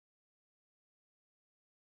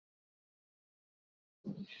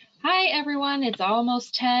Hi everyone, it's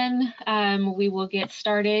almost 10. We will get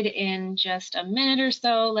started in just a minute or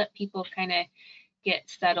so, let people kind of get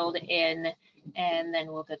settled in, and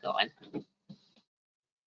then we'll get going.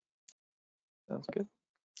 Sounds good.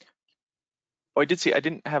 Oh, I did see I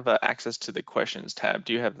didn't have access to the questions tab.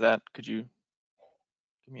 Do you have that? Could you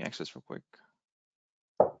give me access real quick?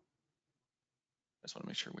 I just want to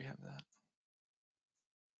make sure we have that.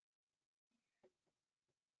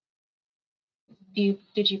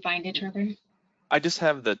 Did you find it, Trevor? I just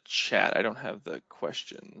have the chat. I don't have the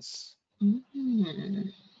questions. Mm-hmm.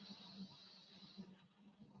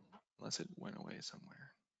 Unless it went away somewhere.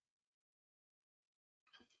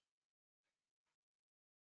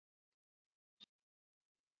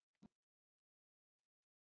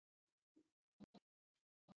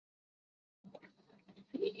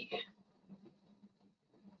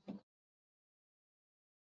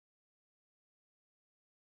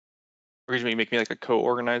 Or could you make me like a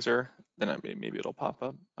co-organizer? Then maybe it'll pop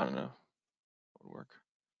up. I don't know. It would work.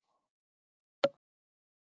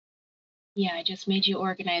 Yeah, I just made you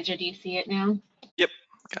organizer. Do you see it now? Yep,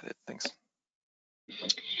 got it. Thanks.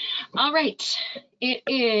 All right, it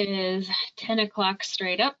is 10 o'clock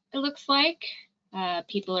straight up, it looks like.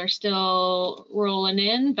 People are still rolling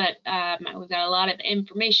in, but we've got a lot of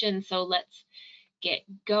information, so let's get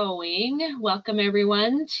going. Welcome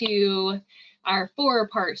everyone to our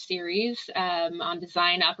 4-part series on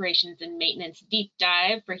design, operations, and maintenance deep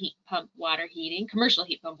dive for heat pump water heating, commercial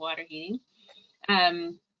heat pump water heating.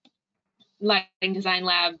 Lighting Design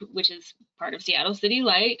Lab, which is part of Seattle City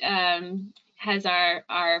Light, has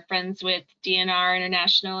our friends with DNR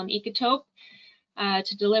International and Ecotope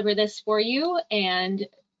to deliver this for you. And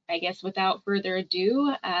I guess without further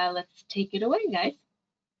ado, let's take it away, guys.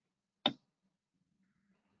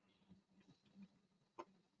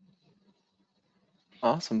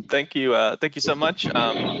 Awesome. Thank you. Thank you so much.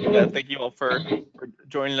 Thank you all for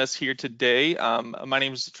joining us here today. My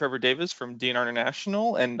name is Trevor Davis from DNR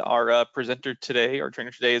International, and our presenter today, our trainer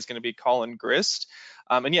today, is going to be Colin Grist.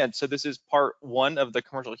 And yeah, so this is part 1 of the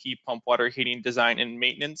commercial heat pump water heating design and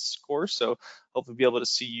maintenance course. So hopefully be able to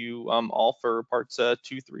see you all for parts 2,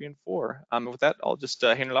 3, and 4. With that, I'll just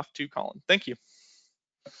hand it off to Colin. Thank you.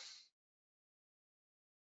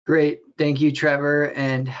 Great. Thank you, Trevor,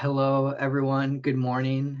 and hello, everyone. Good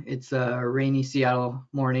morning. It's a rainy Seattle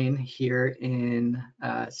morning here in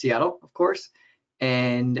Seattle, of course,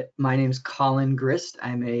 and my name is Colin Grist.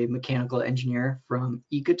 I'm a mechanical engineer from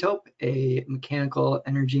Ecotope, a mechanical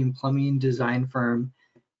energy and plumbing design firm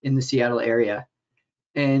in the Seattle area.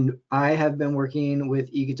 And I have been working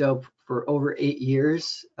with Ecotope for over 8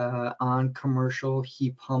 years on commercial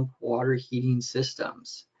heat pump water heating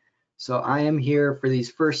systems. So I am here for these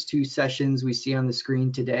first 2 sessions we see on the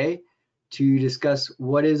screen today to discuss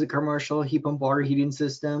what is a commercial heat pump water heating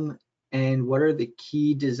system and what are the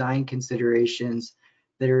key design considerations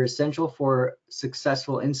that are essential for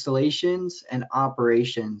successful installations and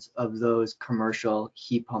operations of those commercial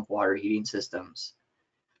heat pump water heating systems.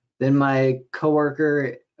 Then my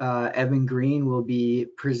coworker, Evan Green, will be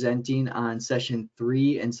presenting on session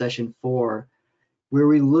 3 and session 4, where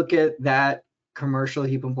we look at that commercial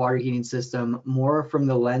heat pump water heating system more from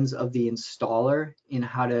the lens of the installer in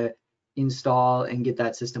how to install and get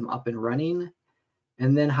that system up and running,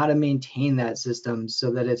 and then how to maintain that system so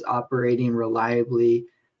that it's operating reliably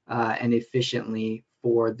and efficiently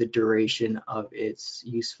for the duration of its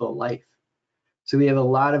useful life. So we have a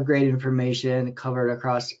lot of great information covered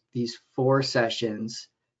across these 4 sessions.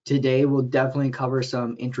 Today we'll definitely cover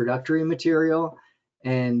some introductory material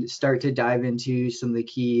and start to dive into some of the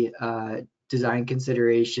key design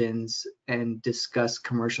considerations and discuss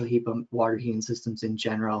commercial heat pump water heating systems in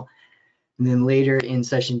general. And then later in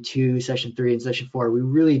session 2, session 3, and session 4, we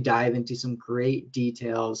really dive into some great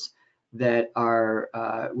details that are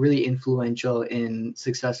really influential in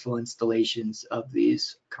successful installations of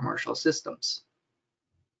these commercial systems.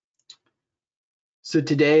 So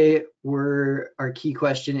today our key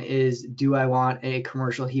question is, do I want a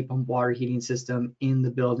commercial heat pump water heating system in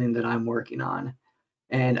the building that I'm working on?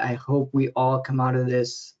 And I hope we all come out of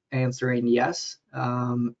this answering yes,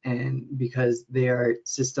 and because they are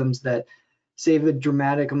systems that save a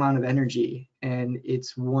dramatic amount of energy, and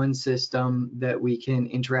it's one system that we can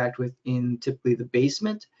interact with in typically the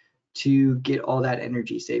basement to get all that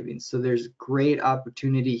energy savings. So there's great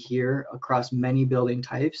opportunity here across many building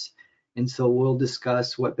types. And so we'll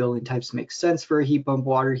discuss what building types make sense for a heat pump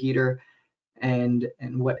water heater and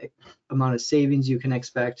what amount of savings you can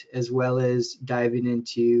expect, as well as diving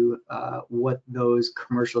into what those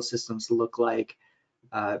commercial systems look like,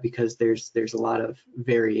 because there's a lot of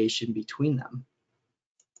variation between them.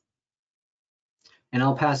 And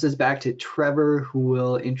I'll pass this back to Trevor, who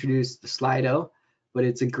will introduce the Slido, but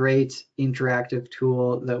it's a great interactive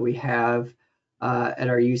tool that we have at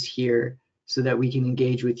our use here so that we can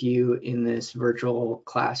engage with you in this virtual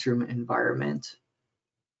classroom environment.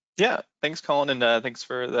 Yeah, thanks, Colin, and thanks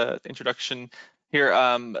for the introduction here.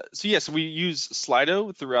 So yes, we use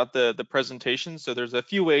Slido throughout the presentation. So there's a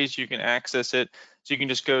few ways you can access it. So you can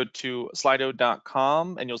just go to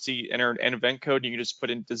slido.com and you'll see enter an event code. You can just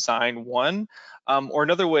put in design one. Or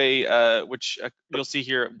another way, which you'll see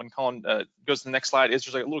here when Colin goes to the next slide, is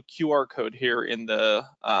there's like a little QR code here in the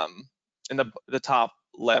top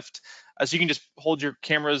left. So you can just hold your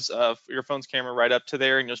cameras, your phone's camera right up to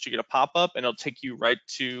there, and you'll get a pop-up, and it'll take you right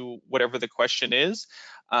to whatever the question is.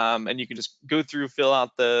 And you can just go through, fill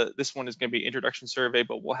out this one is going to be introduction survey,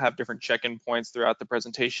 but we'll have different check-in points throughout the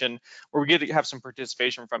presentation where we get to have some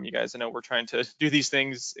participation from you guys. I know we're trying to do these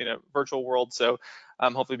things in a virtual world, so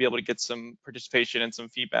hopefully be able to get some participation and some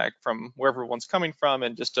feedback from wherever everyone's coming from,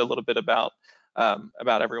 and just a little bit about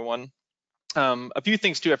everyone. A few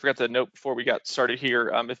things too I forgot to note before we got started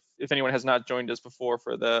here. If anyone has not joined us before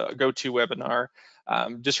for the GoToWebinar,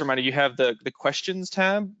 just a reminder, you have the questions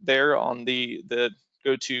tab there on the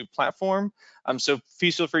GoTo platform. So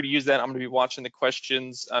please feel free to use that. I'm going to be watching the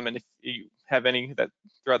questions, and if you have any that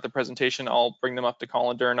throughout the presentation, I'll bring them up to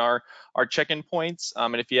Colin during our check-in points.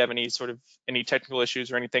 And if you have any technical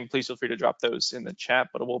issues or anything, please feel free to drop those in the chat.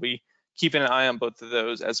 But we'll be keeping an eye on both of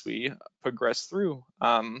those as we progress through.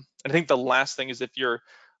 And I think the last thing is if your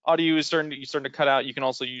audio is starting to cut out, you can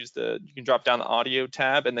also use you can drop down the audio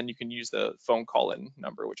tab, and then you can use the phone call-in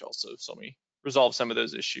number, which also resolve some of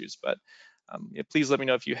those issues. But yeah, please let me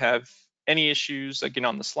know if you have any issues again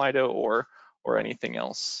on the Slido or anything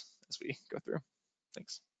else as we go through.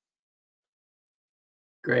 Thanks.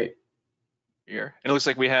 Great. Here, and it looks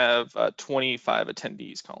like we have 25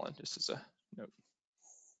 attendees, Colin, just as a note.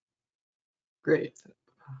 Great.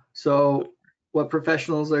 So what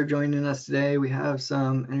professionals are joining us today? We have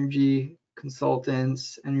some energy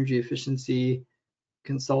consultants, energy efficiency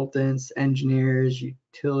consultants, engineers,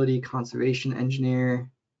 utility conservation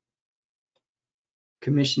engineer,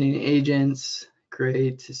 commissioning agents.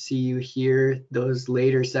 Great to see you here. Those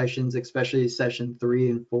later sessions, especially session 3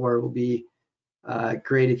 and 4, will be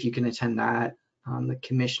great if you can attend that on the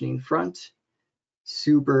commissioning front.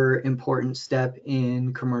 Super important step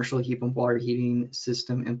in commercial heat pump water heating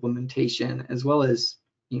system implementation, as well as,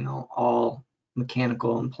 you know, all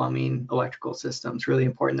mechanical and plumbing, electrical systems. Really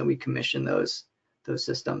important that we commission those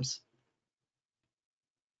systems.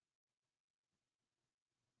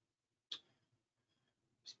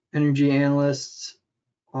 Energy analysts,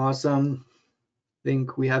 awesome. I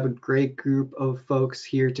think we have a great group of folks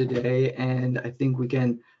here today, and I think we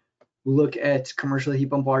can look at commercial heat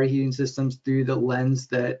pump water heating systems through the lens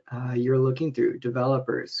that you're looking through.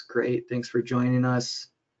 Developers, great, thanks for joining us.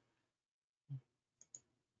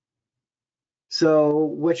 So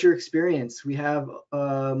what's your experience? We have,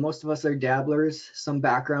 most of us are dabblers, some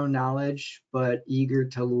background knowledge, but eager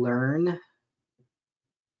to learn.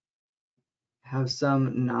 Have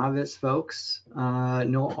some novice folks,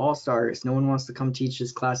 no all-stars. No one wants to come teach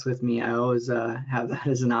this class with me. I always have that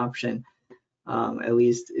as an option. At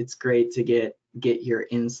least it's great to get your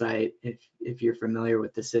insight if you're familiar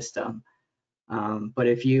with the system. But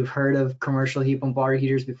if you've heard of commercial heat pump water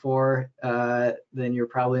heaters before, then you're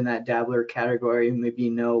probably in that dabbler category. Maybe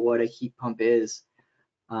you know what a heat pump is.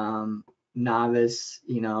 Novice,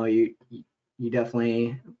 you know, you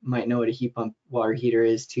definitely might know what a heat pump water heater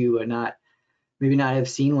is too, but maybe not have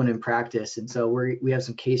seen one in practice. And so we have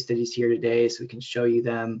some case studies here today, so we can show you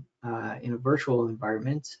them in a virtual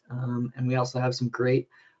environment. And we also have some great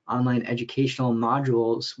online educational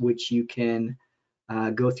modules, which you can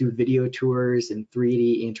go through video tours and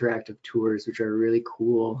 3D interactive tours, which are really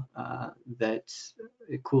cool. That's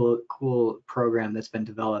a cool program that's been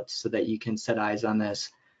developed so that you can set eyes on this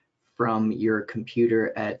from your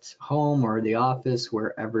computer at home or the office,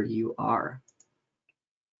 wherever you are.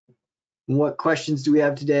 What questions do we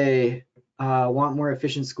have today? Want more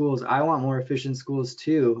efficient schools? I want more efficient schools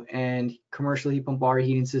too, and commercial heat pump water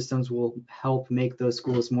heating systems will help make those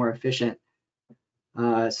schools more efficient.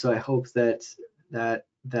 So I hope that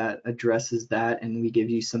addresses that, and we give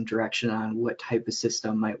you some direction on what type of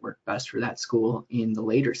system might work best for that school in the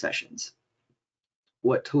later sessions.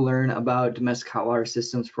 What to learn about domestic hot water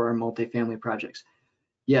systems for our multifamily projects?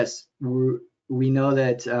 Yes, we know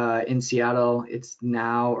that in Seattle, it's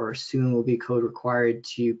now or soon will be code required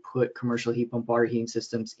to put commercial heat pump water heating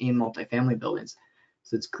systems in multifamily buildings.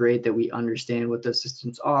 So it's great that we understand what those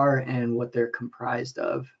systems are and what they're comprised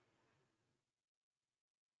of.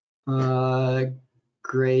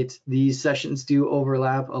 Great. These sessions do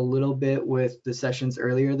overlap a little bit with the sessions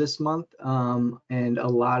earlier this month, and a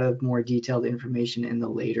lot of more detailed information in the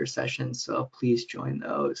later sessions, so please join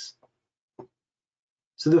those.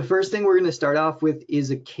 So the first thing we're going to start off with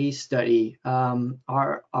is a case study.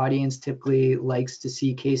 Our audience typically likes to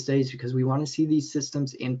see case studies because we want to see these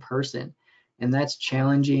systems in person, and that's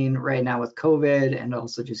challenging right now with COVID and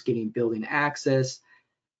also just getting building access.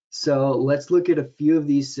 So let's look at a few of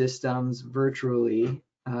these systems virtually,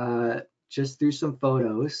 just through some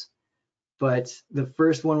photos. But the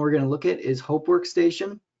first one we're going to look at is Hope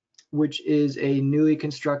Workstation, which is a newly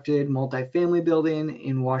constructed multifamily building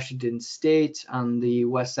in Washington State on the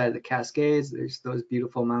west side of the Cascades. There's those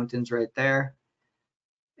beautiful mountains right there.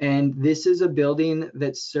 And this is a building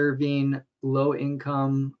that's serving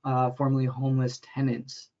low-income, formerly homeless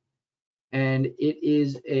tenants. And it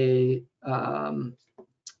is a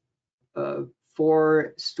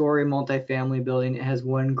 4-story multifamily building. It has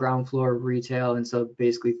 1 ground floor of retail, and so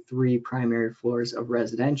basically 3 primary floors of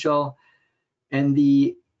residential. And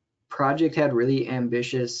the project had really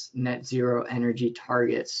ambitious net zero energy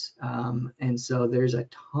targets. And so there's a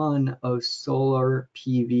ton of solar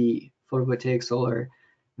PV, photovoltaic solar,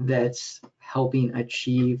 that's helping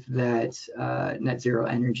achieve that net zero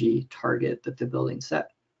energy target that the building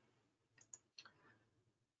set.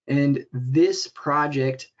 And this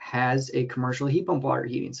project has a commercial heat pump water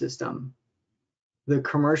heating system. The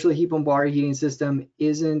commercial heat pump water heating system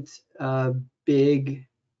isn't a big,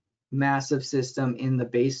 massive system in the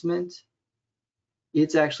basement.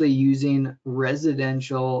 It's actually using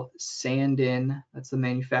residential Sandin, that's the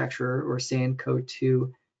manufacturer, or Sandco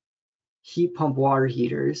 2 heat pump water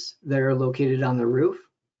heaters that are located on the roof,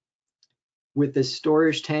 with the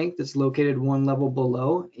storage tank that's located 1 level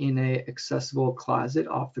below in an accessible closet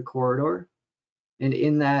off the corridor. And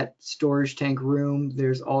in that storage tank room,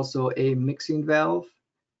 there's also a mixing valve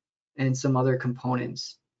and some other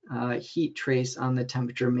components, heat trace on the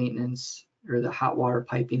temperature maintenance or the hot water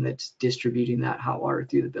piping that's distributing that hot water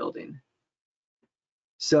through the building.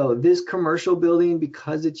 So this commercial building,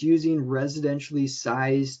 because it's using residentially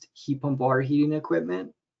sized heat pump water heating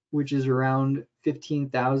equipment, which is around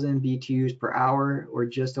 15,000 BTUs per hour, or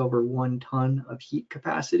just over 1 ton of heat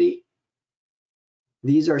capacity.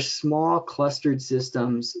 These are small clustered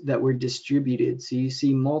systems that were distributed. So you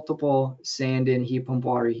see multiple Sandin heat pump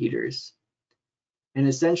water heaters. And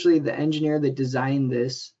essentially the engineer that designed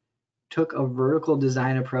this took a vertical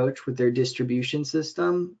design approach with their distribution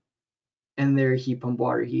system and their heat pump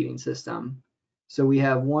water heating system. So we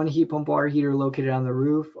have 1 heat pump water heater located on the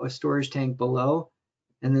roof, a storage tank below,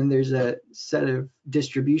 and then there's a set of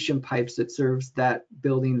distribution pipes that serves that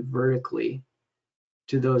building vertically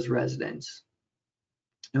to those residents.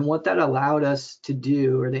 And what that allowed us to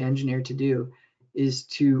do, or the engineer to do, is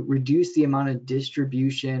to reduce the amount of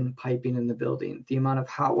distribution piping in the building, the amount of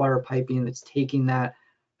hot water piping that's taking that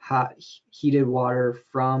hot heated water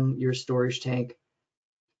from your storage tank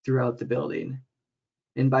throughout the building.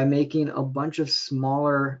 And by making a bunch of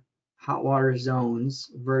smaller hot water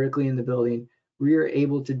zones vertically in the building, we are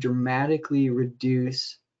able to dramatically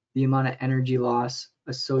reduce the amount of energy loss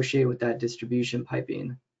associated with that distribution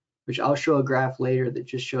piping, which I'll show a graph later that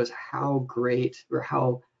just shows how great or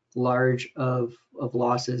how large of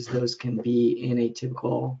losses those can be in a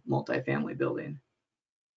typical multifamily building.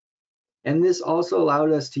 And this also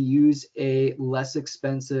allowed us to use a less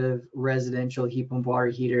expensive residential heat pump water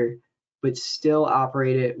heater, but still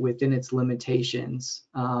operate it within its limitations,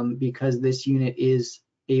 because this unit is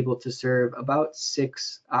able to serve about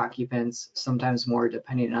 6 occupants, sometimes more,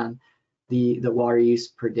 depending on the water use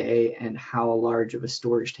per day and how large of a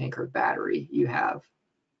storage tank or battery you have.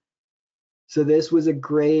 So this was a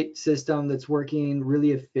great system that's working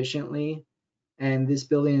really efficiently. And this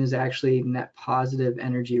building is actually net positive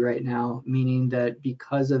energy right now, meaning that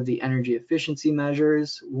because of the energy efficiency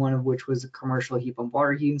measures, one of which was a commercial heat pump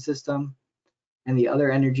water heating system, and the other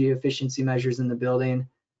energy efficiency measures in the building,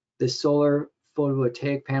 the solar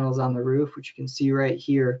photovoltaic panels on the roof, which you can see right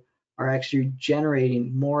here, are actually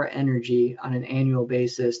generating more energy on an annual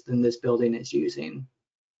basis than this building is using.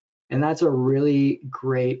 And that's a really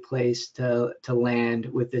great place to land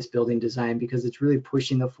with this building design, because it's really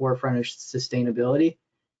pushing the forefront of sustainability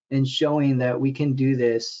and showing that we can do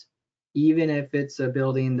this even if it's a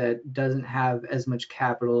building that doesn't have as much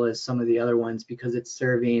capital as some of the other ones, because it's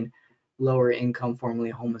serving lower income, formerly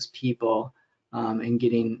homeless people, and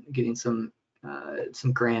getting some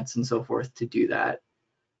grants and so forth to do that.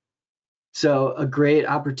 So a great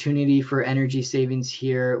opportunity for energy savings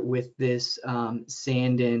here with this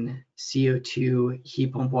Sandin CO2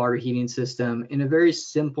 heat pump water heating system in a very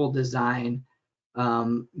simple design,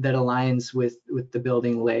 that aligns with the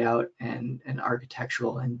building layout and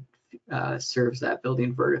architectural and serves that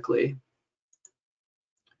building vertically.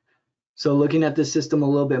 So looking at the system a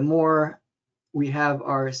little bit more, we have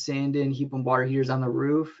our sand-in heat pump water heaters on the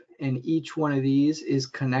roof, and each one of these is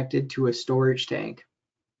connected to a storage tank.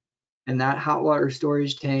 And that hot water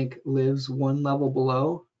storage tank lives one level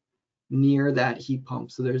below, near that heat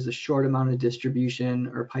pump. So there's a short amount of distribution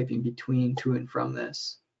or piping between to and from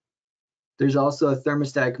this. There's also a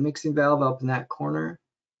thermostatic mixing valve up in that corner,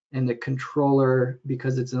 and the controller,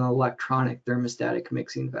 because it's an electronic thermostatic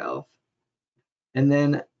mixing valve. And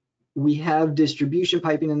then we have distribution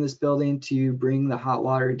piping in this building to bring the hot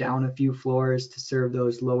water down a few floors to serve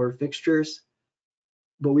those lower fixtures,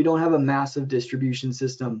 but we don't have a massive distribution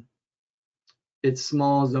system. It's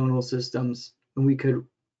small zonal systems, and we could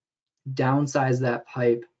downsize that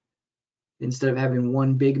pipe. Instead of having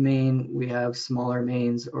one big main, we have smaller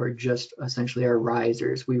mains, or just essentially our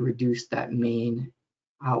risers. We reduce that main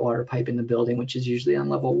hot water pipe in the building, which is usually on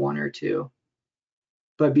level 1 or 2.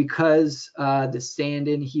 But because the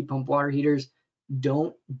sand-in heat pump water heaters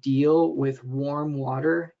don't deal with warm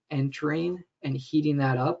water entering and heating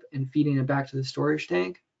that up and feeding it back to the storage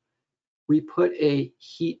tank, we put a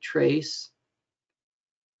heat trace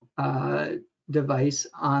device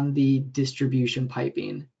on the distribution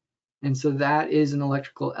piping. And so that is an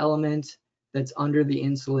electrical element that's under the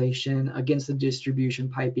insulation against the distribution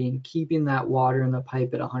piping, keeping that water in the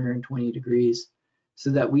pipe at 120 degrees so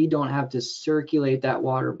that we don't have to circulate that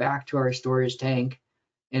water back to our storage tank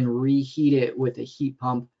and reheat it with a heat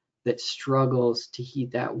pump that struggles to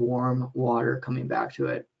heat that warm water coming back to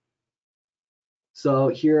it. So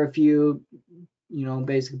here are a few,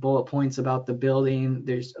 basic bullet points about the building.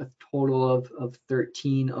 There's a total of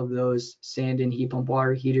 13 of those sand-in heat pump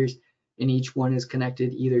water heaters, and each one is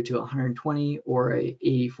connected either to 120 or a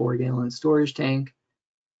 84-gallon storage tank.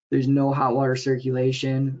 There's no hot water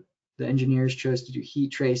circulation. The engineers chose to do heat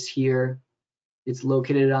trace here. It's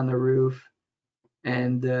located on the roof,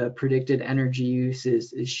 and the predicted energy use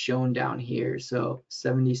is shown down here. So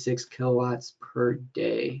 76 kilowatts per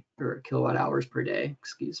day, or kilowatt hours per day,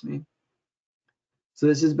 excuse me. So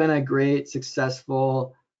this has been a great,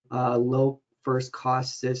 successful, low first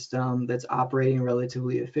cost system that's operating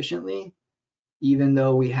relatively efficiently, even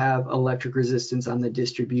though we have electric resistance on the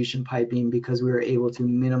distribution piping, because we were able to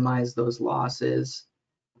minimize those losses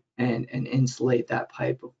and insulate that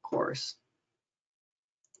pipe, of course.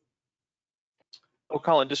 Oh,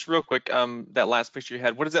 Colin, just real quick, that last picture you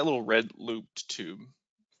had, what is that little red looped tube?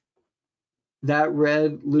 That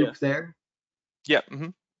red loop there? Yeah.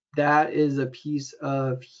 That is a piece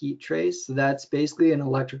of heat trace. So that's basically an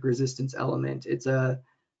electric resistance element. It's a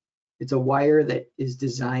wire that is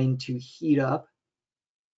designed to heat up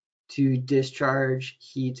to discharge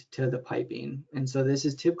heat to the piping. And so this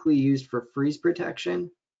is typically used for freeze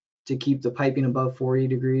protection to keep the piping above 40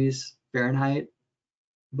 degrees Fahrenheit.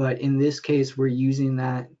 But in this case, we're using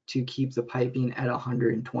that to keep the piping at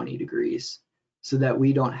 120 degrees so that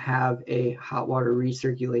we don't have a hot water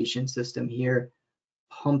recirculation system here,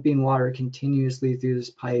 pumping water continuously through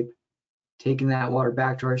this pipe, taking that water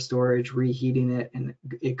back to our storage, reheating it, and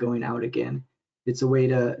it going out again. It's a way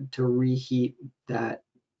to reheat that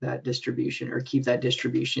distribution, or keep that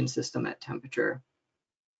distribution system at temperature.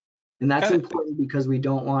 And that's important because we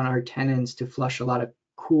don't want our tenants to flush a lot of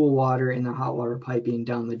cool water in the hot water piping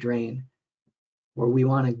down the drain, where we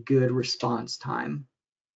want a good response time.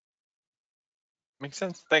 Makes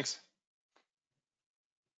sense. Thanks.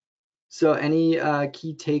 So any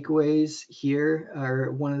key takeaways here,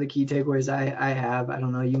 or one of the key takeaways I have, I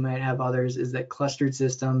don't know, you might have others, is that clustered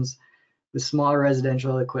systems with smaller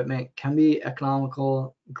residential equipment can be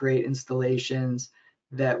economical, great installations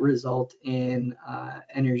that result in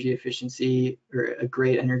energy efficiency, or a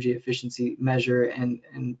great energy efficiency measure,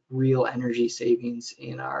 and real energy savings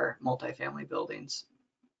in our multifamily buildings.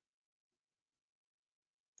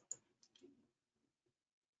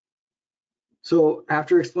 So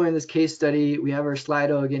after exploring this case study, we have our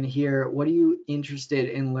Slido again here. What are you interested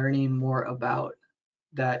in learning more about?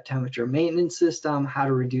 That temperature maintenance system, how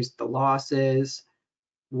to reduce the losses,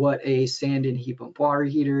 what a sand-in heat pump water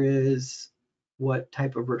heater is, what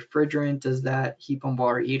type of refrigerant does that heat pump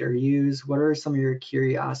water heater use? What are some of your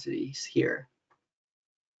curiosities here?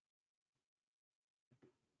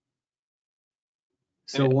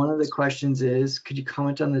 So one of the questions is, could you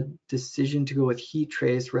comment on the decision to go with heat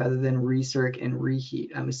trace rather than recirc and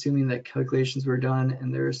reheat? I'm assuming that calculations were done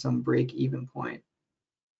and there is some break-even point.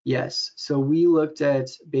 Yes, so we looked at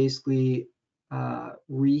basically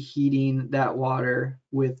reheating that water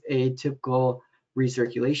with a typical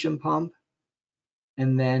recirculation pump.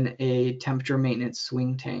 and then a temperature maintenance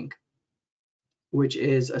swing tank, which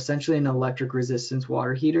is essentially an electric resistance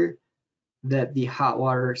water heater that the hot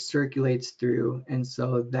water circulates through, and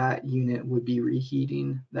so that unit would be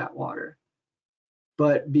reheating that water.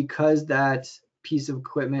 But because that piece of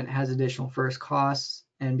equipment has additional first costs,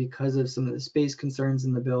 and because of some of the space concerns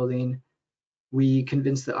in the building, we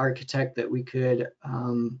convinced the architect that we could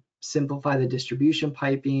simplify the distribution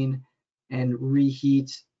piping and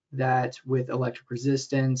reheat that with electric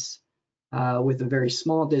resistance with a very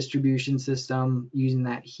small distribution system using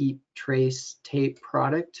that heat trace tape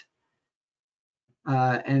product.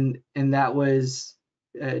 And that was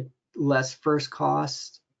less first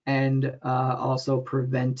cost, and also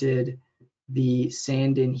prevented the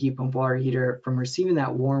sand-in heat pump water heater from receiving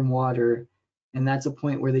that warm water, and that's a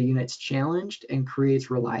point where the unit's challenged and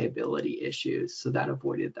creates reliability issues, so that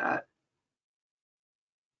avoided that.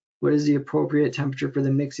 What is the appropriate temperature for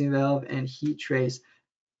the mixing valve and heat trace?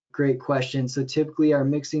 Great question. So typically our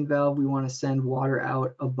mixing valve, we want to send water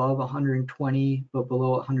out above 120 but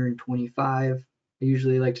below 125. I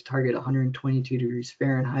usually like to target 122 degrees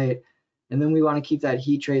Fahrenheit. And then we want to keep that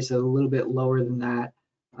heat trace a little bit lower than that.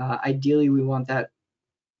 Ideally, we want that,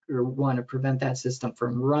 or want to prevent that system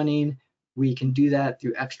from running. We can do that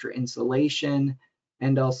through extra insulation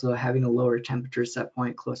and also having a lower temperature set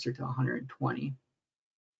point closer to 120.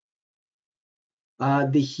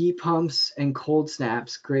 The heat pumps and cold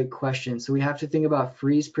snaps, great question. So we have to think about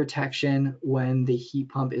freeze protection when the heat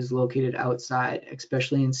pump is located outside,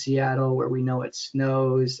 especially in Seattle where we know it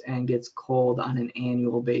snows and gets cold on an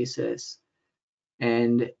annual basis.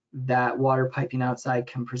 And that water piping outside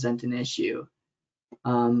can present an issue.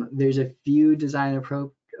 There's a few design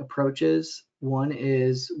approaches. One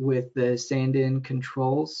is with the sand-in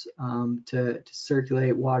controls to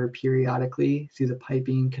circulate water periodically through the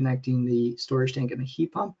piping connecting the storage tank and the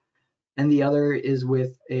heat pump. And the other is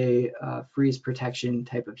with a freeze protection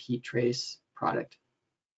type of heat trace product.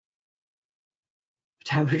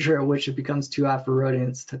 Temperature at which it becomes too hot for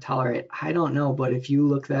rodents to tolerate, I don't know, but if you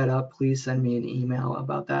look that up, please send me an email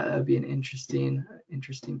about that. That would be an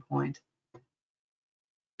interesting point.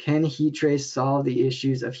 Can heat trace solve the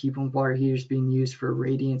issues of heat pump water heaters being used for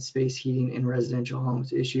radiant space heating in residential homes?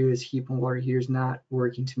 The issue is heat pump water heaters not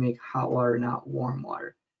working to make hot water, not warm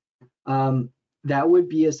water. That would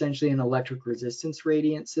be essentially an electric resistance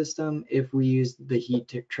radiant system if we use the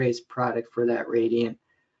heat trace product for that radiant.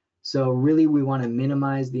 So really we want to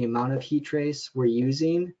minimize the amount of heat trace we're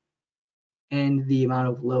using and the amount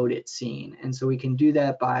of load it's seeing. And so we can do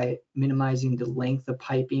that by minimizing the length of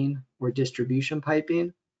piping or distribution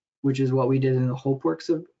piping, which is what we did in the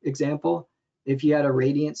HopeWorks example. If you had a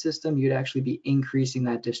radiant system, you'd actually be increasing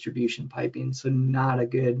that distribution piping, so not a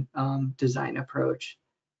good design approach.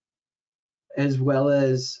 As well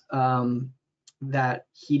as that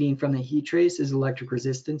heating from the heat trace is electric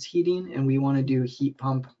resistance heating, and we want to do heat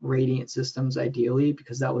pump radiant systems ideally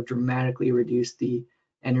because that would dramatically reduce the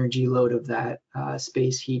energy load of that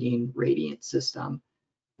space heating radiant system.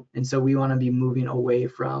 And so we want to be moving away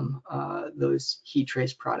from those heat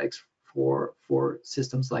trace products for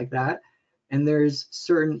systems like that. And there's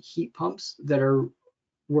certain heat pumps that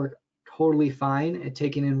work totally fine at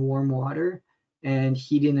taking in warm water and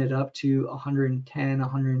heating it up to 110,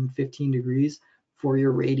 115 degrees for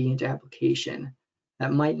your radiant application.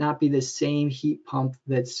 That might not be the same heat pump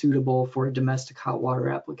that's suitable for a domestic hot water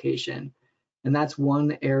application. And that's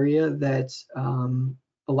one area that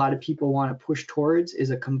a lot of people want to push towards,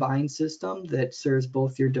 is a combined system that serves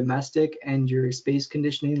both your domestic and your space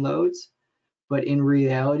conditioning loads. But in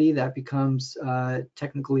reality, that becomes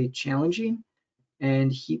technically challenging,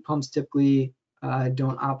 and heat pumps typically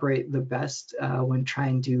don't operate the best when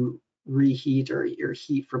trying to reheat or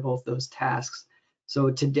heat for both those tasks. So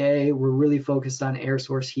today we're really focused on air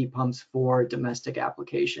source heat pumps for domestic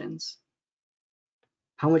applications.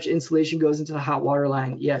 How much insulation goes into the hot water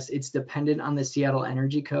line? Yes, it's dependent on the Seattle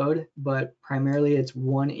Energy Code, but primarily it's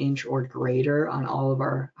 1 inch or greater on all of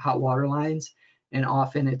our hot water lines. And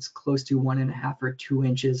often it's close to 1.5 or 2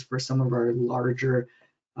 inches for some of our larger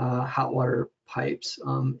hot water pipes.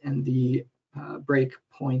 And the break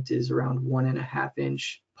point is around 1.5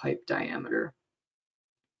 inch pipe diameter.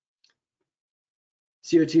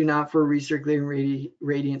 CO2 not for recirculating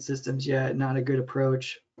radiant systems yet, not a good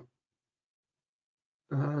approach.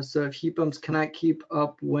 So if heat pumps cannot keep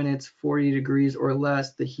up when it's 40 degrees or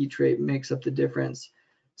less, the heat rate makes up the difference.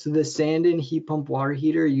 So the sand-in heat pump water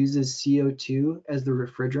heater uses CO2 as the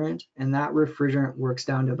refrigerant, and that refrigerant works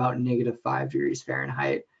down to about -5 degrees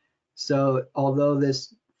Fahrenheit. So although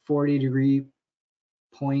this 40-degree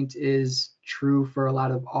point is true for a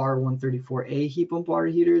lot of R134A heat pump water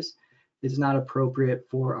heaters, It's not appropriate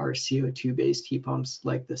for our CO2-based heat pumps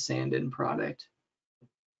like the Sandin product.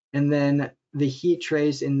 And then the heat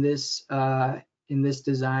trace in this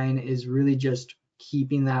design is really just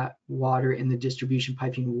keeping that water in the distribution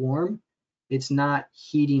piping warm. It's not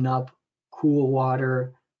heating up cool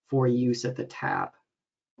water for use at the tap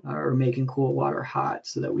or making cool water hot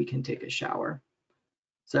so that we can take a shower.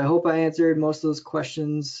 So I hope I answered most of those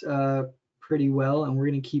questions pretty well, and we're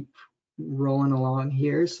going to keep rolling along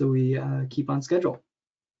here so we keep on schedule.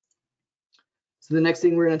 So the next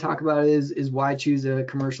thing we're going to talk about is why choose a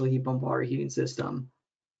commercial heat pump water heating system.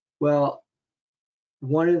 Well,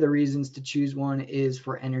 one of the reasons to choose one is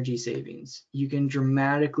for energy savings. You can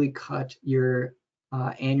dramatically cut your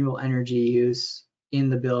annual energy use in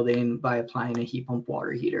the building by applying a heat pump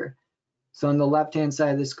water heater. So on the left-hand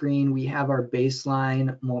side of the screen, we have our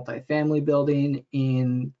baseline multifamily building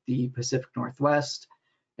in the Pacific Northwest.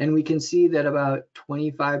 And we can see that about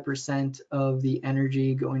 25% of the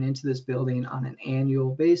energy going into this building on an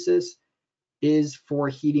annual basis is for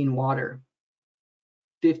heating water.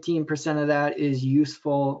 15% of that is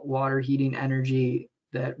useful water heating energy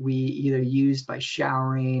that we either use by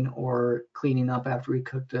showering or cleaning up after we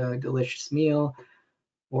cooked a delicious meal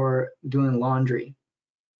or doing laundry.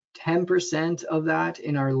 10% of that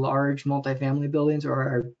in our large multifamily buildings or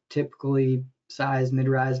our typically sized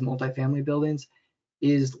mid-rise multifamily buildings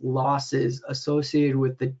is losses associated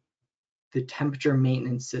with the temperature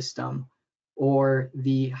maintenance system or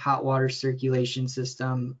the hot water circulation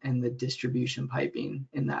system and the distribution piping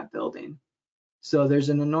in that building. So there's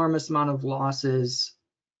an enormous amount of losses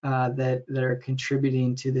that are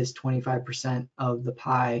contributing to this 25% of the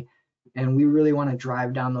pie. And we really want to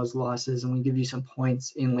drive down those losses, and we give you some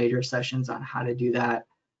points in later sessions on how to do that.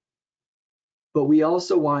 But we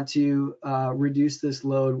also want to reduce this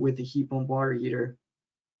load with the heat pump water heater.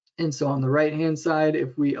 And so on the right-hand side,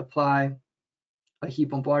 if we apply a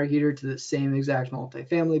heat pump water heater to the same exact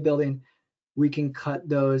multifamily building, we can cut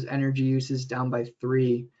those energy uses down by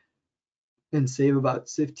 3 and save about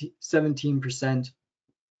 17%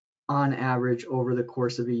 on average over the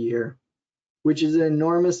course of a year, which is an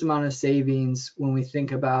enormous amount of savings when we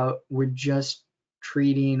think about we're just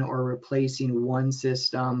treating or replacing one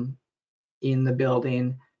system in the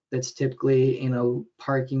building that's typically in a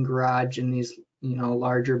parking garage in these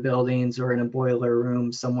larger buildings or in a boiler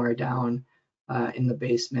room somewhere down in the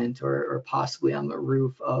basement or possibly on the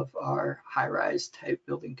roof of our high-rise type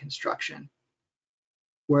building construction.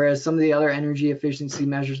 Whereas some of the other energy efficiency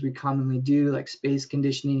measures we commonly do, like space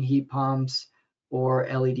conditioning heat pumps or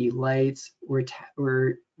LED lights,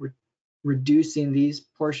 we're reducing these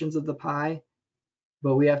portions of the pie,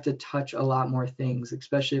 but we have to touch a lot more things,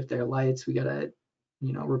 especially if they're lights. We gotta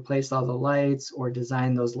replace all the lights or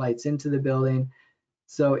design those lights into the building.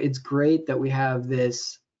 So it's great that we have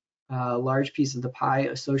this large piece of the pie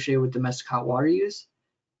associated with domestic hot water use,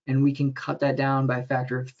 and we can cut that down by a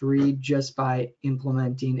factor of 3 just by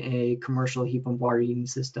implementing a commercial heat pump water heating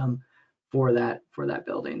system for that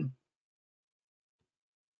building.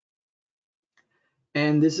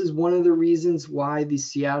 And this is one of the reasons why the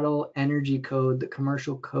Seattle Energy Code, the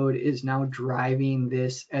commercial code, is now driving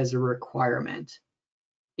this as a requirement.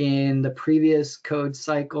 In the previous code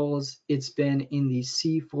cycles, it's been in the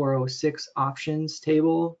C406 options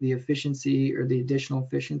table, the efficiency or the additional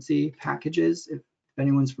efficiency packages, if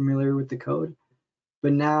anyone's familiar with the code.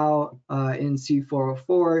 But now in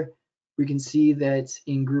C404, we can see that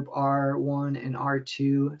in group R1 and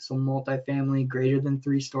R2, so multifamily greater than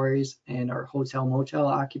 3 stories, and our hotel motel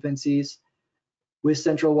occupancies, with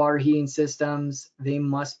central water heating systems, they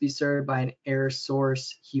must be served by an air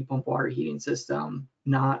source heat pump water heating system,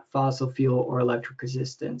 not fossil fuel or electric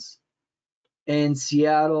resistance. And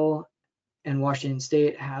Seattle and Washington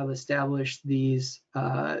State have established these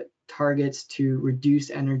targets to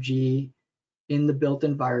reduce energy in the built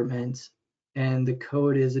environment, and the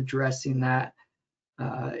code is addressing that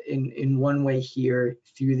in one way here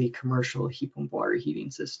through the commercial heat pump water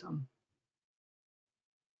heating system.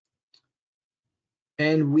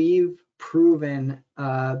 And we've proven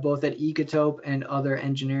both at Ecotope and other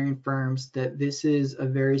engineering firms that this is a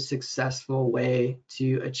very successful way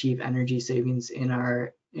to achieve energy savings in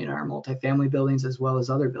our multifamily buildings as well as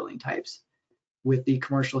other building types with the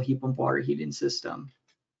commercial heat pump water heating system.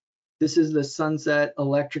 This is the Sunset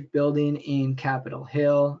Electric building in Capitol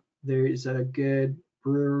Hill. There's a good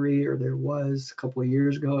brewery, or there was a couple of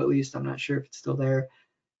years ago at least, I'm not sure if it's still there,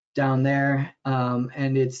 down there,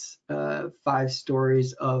 and it's 5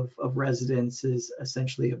 stories of residences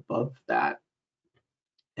essentially above that.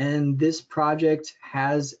 And this project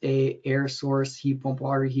has a air source heat pump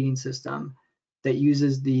water heating system that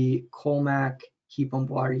uses the Colmac heat pump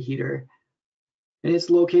water heater. And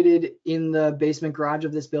it's located in the basement garage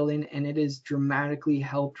of this building, and it has dramatically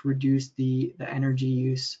helped reduce the energy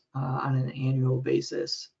use on an annual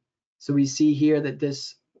basis. So we see here that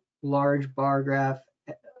this large bar graph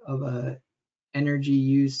of a energy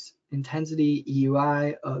use intensity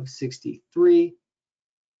EUI of 63.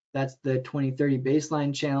 That's the 2030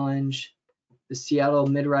 baseline challenge. The Seattle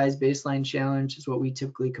mid-rise baseline challenge is what we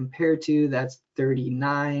typically compare to. That's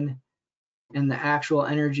 39. And the actual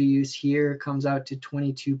energy use here comes out to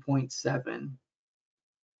 22.7.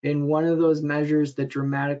 And one of those measures that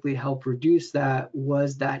dramatically helped reduce that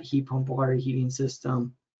was that heat pump water heating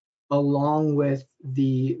system, along with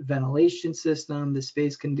the ventilation system, the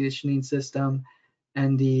space conditioning system,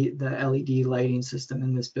 and the LED lighting system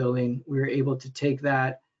in this building. We were able to take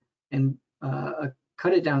that and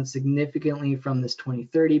cut it down significantly from this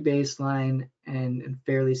 2030 baseline and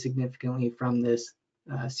fairly significantly from this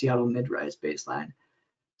Seattle mid-rise baseline.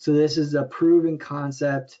 So this is a proven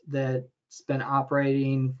concept that's been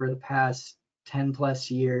operating for the past 10 plus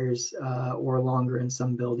years or longer in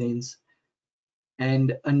some buildings.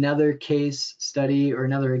 And another case study or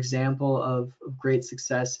another example of great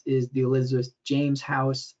success is the Elizabeth James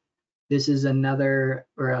House. This is another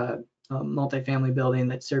a multifamily building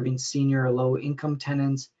that's serving senior or low income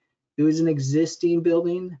tenants. It was an existing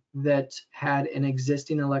building that had an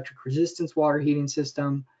existing electric resistance water heating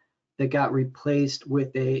system that got replaced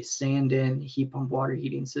with a sand-in heat pump water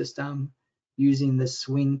heating system using the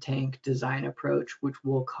swing tank design approach, which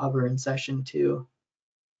we'll cover in session 2.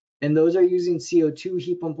 And those are using CO2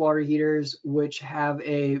 heat pump water heaters, which have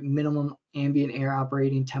a minimum ambient air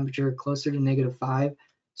operating temperature closer to -5.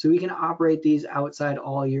 So we can operate these outside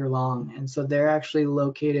all year long. And so they're actually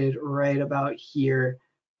located right about here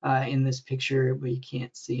in this picture, but you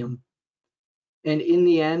can't see them. And in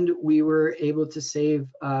the end, we were able to save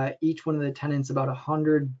each one of the tenants about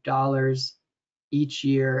 $100 each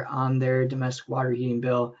year on their domestic water heating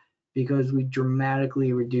bill, because we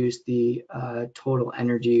dramatically reduced the total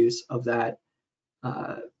energy use of that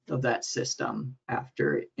system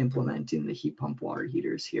after implementing the heat pump water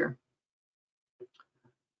heaters here.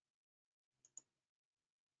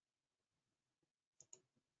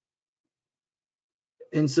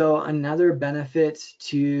 And so another benefit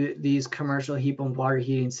to these commercial heat pump water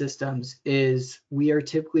heating systems is we are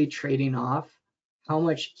typically trading off how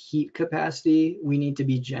much heat capacity we need to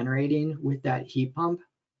be generating with that heat pump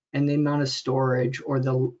and the amount of storage or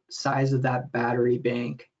the size of that battery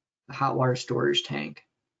bank, the hot water storage tank.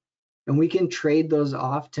 And we can trade those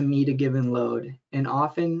off to meet a given load. And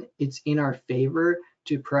often it's in our favor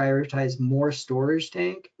to prioritize more storage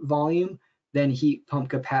tank volume than heat pump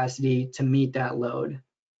capacity to meet that load.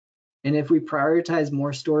 And if we prioritize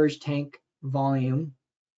more storage tank volume,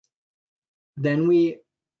 then we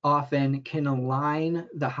often can align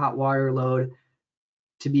the hot water load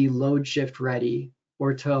to be load shift ready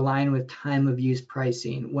or to align with time of use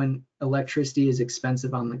pricing when electricity is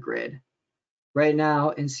expensive on the grid. Right now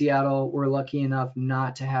in Seattle, we're lucky enough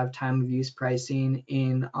not to have time of use pricing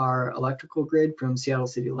in our electrical grid from Seattle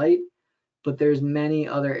City Light, but there's many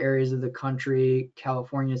other areas of the country,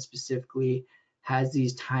 California specifically, has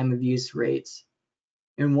these time of use rates.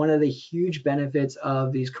 And one of the huge benefits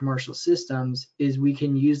of these commercial systems is we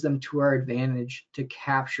can use them to our advantage to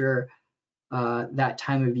capture that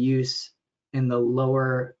time of use and the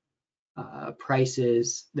lower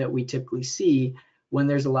prices that we typically see when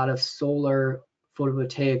there's a lot of solar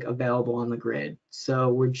photovoltaic available on the grid.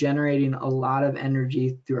 So we're generating a lot of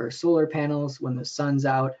energy through our solar panels when the sun's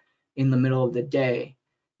out in the middle of the day.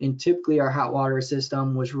 And typically our hot water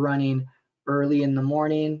system was running early in the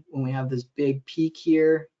morning when we have this big peak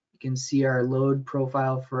here. You can see our load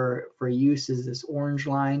profile for use is this orange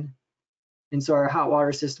line. And so our hot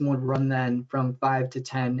water system would run then from 5 to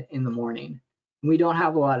 10 in the morning. We don't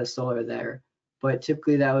have a lot of solar there, but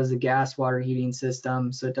typically that was a gas water heating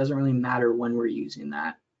system, so it doesn't really matter when we're using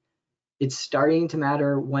that. It's starting to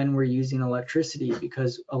matter when we're using electricity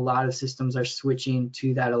because a lot of systems are switching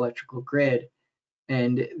to that electrical grid,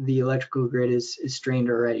 and the electrical grid is strained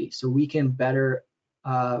already. So we can better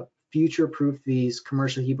future-proof these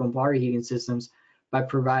commercial heat pump water heating systems by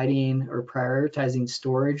providing or prioritizing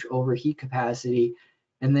storage over heat capacity,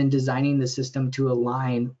 and then designing the system to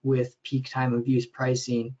align with peak time of use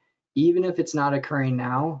pricing. Even if it's not occurring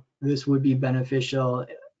now, this would be beneficial,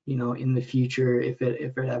 in the future if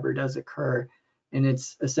it ever does occur. And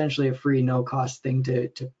it's essentially a free, no-cost thing to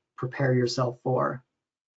prepare yourself for.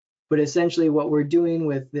 But essentially what we're doing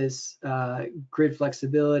with this grid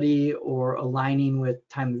flexibility or aligning with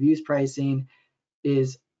time of use pricing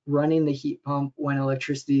is running the heat pump when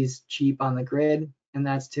electricity is cheap on the grid and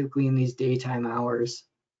that's typically in these daytime hours.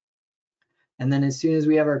 And then as soon as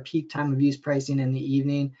we have our peak time of use pricing in the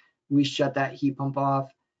evening, we shut that heat pump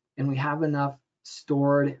off, and we have enough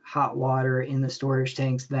stored hot water in the storage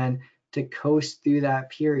tanks then to coast through that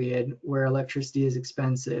period where electricity is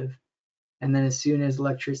expensive. And then as soon as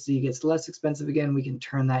electricity gets less expensive again, we can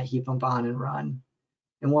turn that heat pump on and run.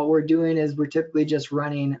 And what we're doing is we're typically just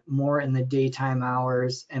running more in the daytime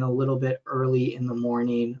hours and a little bit early in the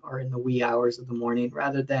morning or in the wee hours of the morning,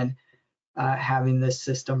 rather than having this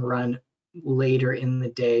system run later in the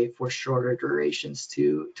day for shorter durations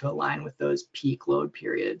to align with those peak load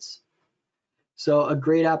periods. So a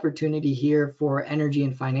great opportunity here for energy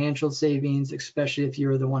and financial savings, especially if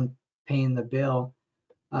you're the one paying the bill,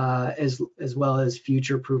 as well as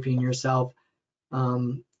future-proofing yourself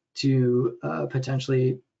to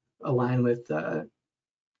potentially align with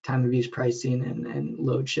time of use pricing and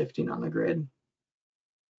load shifting on the grid.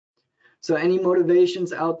 So any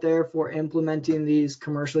motivations out there for implementing these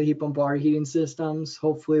commercial heat pump water heating systems?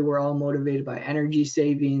 Hopefully we're all motivated by energy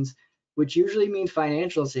savings, which usually means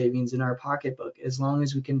financial savings in our pocketbook, as long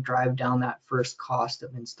as we can drive down that first cost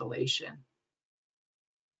of installation.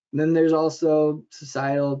 And then there's also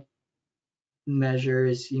societal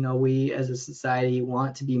measures. You know, we as a society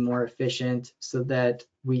want to be more efficient so that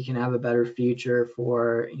we can have a better future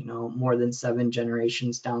for, you know, more than 7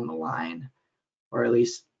 generations down the line, or at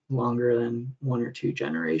least longer than 1 or 2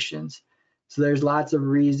 generations. So there's lots of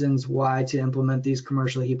reasons why to implement these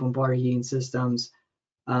commercial heat pump water heating systems,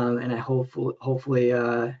 and I hopefully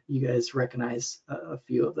you guys recognize a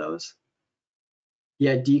few of those.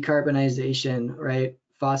 Yeah, decarbonization, right?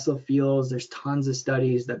 Fossil fuels, there's tons of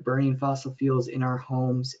studies that burning fossil fuels in our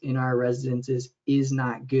homes, in our residences is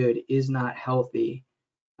not good, is not healthy.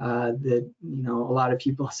 You know, a lot of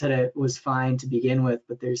people said it was fine to begin with,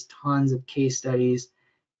 but there's tons of case studies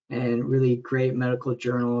and really great medical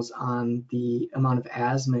journals on the amount of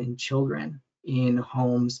asthma in children in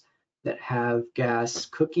homes that have gas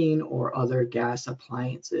cooking or other gas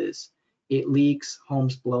appliances. It leaks,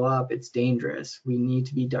 homes blow up, it's dangerous. We need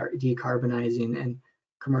to be decarbonizing, and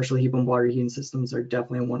commercial heat pump water heating systems are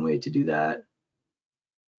definitely one way to do that.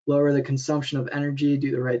 Lower the consumption of energy,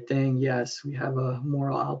 do the right thing. Yes, we have a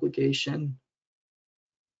moral obligation.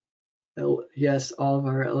 Yes, all of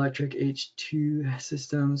our electric H2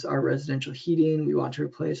 systems are residential heating. We want to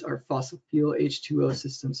replace our fossil fuel H2O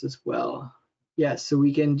systems as well. Yes, so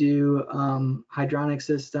we can do hydronic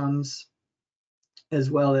systems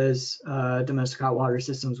as well as domestic hot water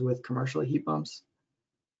systems with commercial heat pumps.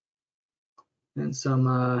 And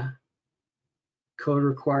some code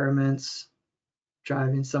requirements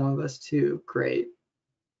driving some of us too. Great.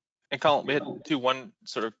 And Colin, we had one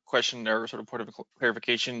sort of question or sort of point of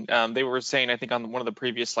clarification. They were saying, I think on one of the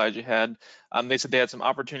previous slides you had, they said they had some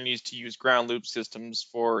opportunities to use ground loop systems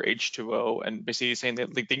for H2O, and basically saying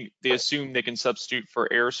that they assume they can substitute for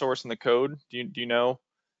air source in the code. Do you know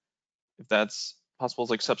if that's possible?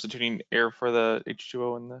 Like substituting air for the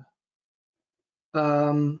H2O in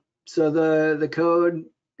the. So the code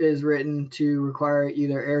is written to require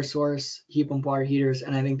either air source heat pump water heaters,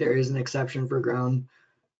 and I think there is an exception for ground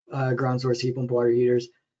source heat pump water heaters.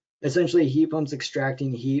 Essentially, heat pumps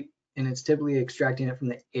extracting heat, and it's typically extracting it from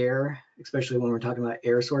the air, especially when we're talking about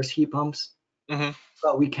air source heat pumps. Mm-hmm.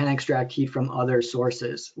 But we can extract heat from other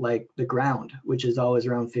sources, like the ground, which is always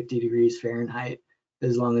around 50 degrees Fahrenheit,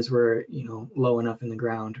 as long as we're, you know, low enough in the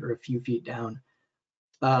ground or a few feet down.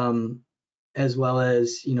 As well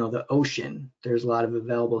as, you know, the ocean, there's a lot of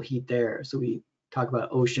available heat there. So we talk about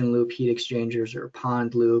ocean loop heat exchangers or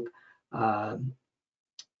pond loop, a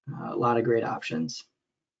lot of great options.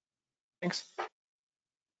 Thanks.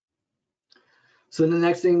 So the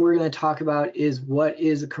next thing we're going to talk about is what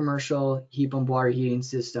is a commercial heat pump water heating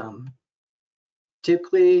system.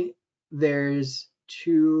 Typically, there's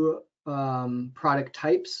 2 product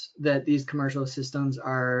types that these commercial systems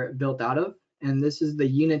are built out of. And this is the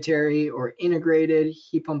unitary or integrated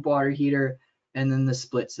heat pump water heater, and then the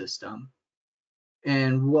split system.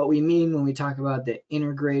 And what we mean when we talk about the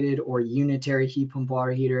integrated or unitary heat pump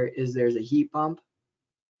water heater is there's a heat pump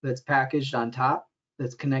that's packaged on top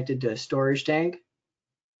that's connected to a storage tank,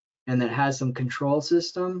 and that has some control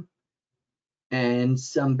system, and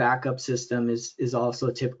some backup system is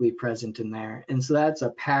also typically present in there. And so that's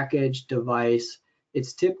a packaged device.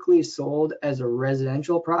 It's typically sold as a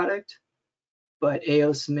residential product, but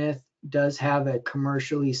A.O. Smith does have a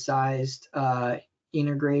commercially sized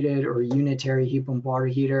integrated or unitary heat pump water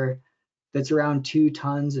heater that's around 2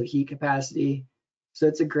 tons of heat capacity. So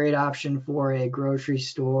it's a great option for a grocery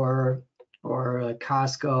store or a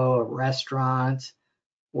Costco, a restaurant,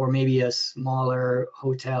 or maybe a smaller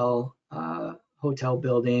hotel hotel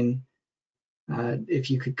building, if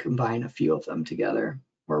you could combine a few of them together,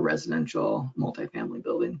 or residential multifamily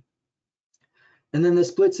building. And then the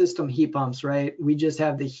split system heat pumps, right? We just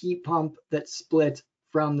have the heat pump that's split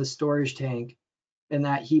from the storage tank, and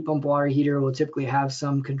that heat pump water heater will typically have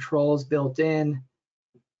some controls built in,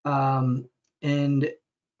 and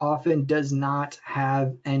often does not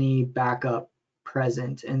have any backup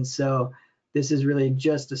present. And so this is really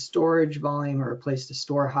just a storage volume or a place to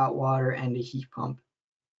store hot water and a heat pump.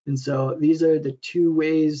 And so these are the two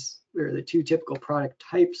ways, or the two typical product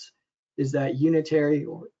types, is that unitary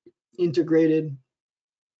or integrated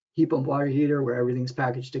heat pump water heater where everything's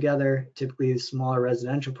packaged together, typically smaller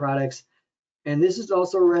residential products. And this is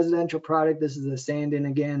also a residential product. This is a stand-in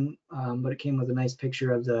again, but it came with a nice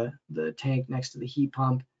picture of the tank next to the heat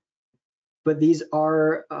pump. But these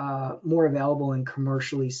are more available and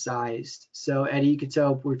commercially sized. So at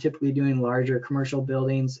Ecotope, we're typically doing larger commercial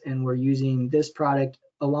buildings, and we're using this product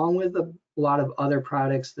along with a lot of other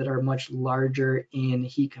products that are much larger in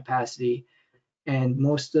heat capacity. And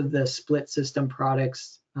most of the split system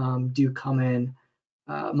products do come in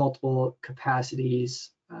multiple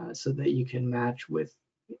capacities so that you can match with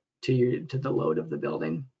to the load of the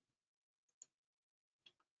building.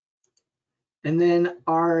 And then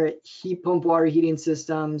our heat pump water heating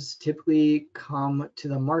systems typically come to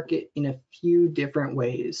the market in a few different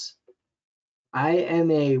ways. I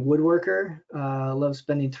am a woodworker, love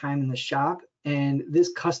spending time in the shop, and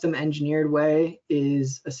this custom engineered way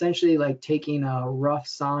is essentially like taking a rough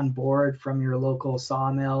sawn board from your local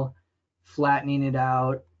sawmill, flattening it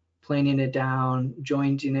out, planing it down,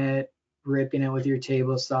 jointing it, ripping it with your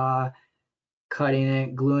table saw, cutting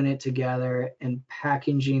it, gluing it together, and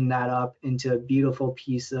packaging that up into a beautiful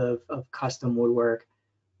piece of custom woodwork,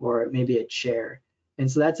 or maybe a chair. And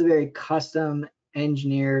so that's a very custom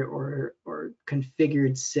engineered or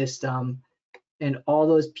configured system. And all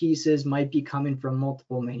those pieces might be coming from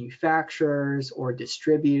multiple manufacturers or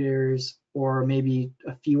distributors, or maybe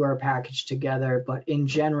a few are packaged together. But in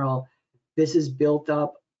general, this is built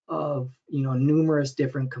up of numerous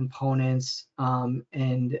different components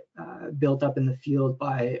and built up in the field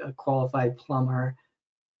by a qualified plumber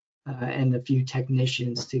and a few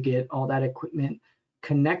technicians to get all that equipment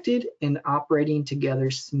connected and operating together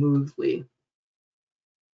smoothly.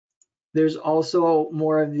 There's also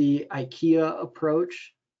more of the IKEA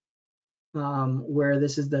approach, where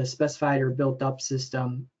this is the specified or built up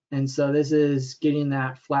system. And so this is getting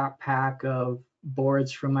that flat pack of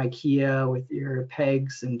boards from IKEA with your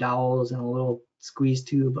pegs and dowels and a little squeeze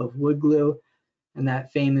tube of wood glue and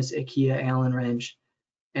that famous IKEA Allen wrench,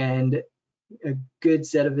 and a good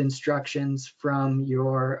set of instructions from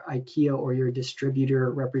your IKEA or your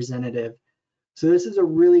distributor representative. So this is a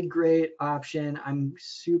really great option. I'm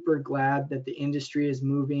super glad that the industry is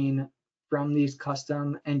moving from these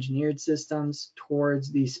custom engineered systems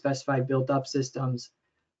towards these specified built up systems,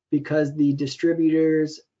 because the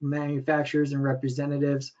distributors, manufacturers, and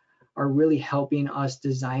representatives are really helping us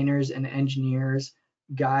designers and engineers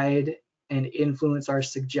guide and influence our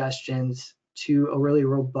suggestions to a really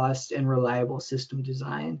robust and reliable system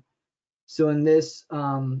design. So in this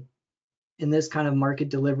kind of market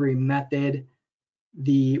delivery method,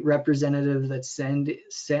 the representative that's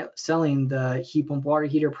selling the heat pump water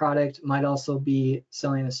heater product might also be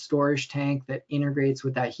selling a storage tank that integrates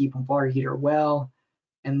with that heat pump water heater well,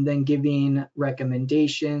 and then giving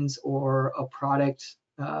recommendations or a product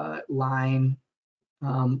line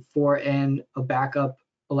for a backup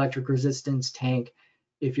electric resistance tank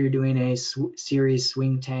if you're doing a series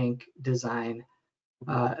swing tank design,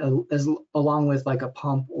 along with like a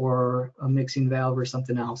pump or a mixing valve or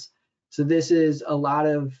something else. So this is a lot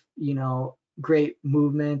of great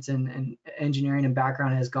movements and engineering and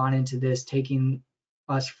background has gone into this, taking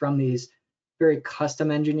us from these very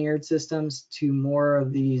custom engineered systems to more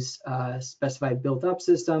of these specified built up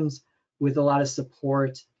systems with a lot of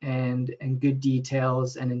support and good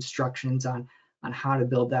details and instructions on how to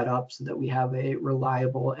build that up so that we have a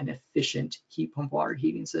reliable and efficient heat pump water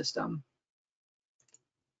heating system.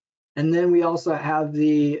 And then we also have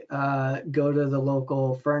the go to the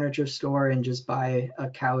local furniture store and just buy a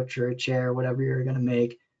couch or a chair, whatever you're going to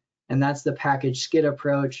make. And that's the package skid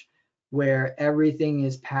approach, where everything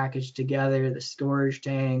is packaged together: the storage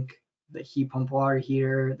tank, the heat pump water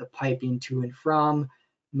heater, the piping to and from,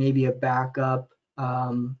 maybe a backup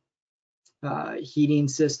heating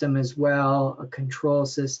system as well, a control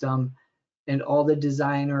system. And all the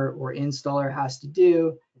designer or installer has to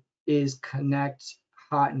do is connect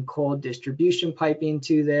hot and cold distribution piping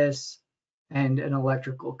to this, and an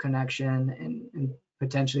electrical connection, and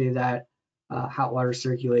potentially that hot water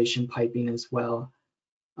circulation piping as well.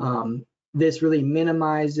 This really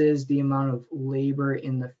minimizes the amount of labor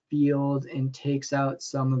in the field and takes out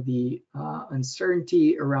some of the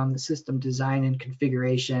uncertainty around the system design and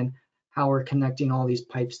configuration, how we're connecting all these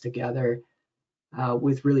pipes together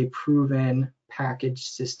with really proven package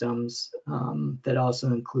systems that also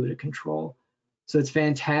include a control. So it's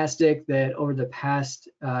fantastic that over the past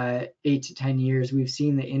 8 to 10 years, we've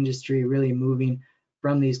seen the industry really moving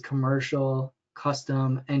from these commercial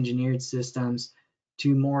custom engineered systems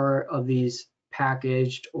to more of these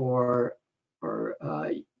packaged or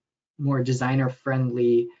more designer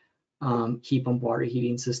friendly heat pump water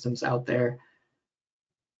heating systems out there.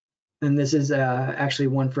 And this is actually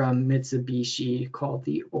one from Mitsubishi called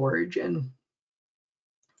the Origin.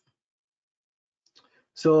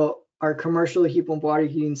 So our commercial heat pump water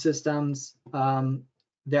heating systems,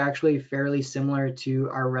 they're actually fairly similar to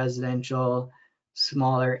our residential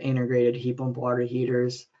smaller integrated heat pump water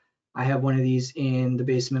heaters. I have one of these in the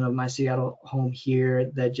basement of my Seattle home here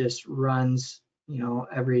that just runs,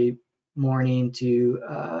 every morning to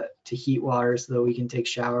heat water so that we can take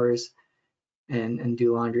showers and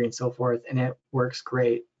do laundry and so forth. And it works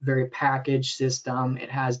great. Very packaged system. It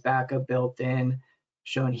has backup built in,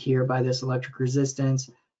 shown here by this electric resistance,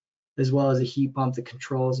 as well as a heat pump, the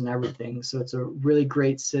controls and everything. So it's a really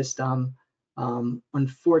great system.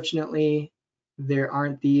 Unfortunately, there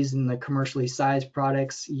aren't these in the commercially sized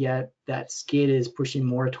products yet. That skid is pushing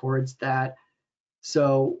more towards that.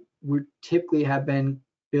 So we typically have been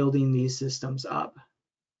building these systems up.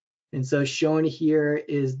 And so shown here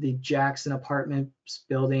is the Jackson Apartments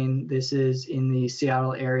building. This is in the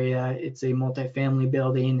Seattle area. It's a multifamily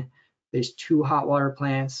building. There's 2 hot water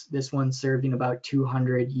plants. This one's serving about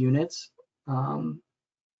 200 units.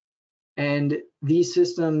 And these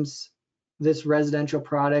systems, this residential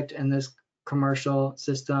product and this commercial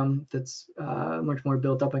system that's much more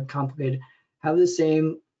built up and complicated, have the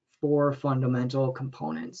same 4 fundamental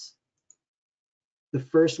components. The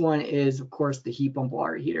first one is, of course, the heat pump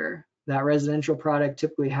water heater. That residential product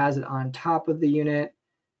typically has it on top of the unit.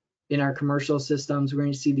 In our commercial systems, we're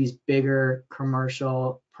going to see these bigger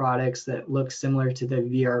commercial products that look similar to the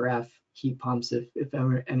VRF heat pumps, if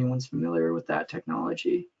anyone's familiar with that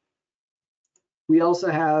technology. We also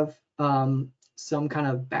have some kind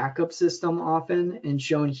of backup system often, and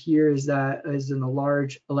shown here is that is in a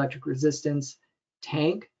large electric resistance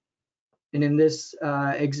tank. And in this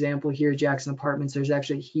example here, Jackson Apartments, there's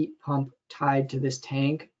actually a heat pump tied to this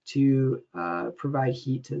tank to provide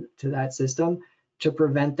heat to that system to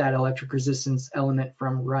prevent that electric resistance element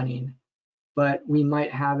from running. But we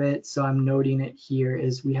might have it, so I'm noting it here,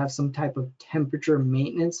 is we have some type of temperature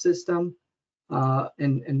maintenance system,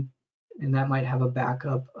 and that might have a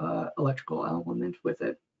backup electrical element with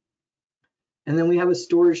it. And then we have a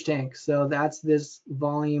storage tank. So that's this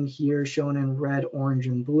volume here shown in red, orange,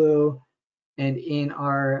 and blue. And in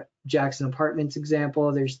our Jackson Apartments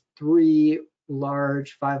example, there's 3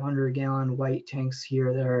 large 500-gallon white tanks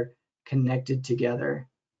here that are connected together.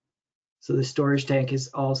 So the storage tank is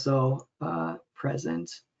also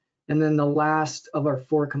present. And then the last of our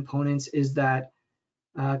 4 components is that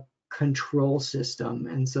control system.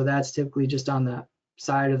 And so that's typically just on the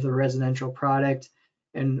side of the residential product.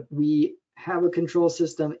 And we have a control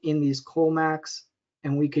system in these Colmax,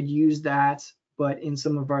 and we could use that. But in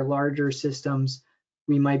some of our larger systems,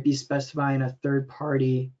 we might be specifying a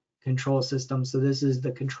third-party control system. So this is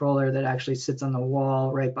the controller that actually sits on the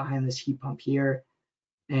wall right behind this heat pump here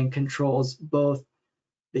and controls both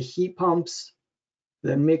the heat pumps,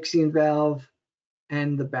 the mixing valve,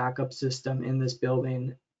 and the backup system in this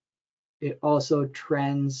building. It also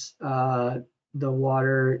trends the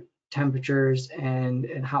water temperatures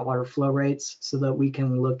and hot water flow rates so that we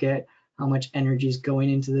can look at how much energy is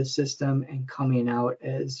going into the system and coming out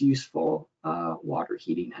as useful water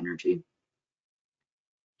heating energy.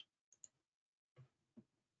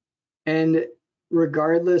 And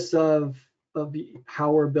regardless of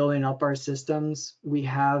how we're building up our systems, we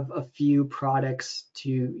have a few products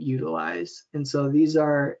to utilize. And so these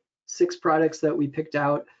are 6 products that we picked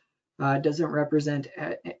out. Doesn't represent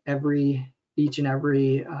each and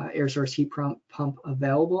every air source heat pump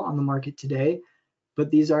available on the market today, but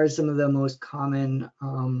these are some of the most common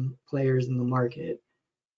players in the market.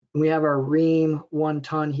 We have our Rheem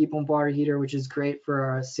 1-ton heat pump water heater, which is great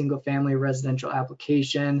for a single family residential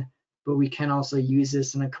application, but we can also use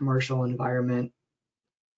this in a commercial environment.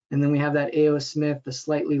 And then we have that A.O. Smith, the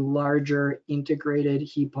slightly larger integrated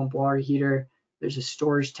heat pump water heater. There's a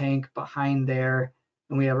storage tank behind there,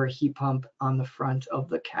 and we have our heat pump on the front of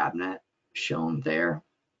the cabinet shown there.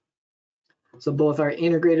 So both are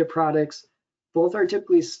integrated products. Both are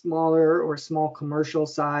typically smaller or small commercial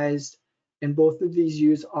sized. and both of these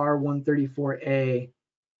use R134A,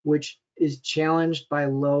 which is challenged by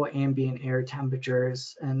low ambient air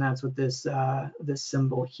temperatures, and that's what this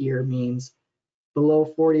symbol here means. Below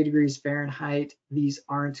 40 degrees Fahrenheit, these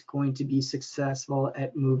aren't going to be successful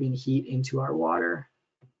at moving heat into our water.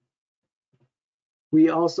 We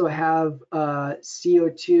also have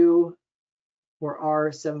CO2 or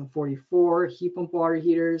R744 heat pump water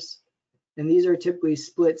heaters. And these are typically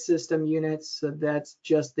split system units. So that's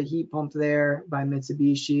just the heat pump there by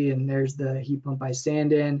Mitsubishi, and there's the heat pump by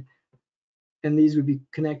Sandin. And these would be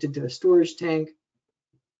connected to a storage tank.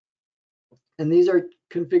 And these are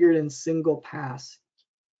configured in single pass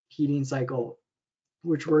heating cycle,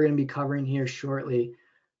 which we're going to be covering here shortly.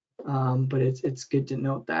 But it's good to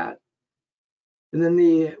note that. And then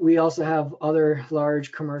we also have other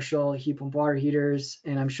large commercial heat pump water heaters,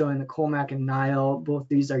 and I'm showing the Colmac and Nile. Both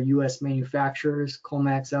these are US manufacturers.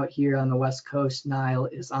 Colmac's out here on the West Coast, Nile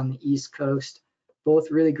is on the East Coast.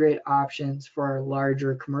 Both really great options for our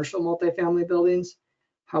larger commercial multifamily buildings.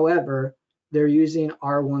 However, they're using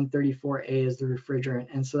R134A as the refrigerant,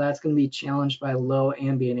 and so that's going to be challenged by low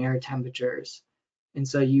ambient air temperatures. And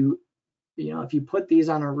so you know, if you put these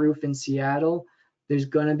on a roof in Seattle, there's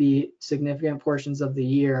going to be significant portions of the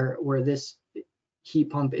year where this heat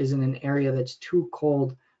pump is in an area that's too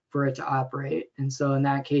cold for it to operate. And so in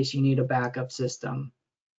that case, you need a backup system.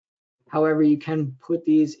 However, you can put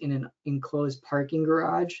these in an enclosed parking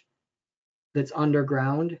garage that's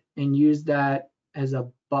underground and use that as a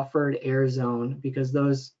buffered air zone, because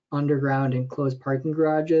those underground enclosed parking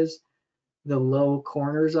garages, the low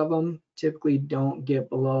corners of them typically don't get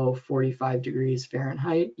below 45 degrees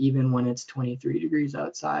Fahrenheit, even when it's 23 degrees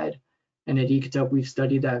outside. And at Ecotop, we've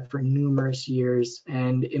studied that for numerous years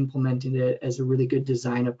and implemented it as a really good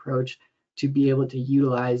design approach to be able to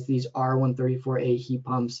utilize these R134A heat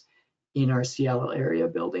pumps in our Seattle area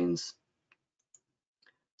buildings.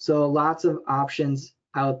 So lots of options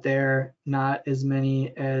out there, not as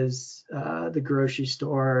many as the grocery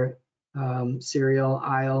store cereal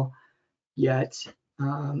aisle yet,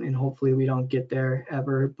 and hopefully we don't get there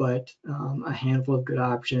ever, but a handful of good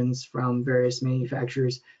options from various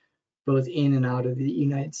manufacturers, both in and out of the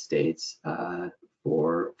United States,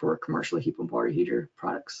 for commercial heat pump water heater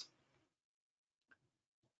products.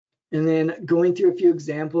 And then going through a few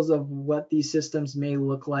examples of what these systems may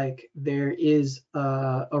look like, there is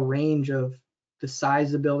a range of the size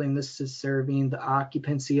of the building this is serving, the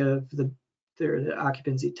occupancy of the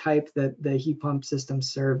occupancy type that the heat pump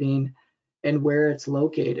system's serving, and where it's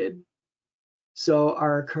located. So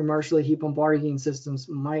our commercial heat pump water heating systems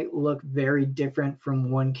might look very different from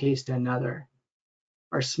one case to another.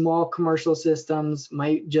 Our small commercial systems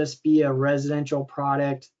might just be a residential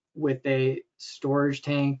product with a storage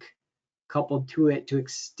tank coupled to it to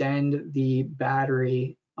extend the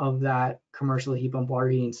battery of that commercial heat pump water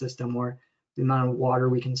heating system, or the amount of water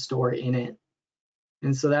we can store in it.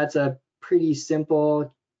 And so that's a pretty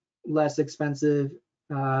simple, less expensive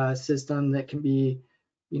system that can be,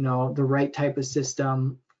 you know, the right type of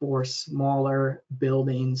system for smaller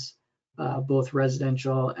buildings, both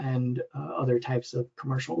residential and other types of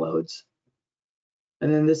commercial loads.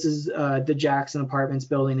 And then this is the Jackson Apartments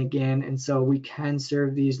building again. And so we can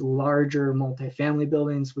serve these larger multifamily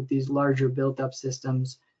buildings with these larger built up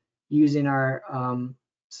systems using our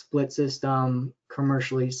split system,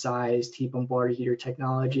 commercially sized heat pump water heater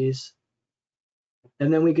technologies.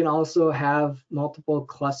 And then we can also have multiple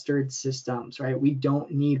clustered systems, right? We don't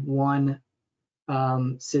need one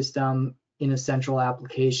system in a central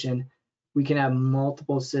application. We can have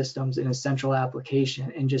multiple systems in a central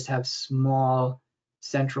application and just have small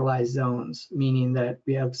centralized zones, meaning that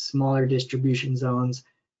we have smaller distribution zones.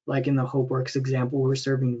 Like in the HopeWorks example, we're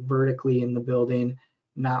serving vertically in the building,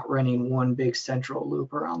 not running one big central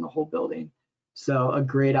loop around the whole building. So a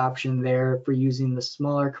great option there for using the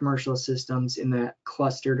smaller commercial systems in that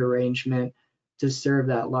clustered arrangement to serve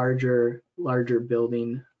that larger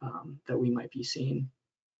building that we might be seeing.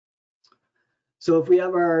 So if we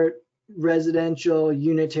have our residential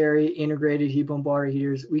unitary integrated heat pump water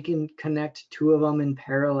heaters, we can connect two of them in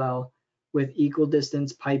parallel with equal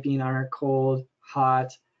distance piping on our cold,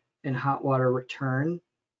 hot, and hot water return,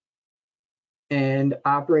 and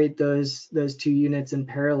operate those two units in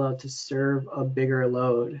parallel to serve a bigger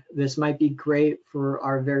load. This might be great for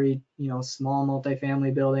our very small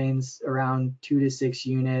multifamily buildings, around 2 to 6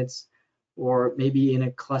 units, or maybe in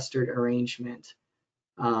a clustered arrangement.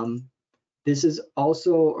 This is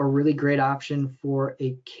also a really great option for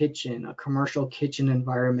a kitchen, a commercial kitchen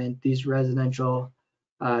environment, these residential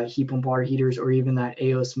heat pump water heaters, or even that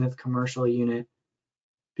A.O. Smith commercial unit,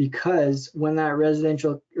 because when that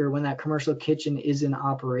residential or when that commercial kitchen is in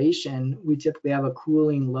operation, we typically have a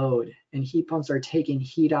cooling load, and heat pumps are taking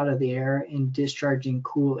heat out of the air and discharging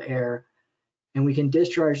cool air. And we can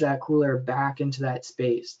discharge that cool air back into that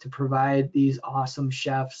space to provide these awesome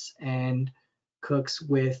chefs and cooks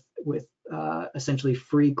with essentially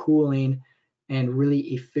free cooling and really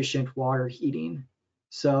efficient water heating.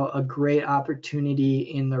 So a great opportunity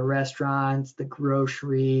in the restaurants, the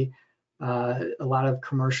grocery, a lot of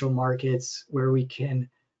commercial markets where we can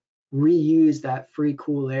reuse that free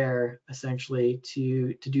cool air essentially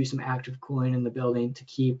to do some active cooling in the building to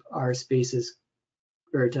keep our spaces,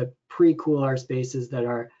 or to pre-cool our spaces that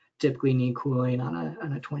are typically need cooling on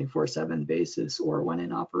a 24/7 basis or when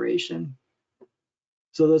in operation.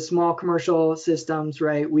 So those small commercial systems,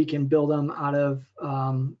 right, we can build them out of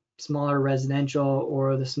smaller residential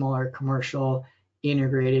or the smaller commercial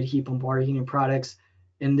integrated heat pump water heating products.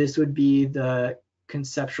 And this would be the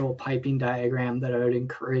conceptual piping diagram that I would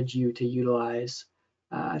encourage you to utilize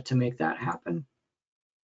to make that happen.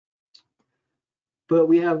 But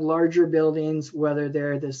we have larger buildings, whether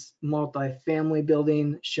they're this multi-family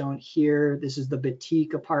building shown here. This is the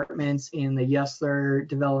Boutique Apartments in the Yesler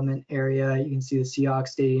development area. You can see the Seahawks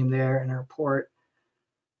Stadium there and our port.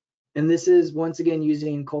 And this is once again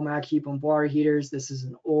using Colmac heat pump water heaters. This is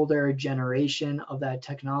an older generation of that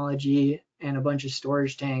technology and a bunch of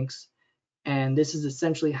storage tanks. And this is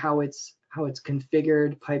essentially how it's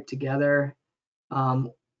configured, piped together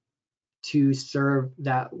to serve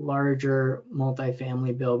that larger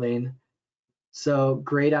multifamily building. So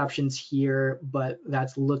great options here, but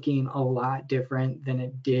that's looking a lot different than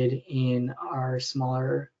it did in our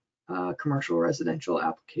smaller commercial residential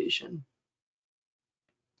application.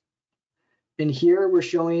 And here we're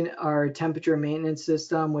showing our temperature maintenance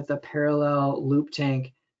system with a parallel loop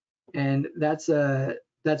tank. And that's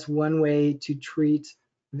one way to treat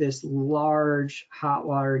this large hot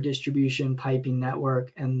water distribution piping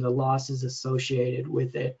network and the losses associated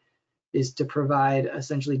with it, is to provide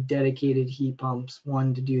essentially dedicated heat pumps,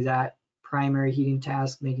 one to do that primary heating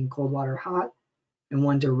task, making cold water hot, and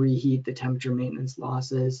one to reheat the temperature maintenance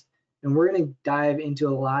losses. And we're going to dive into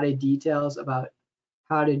a lot of details about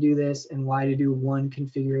how to do this and why to do one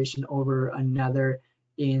configuration over another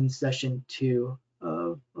in session 2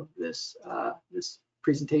 of this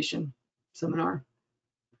presentation seminar.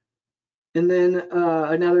 And then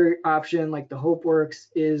another option like the HopeWorks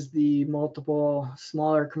is the multiple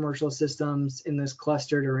smaller commercial systems in this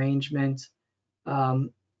clustered arrangement.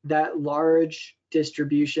 That large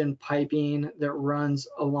distribution piping that runs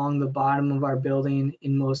along the bottom of our building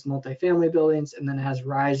in most multifamily buildings and then has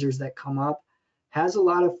risers that come up has a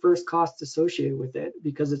lot of first costs associated with it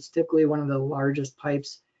because it's typically one of the largest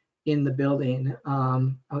pipes in the building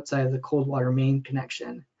outside of the cold water main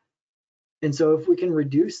connection. And so if we can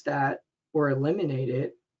reduce that or eliminate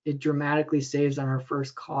it, it dramatically saves on our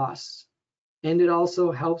first costs. And it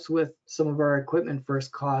also helps with some of our equipment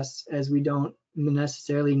first costs, as we don't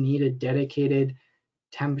necessarily need a dedicated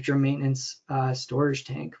temperature maintenance storage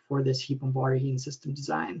tank for this heat pump water heating system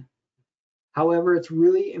design. However, it's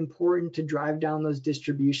really important to drive down those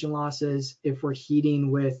distribution losses if we're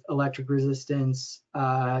heating with electric resistance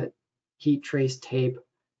heat trace tape,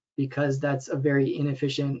 because that's a very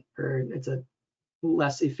inefficient, or it's a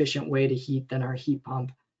less efficient way to heat than our heat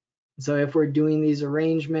pump. So if we're doing these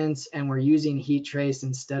arrangements and we're using heat trace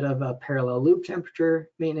instead of a parallel loop temperature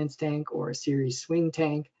maintenance tank or a series swing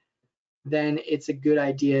tank, then it's a good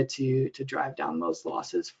idea to drive down those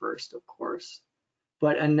losses first, of course.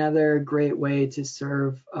 But another great way to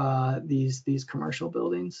serve these commercial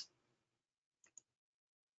buildings.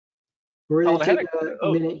 We're going to take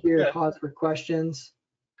a minute here to pause for questions.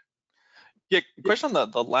 Yeah, question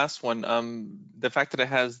on the last one. The fact that it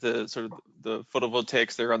has the sort of the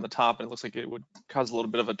photovoltaics there on the top, and it looks like it would cause a little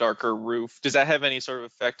bit of a darker roof. Does that have any sort of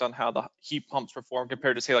effect on how the heat pumps perform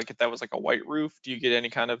compared to, say, like if that was like a white roof? Do you get any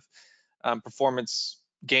kind of performance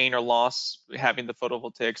gain or loss having the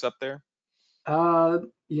photovoltaics up there?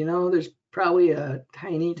 You know, there's probably a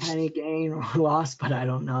tiny gain or loss, but I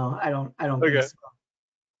don't know. I don't think so.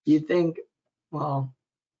 You'd think, well,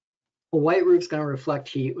 a white roof's going to reflect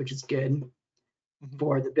heat, which is good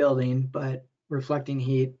for the building, but reflecting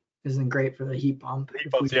heat isn't great for the heat pump.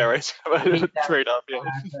 Heat pumps, yeah, right. Trade off, yeah.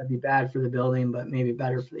 That'd be bad for the building, but maybe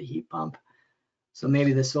better for the heat pump. So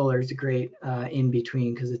maybe the solar is a great in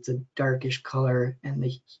between, because it's a darkish color and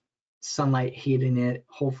the sunlight heating it.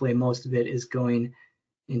 Hopefully most of it is going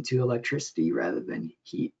into electricity rather than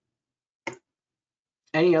heat.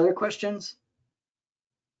 Any other questions?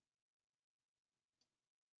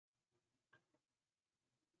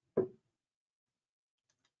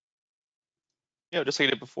 just like I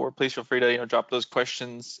did before, please feel free to drop those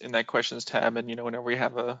questions in that questions tab, and whenever we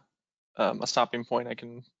have a stopping point, I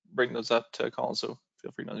can bring those up to Colin. So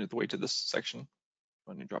feel free not to wait to this section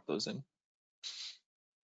when you drop those in.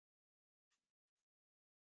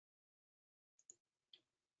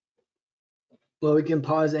 Well, we can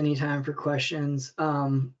pause anytime for questions.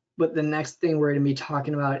 But the next thing we're going to be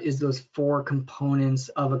talking about is those 4 components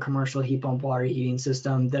of a commercial heat pump water heating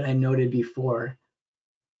system that I noted before.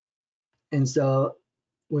 And so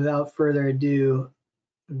without further ado,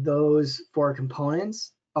 those 4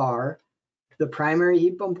 components are the primary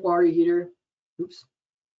heat pump water heater,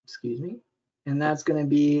 and that's going to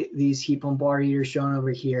be these heat pump water heaters shown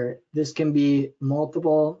over here. This can be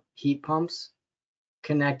multiple heat pumps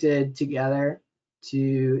connected together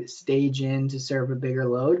to stage in to serve a bigger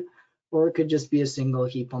load, or it could just be a single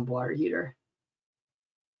heat pump water heater.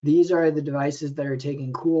 These are the devices that are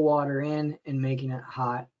taking cool water in and making it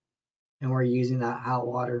hot, and we're using that hot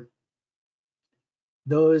water.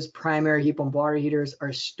 Those primary heat pump water heaters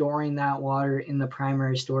are storing that water in the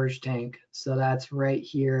primary storage tank. So that's right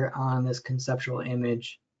here on this conceptual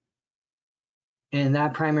image. And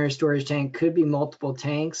that primary storage tank could be multiple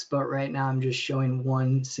tanks, but right now I'm just showing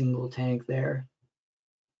one single tank there.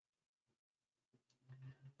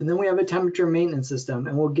 And then we have a temperature maintenance system,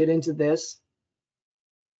 and we'll get into this.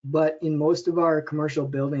 But in most of our commercial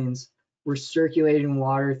buildings, we're circulating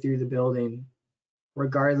water through the building,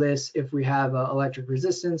 regardless if we have an electric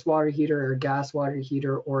resistance water heater or gas water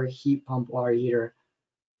heater or a heat pump water heater.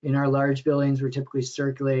 In our large buildings, we're typically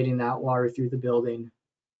circulating that water through the building.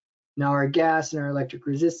 Now, our gas and our electric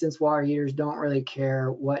resistance water heaters don't really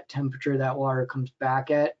care what temperature that water comes back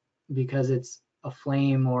at, because it's a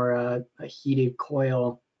flame or a heated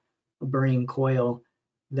coil, a burning coil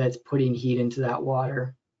that's putting heat into that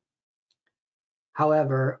water.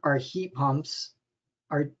 However, our heat pumps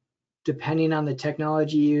are, depending on the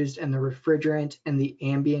technology used and the refrigerant and the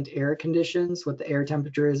ambient air conditions, what the air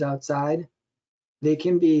temperature is outside, they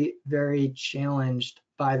can be very challenged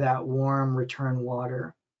by that warm return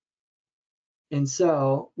water. And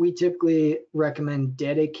so we typically recommend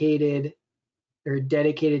dedicated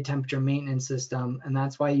temperature maintenance system, and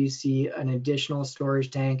that's why you see an additional storage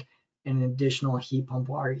tank and an additional heat pump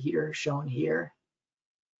water heater shown here.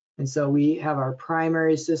 And so we have our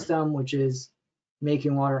primary system, which is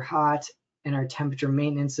making water hot, and our temperature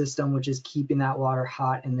maintenance system, which is keeping that water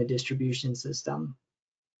hot in the distribution system.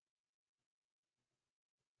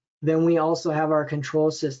 Then we also have our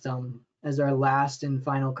control system as our last and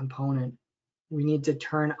final component. We need to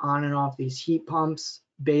turn on and off these heat pumps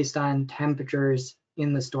based on temperatures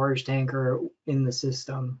in the storage tank or in the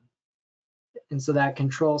system. And so that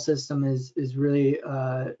control system is really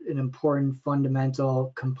an important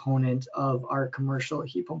fundamental component of our commercial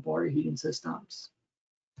heat pump water heating systems.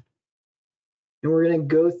 And we're going to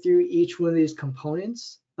go through each one of these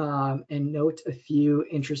components and note a few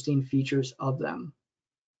interesting features of them.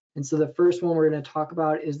 And so the first one we're going to talk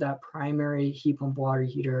about is that primary heat pump water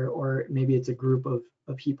heater, or maybe it's a group of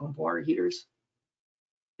heat pump water heaters.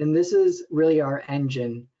 And this is really our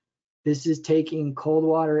engine. This is taking cold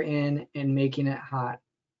water in and making it hot.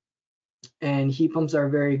 And heat pumps are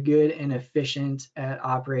very good and efficient at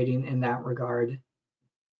operating in that regard.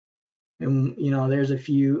 And there's a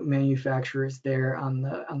few manufacturers there on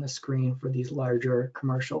the screen for these larger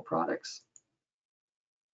commercial products.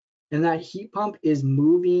 And that heat pump is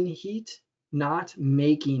moving heat, not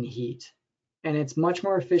making heat. And it's much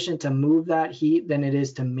more efficient to move that heat than it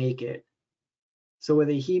is to make it. So with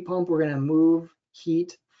a heat pump, we're going to move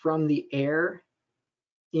heat from the air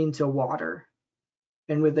into water.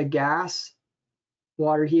 And with a gas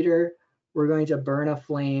water heater, we're going to burn a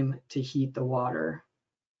flame to heat the water.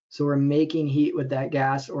 So we're making heat with that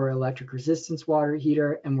gas or electric resistance water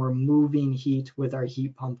heater, and we're moving heat with our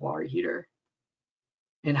heat pump water heater.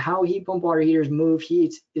 And how heat pump water heaters move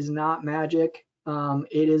heat is not magic.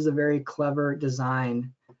 It is a very clever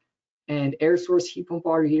design. And air source heat pump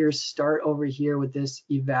water heaters start over here with this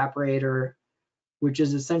evaporator, which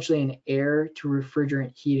is essentially an air to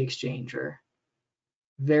refrigerant heat exchanger.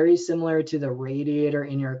 Very similar to the radiator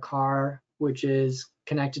in your car, which is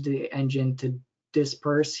connected to the engine to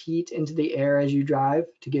disperse heat into the air as you drive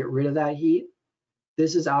to get rid of that heat.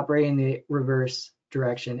 This is operating the reverse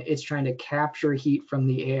direction. It's trying to capture heat from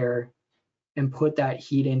the air and put that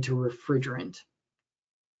heat into refrigerant.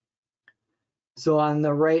 So on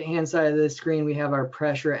the right-hand side of the screen, we have our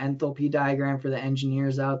pressure enthalpy diagram for the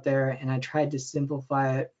engineers out there, and I tried to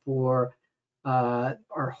simplify it for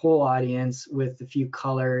our whole audience with a few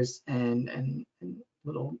colors and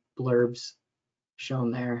little blurbs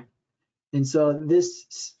shown there. And so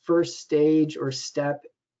this first stage or step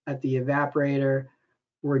at the evaporator,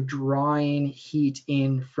 we're drawing heat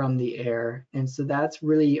in from the air. And so that's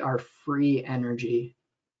really our free energy.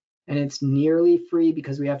 And it's nearly free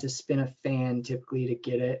because we have to spin a fan typically to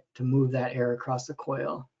get it to move that air across the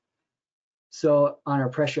coil. So on our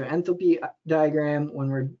pressure enthalpy diagram, when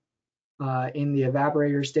we're in the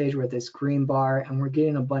evaporator stage, we're at this green bar and we're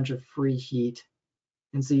getting a bunch of free heat.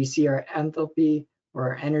 And so you see our enthalpy or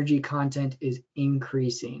our energy content is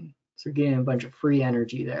increasing. So we're getting a bunch of free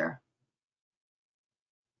energy there.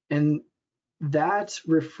 And that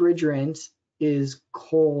refrigerant is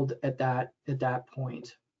cold at that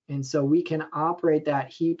point. And so we can operate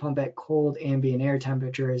that heat pump at cold ambient air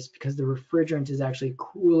temperatures because the refrigerant is actually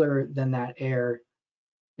cooler than that air.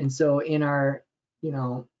 And so in our,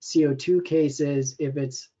 CO2 cases, if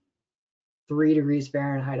it's 3 degrees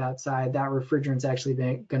Fahrenheit outside, that refrigerant's actually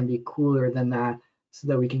going to be cooler than that so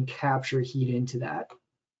that we can capture heat into that.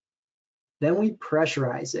 Then we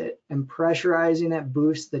pressurize it, and pressurizing it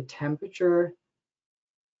boosts the temperature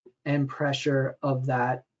and pressure of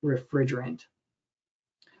that refrigerant.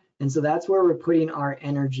 And so that's where we're putting our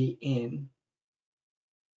energy in,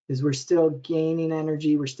 is we're still gaining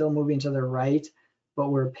energy, we're still moving to the right, but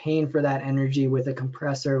we're paying for that energy with a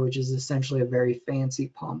compressor, which is essentially a very fancy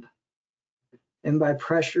pump. And by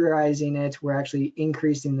pressurizing it, we're actually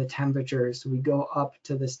increasing the temperature. So we go up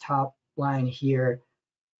to this top line here,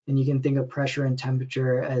 and you can think of pressure and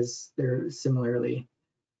temperature as they're similarly.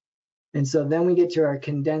 And so then we get to our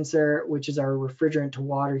condenser, which is our refrigerant to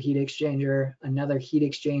water heat exchanger, another heat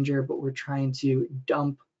exchanger, but we're trying to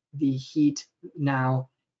dump the heat now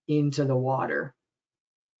into the water.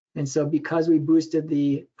 And so because we boosted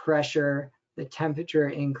the pressure, the temperature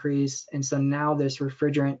increased, and so now this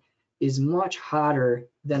refrigerant is much hotter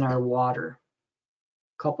than our water,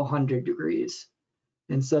 a couple hundred degrees.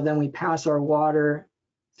 And so then we pass our water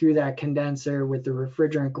through that condenser with the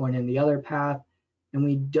refrigerant going in the other path, and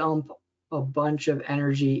we dump a bunch of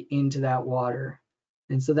energy into that water.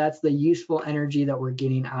 And so that's the useful energy that we're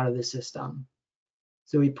getting out of the system.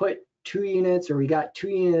 So we put 2 units, or we got 2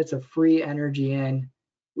 units of free energy in,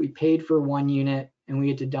 we paid for 1 unit, and we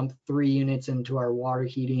get to dump 3 units into our water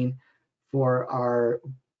heating for our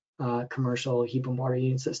commercial heat pump water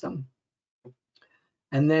heating system.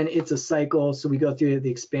 And then it's a cycle, so we go through the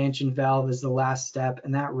expansion valve as the last step,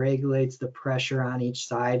 and that regulates the pressure on each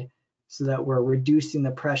side so that we're reducing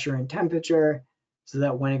the pressure and temperature so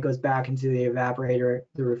that when it goes back into the evaporator,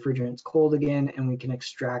 the refrigerant's cold again, and we can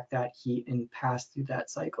extract that heat and pass through that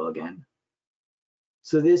cycle again.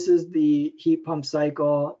 So this is the heat pump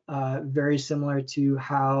cycle, very similar to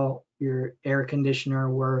how your air conditioner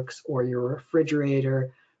works or your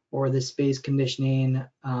refrigerator or the space conditioning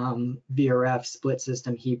VRF split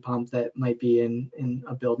system heat pump that might be in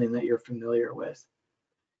a building that you're familiar with.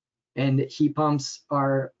 And heat pumps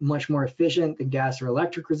are much more efficient than gas or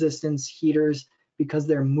electric resistance heaters because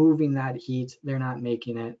they're moving that heat, they're not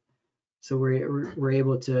making it. So we're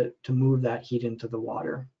able to move that heat into the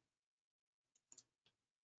water.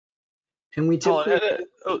 And we typically,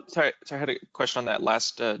 sorry, I had a question on that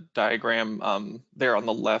last diagram there on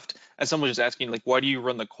the left. And someone was just asking, like, why do you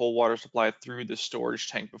run the cold water supply through the storage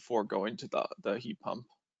tank before going to the heat pump?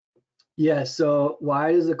 Yeah, so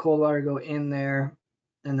why does the cold water go in there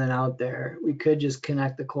and then out there? We could just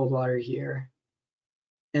connect the cold water here.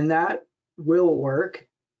 And that will work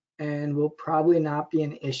and will probably not be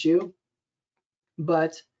an issue.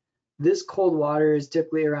 But this cold water is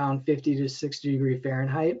typically around 50 to 60 degrees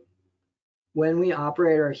Fahrenheit. When we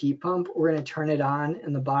operate our heat pump, we're going to turn it on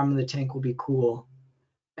and the bottom of the tank will be cool.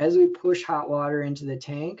 As we push hot water into the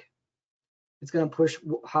tank, it's going to push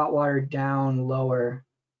hot water down lower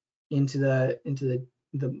into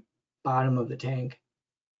the bottom of the tank.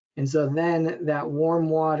 And so then that warm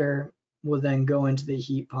water will then go into the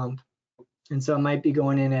heat pump. And so it might be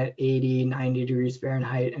going in at 80, 90 degrees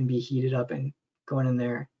Fahrenheit and be heated up and going in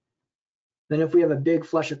there. Then if we have a big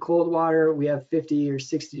flush of cold water, we have 50 or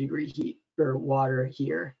 60 degree heat or water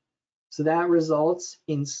here. So that results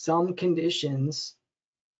in some conditions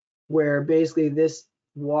where basically this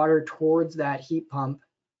water towards that heat pump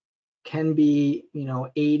can be,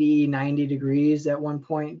 80, 90 degrees at one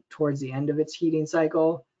point towards the end of its heating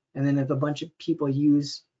cycle. And then if a bunch of people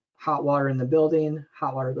use hot water in the building,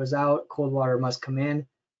 hot water goes out, cold water must come in,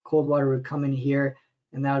 cold water would come in here,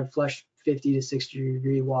 and that would flush 50 to 60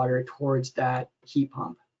 degree water towards that heat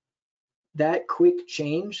pump. That quick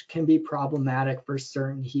change can be problematic for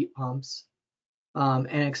certain heat pumps. And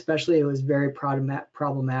especially it was very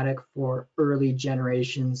problematic for early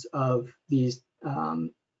generations of these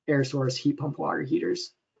air source heat pump water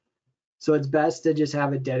heaters. So it's best to just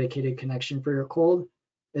have a dedicated connection for your cold,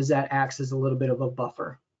 as that acts as a little bit of a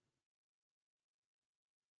buffer.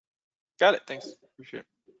 Got it. Thanks. Appreciate it.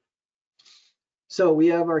 So we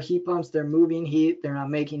have our heat pumps. They're moving heat. They're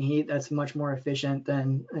not making heat. That's much more efficient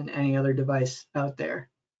than any other device out there.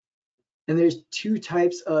 And there's two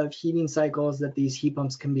types of heating cycles that these heat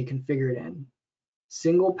pumps can be configured in.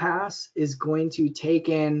 Single pass is going to take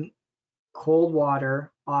in cold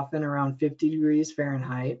water, often around 50 degrees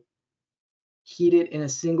Fahrenheit, heat it in a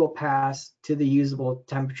single pass to the usable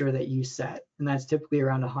temperature that you set. And that's typically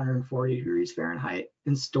around 140 degrees Fahrenheit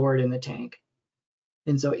and stored in the tank.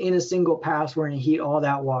 And so in a single pass, we're going to heat all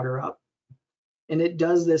that water up. And it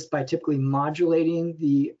does this by typically modulating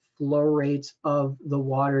the flow rates of the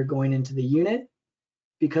water going into the unit.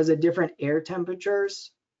 Because at different air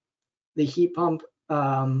temperatures, the heat pump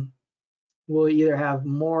will either have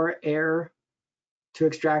more air to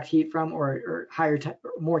extract heat from, or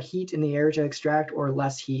more heat in the air to extract, or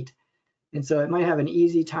less heat. And so it might have an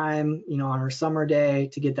easy time, on our summer day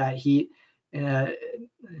to get that heat, and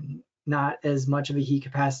not as much of a heat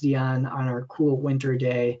capacity on our cool winter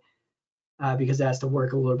day, because it has to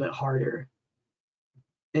work a little bit harder.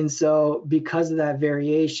 And so because of that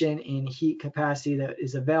variation in heat capacity that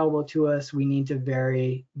is available to us, we need to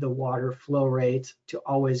vary the water flow rate to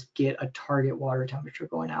always get a target water temperature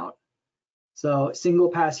going out. So single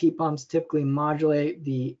pass heat pumps typically modulate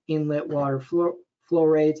the inlet water flow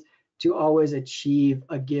rate to always achieve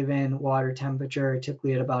a given water temperature,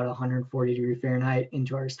 typically at about 140 degrees Fahrenheit,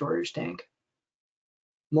 into our storage tank.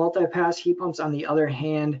 Multi-pass heat pumps, on the other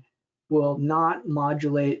hand, will not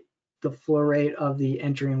modulate the flow rate of the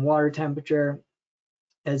entering water temperature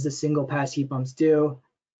as the single pass heat pumps do.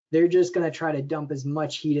 They're just going to try to dump as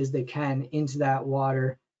much heat as they can into that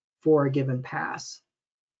water for a given pass.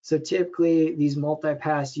 So typically these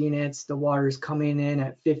multi-pass units, the water is coming in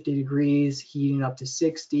at 50 degrees, heating up to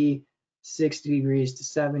 60, 60 degrees to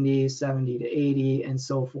 70, 70 to 80, and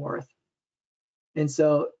so forth. And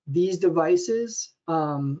so these devices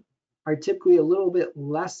are typically a little bit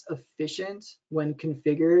less efficient when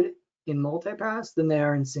configured in multi-pass than they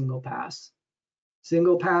are in single pass.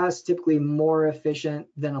 Single pass typically more efficient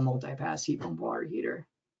than a multi-pass heat pump water heater.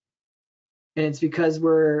 And it's because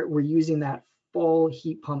we're using that full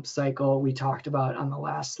heat pump cycle we talked about on the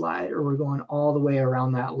last slide, or we're going all the way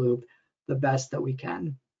around that loop the best that we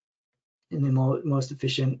can in the most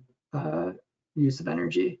efficient use of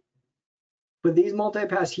energy. But these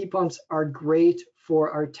multi-pass heat pumps are great for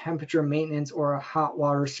our temperature maintenance or a hot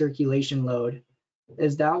water circulation load,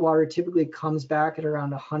 as that water typically comes back at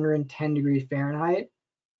around 110 degrees Fahrenheit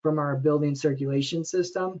from our building circulation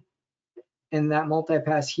system. And that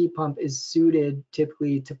multi-pass heat pump is suited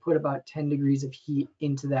typically to put about 10 degrees of heat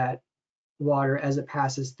into that water as it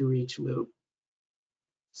passes through each loop.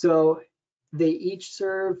 So they each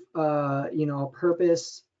serve a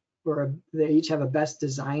purpose, or they each have a best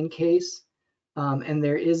design case. And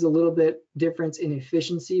there is a little bit difference in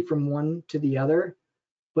efficiency from one to the other.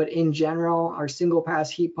 But in general, our single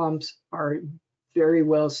pass heat pumps are very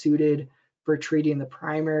well suited for treating the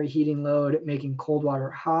primary heating load, making cold water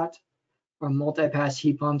hot. Our multi-pass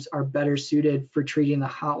heat pumps are better suited for treating the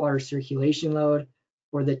hot water circulation load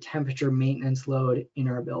or the temperature maintenance load in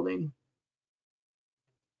our building.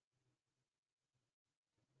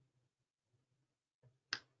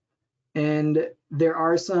 And there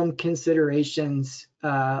are some considerations,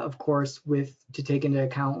 of course, to take into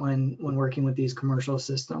account when working with these commercial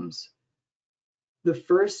systems. The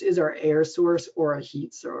first is our air source or a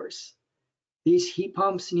heat source. These heat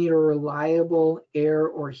pumps need a reliable air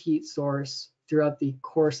or heat source throughout the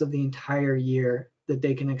course of the entire year that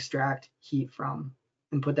they can extract heat from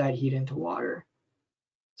and put that heat into water.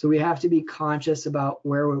 So we have to be conscious about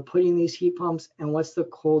where we're putting these heat pumps and what's the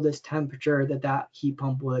coldest temperature that heat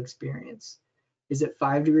pump will experience. Is it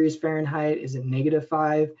 5 degrees Fahrenheit? Is it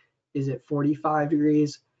 -5? Is it 45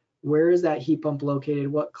 degrees? Where is that heat pump located?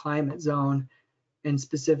 What climate zone? And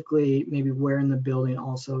specifically, maybe where in the building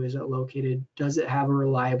also is it located? Does it have a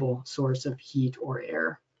reliable source of heat or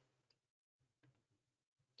air?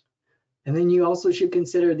 And then you also should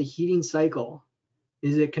consider the heating cycle.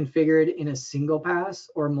 Is it configured in a single pass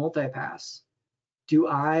or multi-pass? Do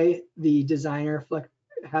I, the designer,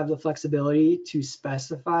 have the flexibility to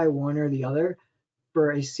specify one or the other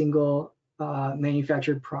for a single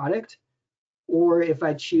manufactured product? Or if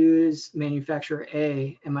I choose manufacturer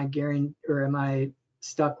A, am I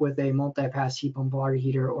stuck with a multi-pass heat pump water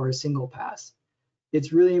heater or a single pass?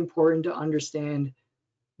 It's really important to understand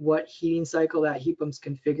what heating cycle that heat pump's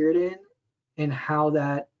configured in and how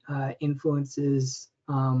that influences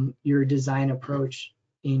your design approach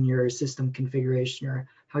in your system configuration, or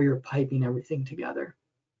how you're piping everything together.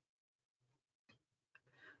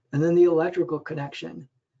 And then the electrical connection.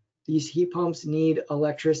 These heat pumps need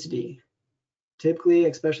electricity. Typically,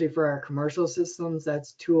 especially for our commercial systems,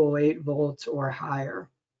 that's 208 volts or higher.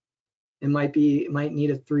 It might need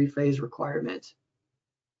a 3-phase requirement.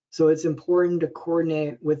 So it's important to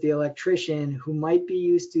coordinate with the electrician who might be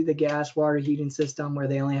used to the gas water heating system where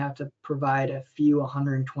they only have to provide a few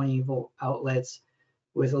 120 volt outlets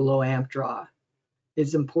with a low amp draw.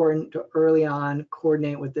 It's important to early on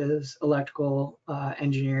coordinate with those electrical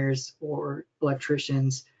engineers or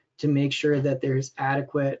electricians to make sure that there's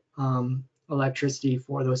adequate electricity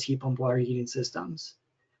for those heat pump water heating systems.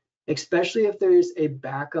 Especially if there's a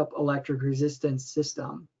backup electric resistance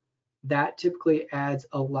system, that typically adds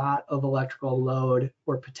a lot of electrical load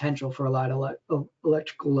or potential for a lot of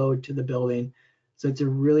electrical load to the building. So it's a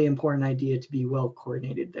really important idea to be well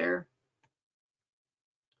coordinated there.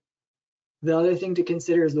 The other thing to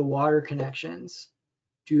consider is the water connections.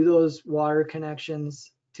 Do those water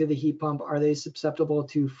connections to the heat pump, are they susceptible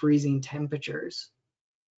to freezing temperatures?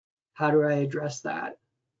 How do I address that?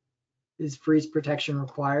 Is freeze protection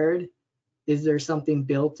required? Is there something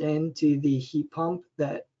built into the heat pump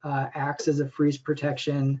that acts as a freeze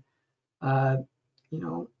protection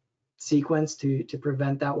sequence to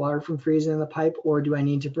prevent that water from freezing in the pipe? Or do I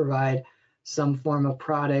need to provide some form of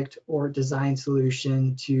product or design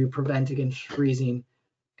solution to prevent against freezing?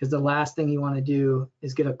 Because the last thing you want to do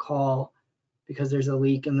is get a call because there's a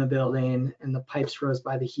leak in the building and the pipes froze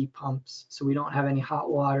by the heat pumps. So we don't have any hot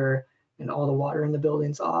water and all the water in the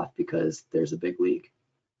building's off because there's a big leak.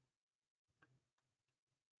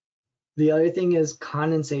 The other thing is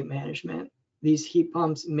condensate management. These heat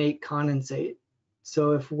pumps make condensate.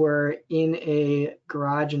 So if we're in a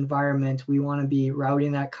garage environment, we want to be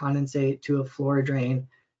routing that condensate to a floor drain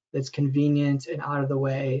that's convenient and out of the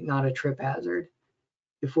way, not a trip hazard.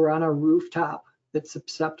 If we're on a rooftop that's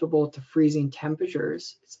susceptible to freezing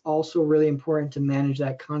temperatures, it's also really important to manage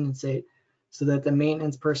that condensate so that the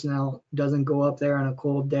maintenance personnel doesn't go up there on a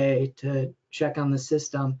cold day to check on the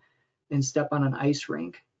system and step on an ice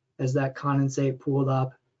rink as that condensate pooled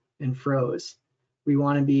up and froze. We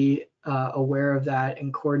want to be aware of that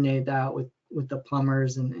and coordinate that with the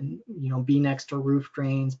plumbers and be next to roof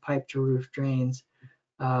drains, pipe to roof drains,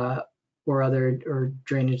 or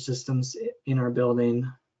drainage systems in our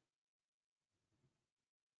building.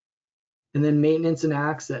 And then maintenance and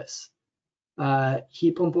access.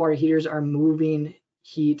 Heat pump water heaters are moving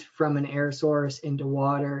heat from an air source into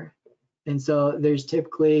water. And so there's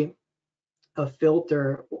typically a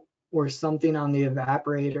filter or something on the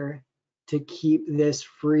evaporator to keep this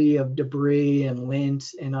free of debris and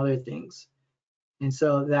lint and other things. And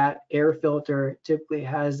so that air filter typically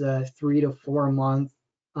has a 3 to 4 month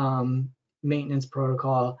maintenance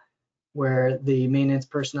protocol where the maintenance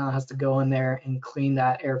personnel has to go in there and clean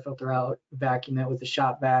that air filter out, vacuum it with a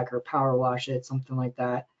shop vac or power wash it, something like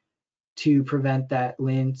that, to prevent that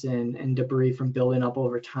lint and debris from building up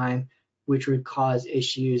over time, which would cause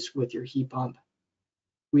issues with your heat pump.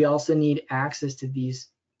 We also need access to these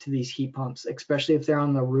heat pumps, especially if they're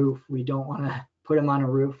on the roof. We don't want to put them on a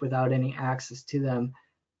roof without any access to them.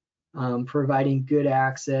 Providing good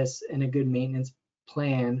access and a good maintenance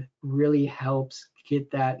plan really helps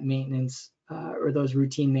get that maintenance or those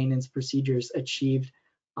routine maintenance procedures achieved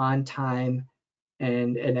on time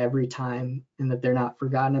and every time, and that they're not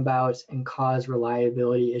forgotten about and cause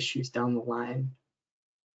reliability issues down the line.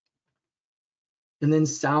 And then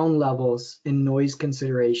sound levels and noise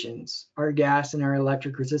considerations. Our gas and our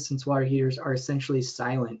electric resistance water heaters are essentially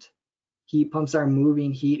silent. Heat pumps are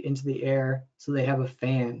moving heat into the air, so they have a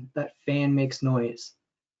fan. That fan makes noise.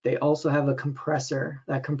 They also have a compressor.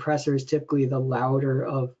 That compressor is typically the louder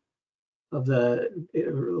a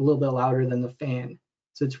little bit louder than the fan.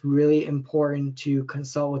 So it's really important to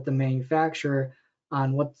consult with the manufacturer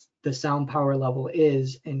on what the sound power level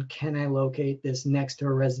is, and can I locate this next to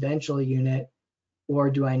a residential unit, or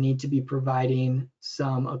do I need to be providing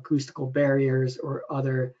some acoustical barriers or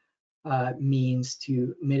other means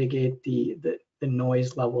to mitigate the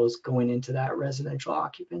noise levels going into that residential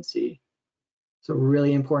occupancy? So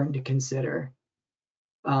really important to consider.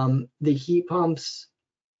 The heat pumps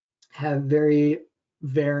have very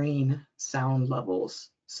varying sound levels.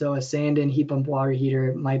 So a Sandin heat pump water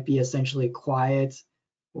heater might be essentially quiet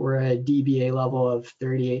or a dBA level of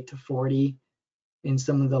 38 to 40. In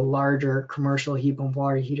some of the larger commercial heat pump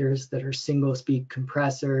water heaters that are single speed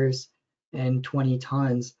compressors and 20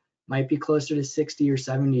 tons might be closer to 60 or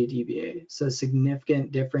 70 dBA. So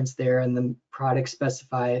significant difference there in the product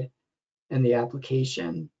specified and the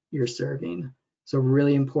application you're serving. So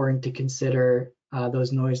really important to consider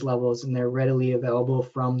those noise levels, and they're readily available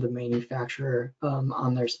from the manufacturer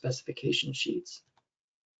on their specification sheets.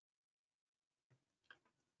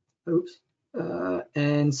 Oops,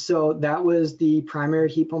 And so that was the primary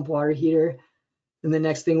heat pump water heater. And the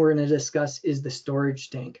next thing we're going to discuss is the storage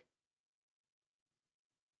tank.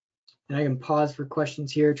 And I can pause for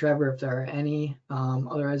questions here, Trevor, if there are any.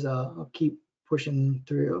 Otherwise, I'll keep pushing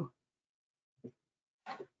through.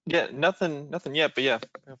 Yeah, nothing yet, but yeah,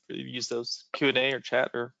 feel free to use those Q&A or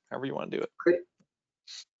chat or however you want to do it. Great.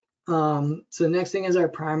 So the next thing is our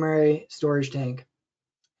primary storage tank.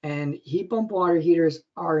 And heat pump water heaters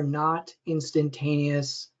are not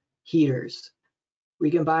instantaneous heaters. We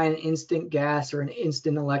can buy an instant gas or an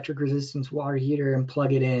instant electric resistance water heater and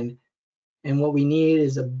plug it in. And what we need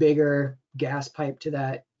is a bigger gas pipe to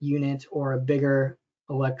that unit or a bigger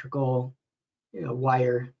electrical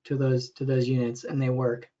wire to those units, and they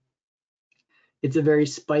work. It's a very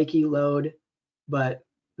spiky load, but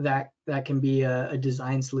that can be a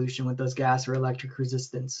design solution with those gas or electric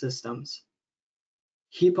resistance systems.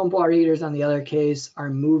 Heat pump water heaters, on the other case, are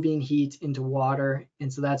moving heat into water,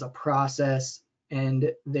 and so that's a process,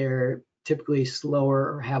 and they're typically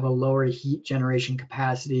slower or have a lower heat generation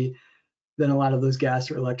capacity than a lot of those gas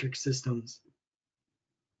or electric systems.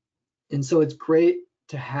 And so it's great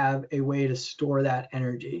to have a way to store that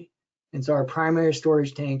energy. And so our primary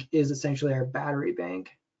storage tank is essentially our battery bank.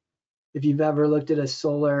 If you've ever looked at a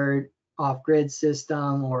solar off-grid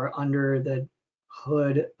system or under the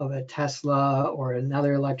hood of a Tesla or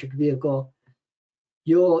another electric vehicle,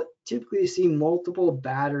 you'll typically see multiple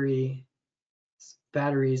batteries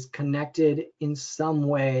connected in some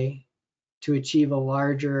way to achieve a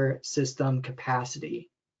larger system capacity.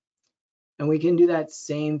 And we can do that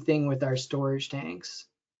same thing with our storage tanks.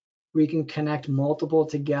 We can connect multiple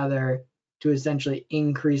together to essentially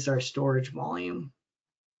increase our storage volume.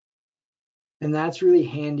 And that's really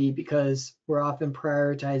handy because we're often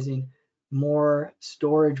prioritizing more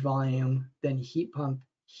storage volume than heat pump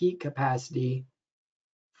heat capacity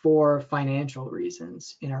for financial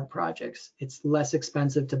reasons in our projects. It's less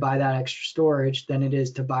expensive to buy that extra storage than it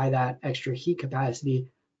is to buy that extra heat capacity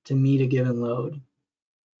to meet a given load.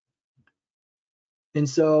 And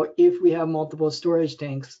so if we have multiple storage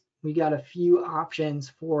tanks, we got a few options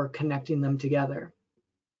for connecting them together.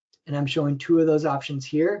 And I'm showing two of those options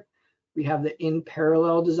here. We have the in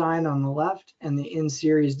parallel design on the left and the in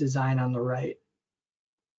series design on the right.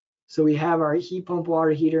 So we have our heat pump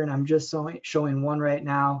water heater, and I'm just showing one right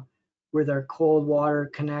now with our cold water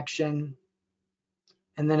connection.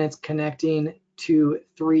 And then it's connecting to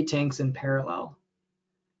 3 tanks in parallel.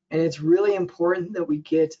 And it's really important that we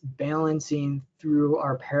get balancing through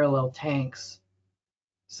our parallel tanks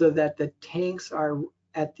so that the tanks are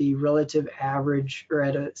at the relative average or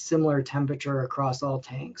at a similar temperature across all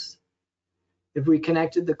tanks. If we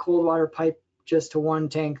connected the cold water pipe just to one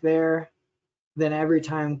tank there, then every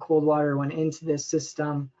time cold water went into this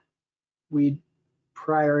system, we'd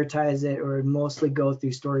prioritize it or mostly go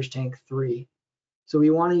through storage tank 3. So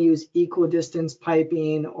we want to use equal distance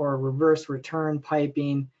piping or reverse return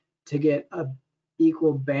piping to get a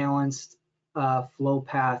equal balanced flow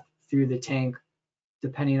path through the tank,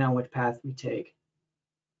 depending on which path we take.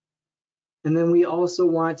 And then we also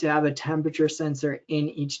want to have a temperature sensor in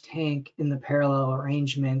each tank in the parallel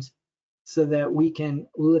arrangement so that we can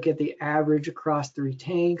look at the average across 3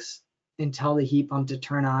 tanks and tell the heat pump to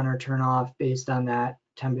turn on or turn off based on that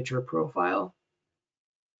temperature profile.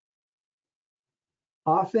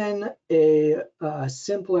 Often a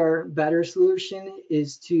simpler, better solution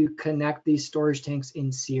is to connect these storage tanks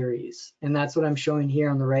in series. And that's what I'm showing here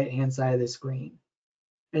on the right-hand side of the screen.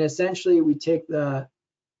 And essentially we take the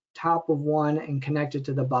top of one and connect it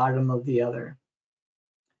to the bottom of the other.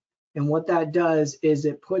 And what that does is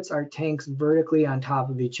it puts our tanks vertically on top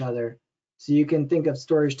of each other. So you can think of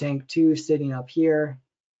storage tank 2 sitting up here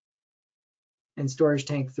and storage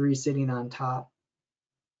tank 3 sitting on top.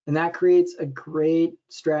 And that creates a great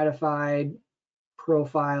stratified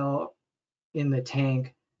profile in the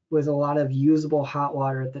tank with a lot of usable hot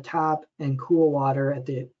water at the top and cool water at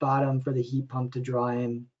the bottom for the heat pump to draw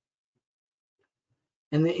in.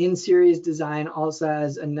 And the in-series design also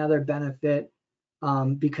has another benefit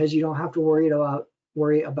because you don't have to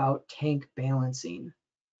worry about tank balancing.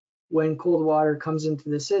 When cold water comes into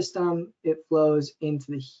the system, it flows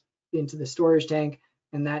into the storage tank,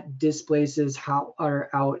 and that displaces hot water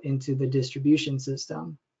out into the distribution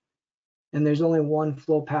system. And there's only one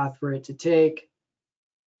flow path for it to take,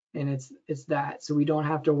 and it's that. So we don't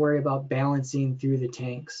have to worry about balancing through the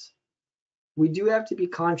tanks. We do have to be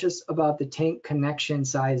conscious about the tank connection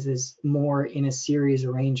sizes more in a series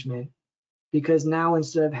arrangement, because now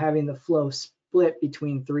instead of having the flow split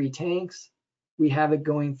between 3 tanks, we have it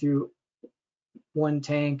going through one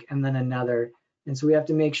tank and then another. And so we have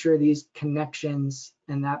to make sure these connections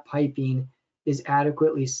and that piping is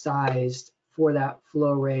adequately sized for that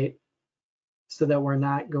flow rate, so that we're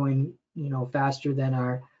not going, faster than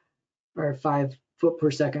our 5 foot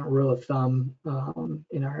per second rule of thumb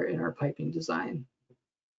in our piping design.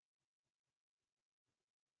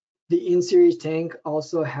 The in-series tank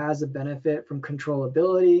also has a benefit from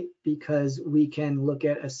controllability, because we can look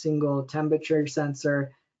at a single temperature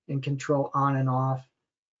sensor and control on and off,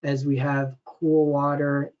 as we have cool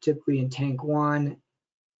water typically in tank 1,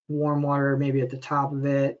 warm water maybe at the top of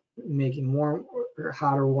it, making warm or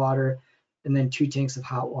hotter water, and then 2 tanks of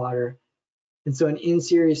hot water. And so an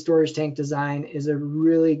in-series storage tank design is a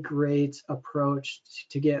really great approach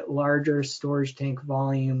to get larger storage tank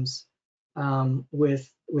volumes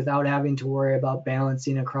without having to worry about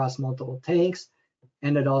balancing across multiple tanks.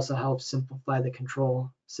 And it also helps simplify the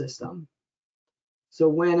control system. So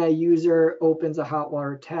when a user opens a hot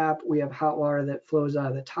water tap, we have hot water that flows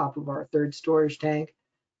out of the top of our 3rd storage tank.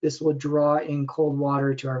 This will draw in cold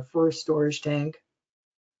water to our 1st storage tank.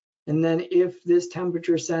 And then if this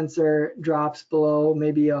temperature sensor drops below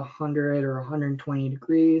maybe 100 or 120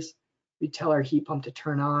 degrees, we tell our heat pump to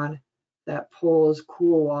turn on. That pulls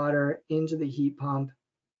cool water into the heat pump.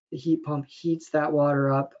 The heat pump heats that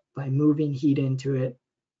water up by moving heat into it.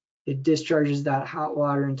 It discharges that hot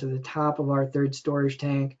water into the top of our 3rd storage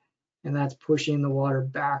tank, and that's pushing the water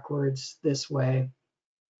backwards this way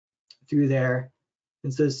through there.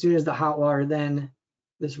 And so as soon as the hot water then,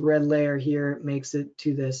 this red layer here, makes it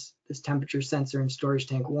to this temperature sensor in storage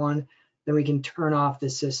tank 1, then we can turn off the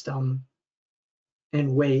system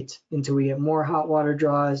and wait until we get more hot water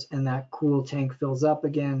draws and that cool tank fills up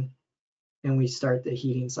again, and we start the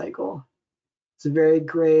heating cycle. It's a very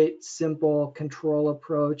great, simple control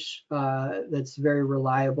approach that's very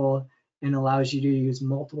reliable and allows you to use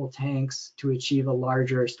multiple tanks to achieve a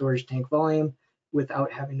larger storage tank volume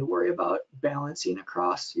without having to worry about balancing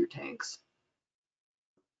across your tanks.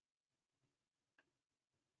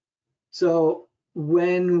 So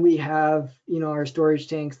when we have, our storage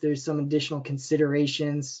tanks, there's some additional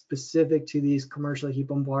considerations specific to these commercial heat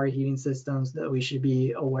pump water heating systems that we should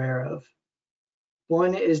be aware of.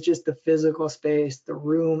 One is just the physical space, the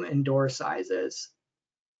room and door sizes.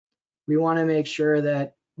 We want to make sure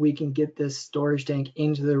that we can get this storage tank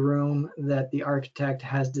into the room that the architect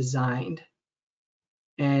has designed.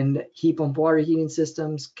 And heat pump water heating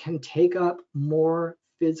systems can take up more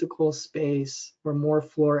physical space or more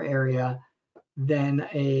floor area than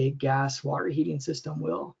a gas water heating system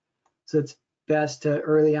will. So it's best to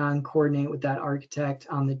early on coordinate with that architect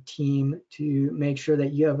on the team to make sure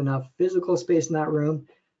that you have enough physical space in that room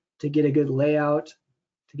to get a good layout,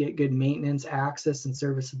 to get good maintenance, access, and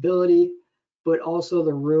serviceability, but also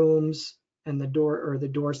the rooms and the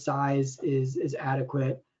door size is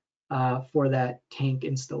adequate for that tank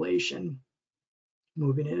installation,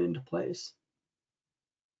 moving it into place.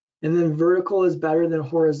 And then vertical is better than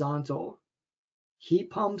horizontal.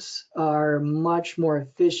 Heat pumps are much more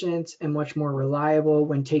efficient and much more reliable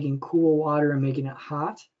when taking cool water and making it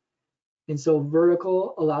hot. And so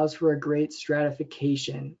vertical allows for a great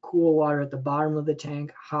stratification, cool water at the bottom of the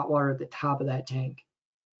tank, hot water at the top of that tank.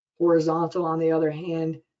 Horizontal, on the other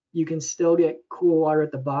hand, you can still get cool water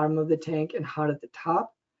at the bottom of the tank and hot at the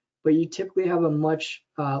top, but you typically have a much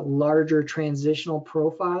larger transitional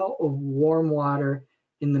profile of warm water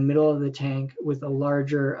in the middle of the tank with a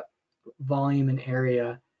larger volume and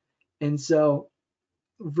area. And so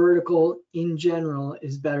vertical in general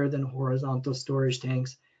is better than horizontal storage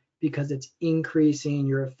tanks because it's increasing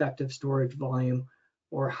your effective storage volume,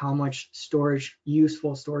 or how much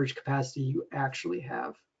useful storage capacity you actually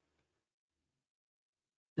have.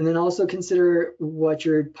 And then also consider what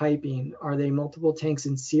you're piping. Are they multiple tanks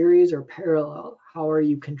in series or parallel? How are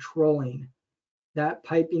you controlling? That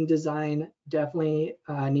piping design definitely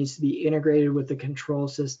needs to be integrated with the control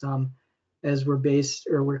system, as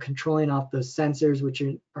we're controlling off those sensors which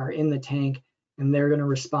are in the tank, and they're going to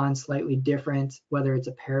respond slightly different whether it's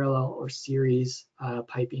a parallel or series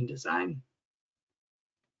piping design.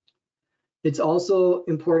 It's also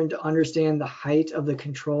important to understand the height of the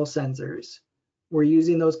control sensors. We're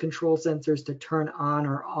using those control sensors to turn on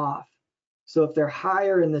or off. So if they're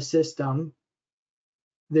higher in the system,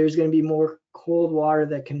 there's going to be more cold water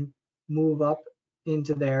that can move up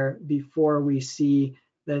into there before we see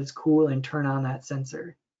that it's cool and turn on that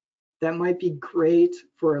sensor. That might be great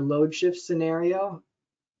for a load shift scenario,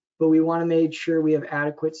 but we want to make sure we have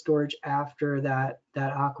adequate storage after that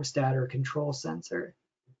aquastat or control sensor.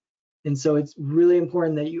 And so it's really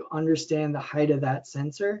important that you understand the height of that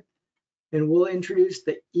sensor. And we'll introduce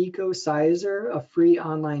the EcoSizer, a free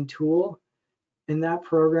online tool. And that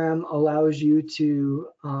program allows you to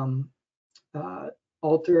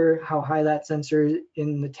alter how high that sensor is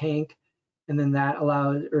in the tank, and then that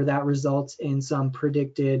allows, or that results in some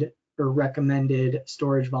predicted or recommended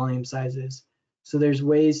storage volume sizes. So there's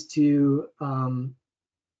ways to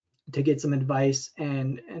get some advice,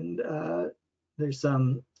 and there's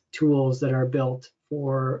some tools that are built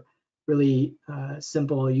for really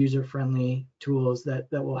simple, user-friendly tools that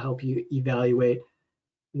will help you evaluate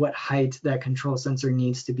what height that control sensor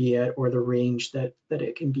needs to be at, or the range that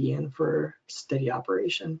it can be in for steady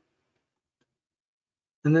operation.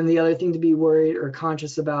 And then the other thing to be worried or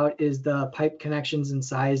conscious about is the pipe connections and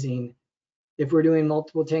sizing. If we're doing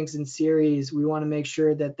multiple tanks in series, we want to make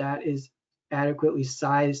sure that that is adequately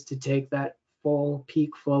sized to take that full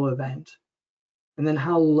peak flow event. And then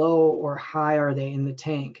how low or high are they in the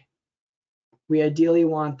tank? We ideally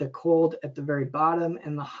want the cold at the very bottom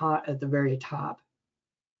and the hot at the very top.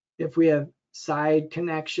 If we have side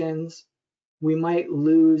connections, we might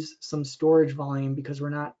lose some storage volume because we're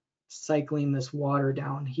not cycling this water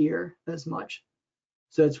down here as much.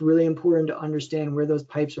 So it's really important to understand where those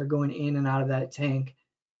pipes are going in and out of that tank,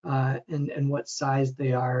 and what size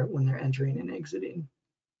they are when they're entering and exiting.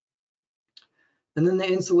 And then the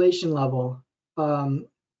insulation level.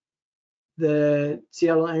 The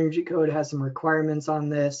Seattle Energy Code has some requirements on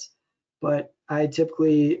this, but I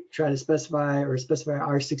typically try to specify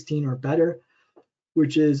R16 or better,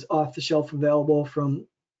 which is off the shelf available from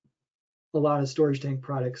a lot of storage tank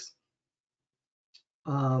products.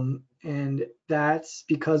 And that's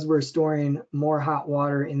because we're storing more hot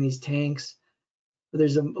water in these tanks.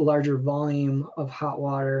 There's a larger volume of hot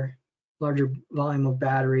water, larger volume of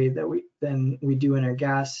battery than we do in our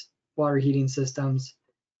gas water heating systems.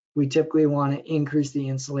 We typically want to increase the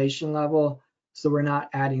insulation level so we're not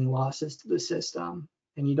adding losses to the system.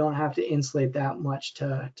 And you don't have to insulate that much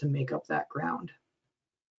to make up that ground.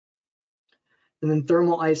 And then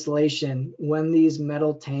thermal isolation. When these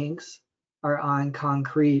metal tanks are on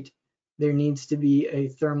concrete, there needs to be a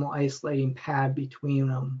thermal isolating pad between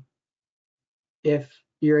them. If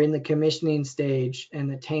you're in the commissioning stage and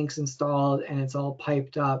the tank's installed and it's all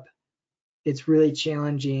piped up, it's really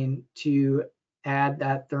challenging to add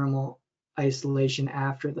that thermal isolation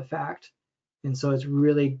after the fact. And so it's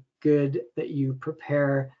really good that you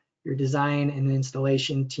prepare your design and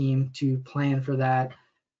installation team to plan for that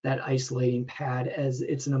isolating pad, as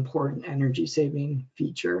it's an important energy saving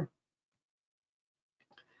feature.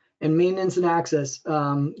 And maintenance and access.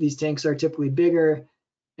 These tanks are typically bigger,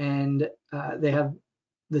 and they have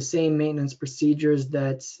the same maintenance procedures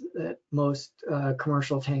that most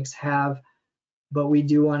commercial tanks have, but we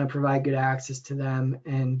do want to provide good access to them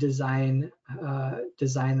and design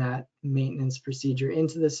that maintenance procedure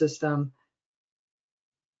into the system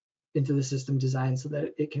design so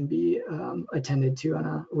that it can be attended to on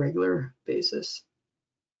a regular basis.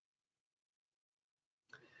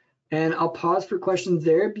 And I'll pause for questions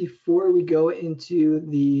there before we go into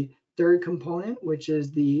the third component, which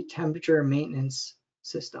is the temperature maintenance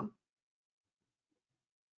system.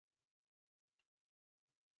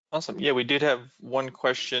 Awesome. Yeah, we did have one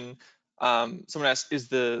question. Someone asked,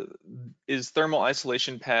 is thermal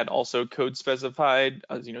isolation pad also code specified?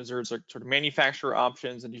 You know, is there sort of manufacturer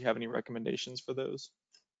options, and do you have any recommendations for those?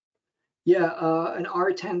 Yeah, an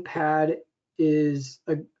R10 pad is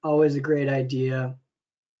always a great idea.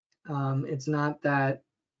 It's not that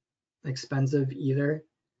expensive either.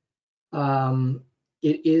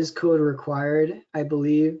 It is code required, I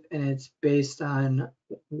believe, and it's based on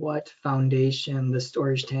what foundation the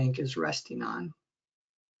storage tank is resting on.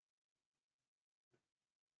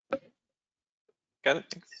 Got it.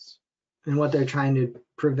 Thanks. And what they're trying to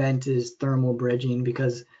prevent is thermal bridging,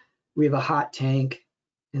 because we have a hot tank,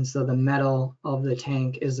 and so the metal of the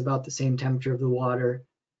tank is about the same temperature of the water.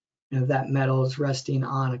 And if that metal is resting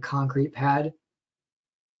on a concrete pad,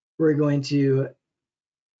 we're going to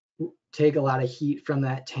take a lot of heat from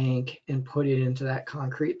that tank and put it into that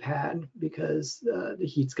concrete pad, because the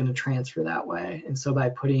heat's going to transfer that way. And so by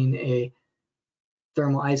putting a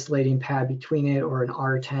thermal isolating pad between it, or an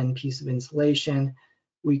R10 piece of insulation,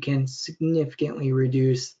 we can significantly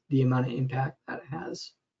reduce the amount of impact that it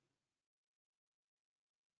has.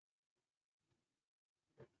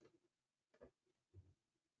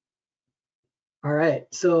 All right,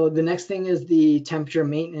 so the next thing is the temperature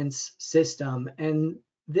maintenance system. And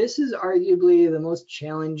this is arguably the most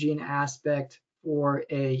challenging aspect for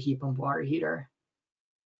a heat pump water heater.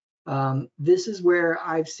 This is where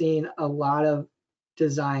I've seen a lot of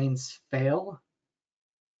designs fail,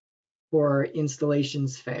 or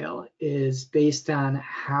installations fail, is based on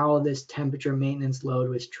how this temperature maintenance load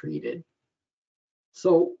was treated.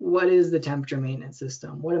 So what is the temperature maintenance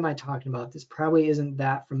system? What am I talking about? This probably isn't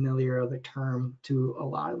that familiar of a term to a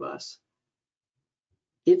lot of us.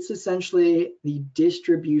 It's essentially the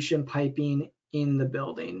distribution piping in the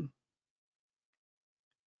building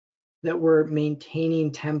that we're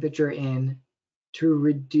maintaining temperature in to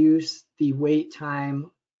reduce the wait time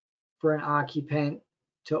for an occupant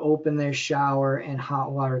to open their shower and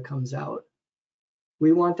hot water comes out.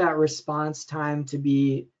 We want that response time to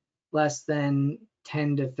be less than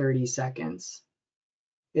 10 to 30 seconds.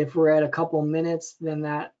 If we're at a couple minutes, then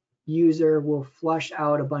that user will flush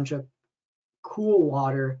out a bunch of cool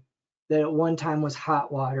water that at one time was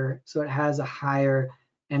hot water, so it has a higher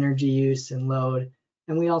energy use and load.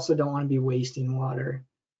 And we also don't want to be wasting water,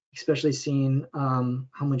 especially seeing how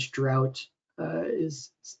much drought there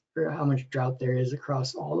is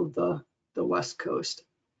across all of the West Coast.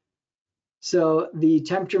 So the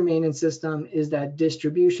temperature maintenance system is that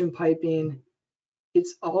distribution piping.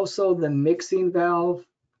 It's also the mixing valve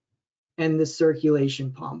and the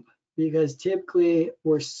circulation pump, because typically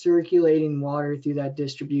we're circulating water through that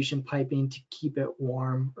distribution piping to keep it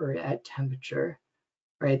warm or at temperature,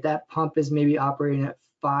 right? That pump is maybe operating at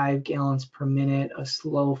 5 gallons per minute, a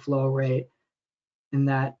slow flow rate, and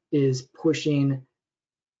that is pushing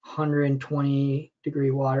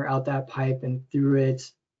 120-degree water out that pipe and through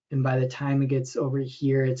it. And by the time it gets over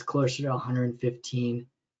here, it's closer to 115.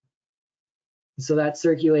 So that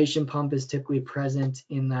circulation pump is typically present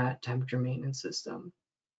in that temperature maintenance system.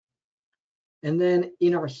 And then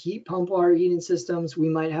in our heat pump water heating systems, we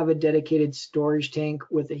might have a dedicated storage tank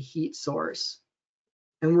with a heat source.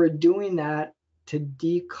 And we're doing that to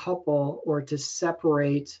decouple or to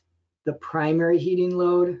separate the primary heating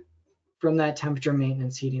load from that temperature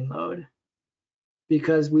maintenance heating load.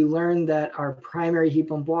 Because we learned that our primary heat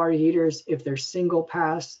pump water heaters, if they're single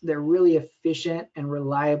pass, they're really efficient and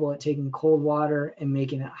reliable at taking cold water and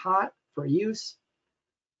making it hot for use,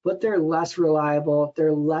 but they're less reliable,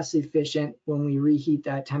 they're less efficient when we reheat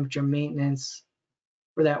that temperature maintenance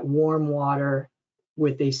or that warm water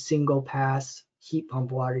with a single pass heat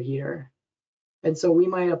pump water heater. And so we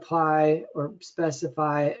might apply or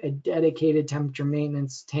specify a dedicated temperature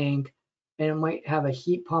maintenance tank, and it might have a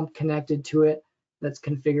heat pump connected to it that's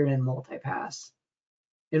configured in multipass.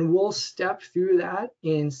 And we'll step through that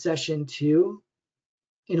in session 2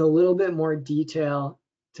 in a little bit more detail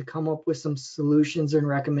to come up with some solutions and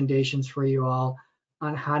recommendations for you all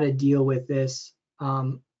on how to deal with this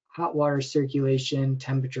hot water circulation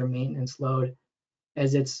temperature maintenance load,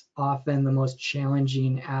 as it's often the most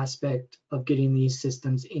challenging aspect of getting these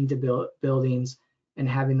systems into buildings and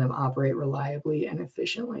having them operate reliably and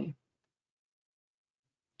efficiently.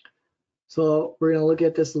 So we're going to look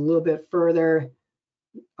at this a little bit further.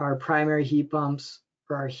 Our primary heat pumps,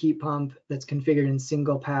 or our heat pump that's configured in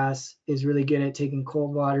single pass, is really good at taking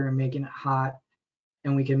cold water and making it hot,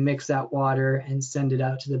 and we can mix that water and send it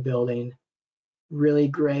out to the building. Really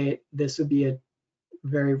great. This would be a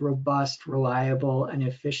very robust, reliable, and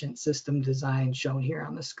efficient system design shown here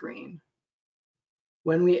on the screen.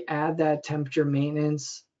 When we add that temperature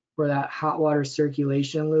maintenance or that hot water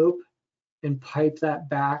circulation loop and pipe that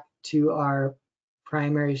back to our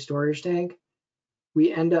primary storage tank,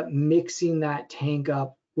 we end up mixing that tank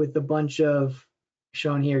up with a bunch of,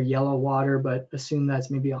 shown here, yellow water, but assume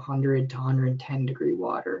that's maybe 100 to 110 degree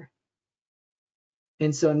water.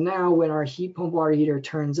 And so now when our heat pump water heater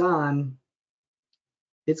turns on,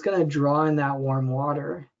 it's going to draw in that warm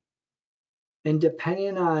water. And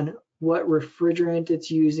depending on what refrigerant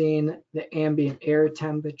it's using, the ambient air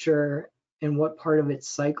temperature, and what part of its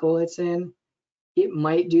cycle it's in, it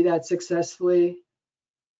might do that successfully,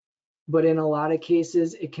 but in a lot of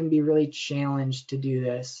cases, it can be really challenged to do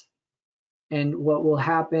this. And what will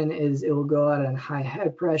happen is it will go out on high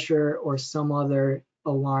head pressure or some other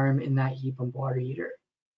alarm in that heat pump water heater.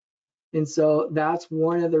 And so that's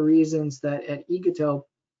one of the reasons that at Ecotel,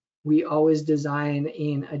 we always design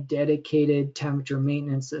in a dedicated temperature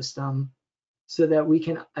maintenance system so that we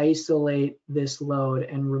can isolate this load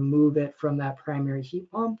and remove it from that primary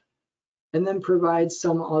heat pump, and then provide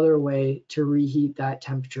some other way to reheat that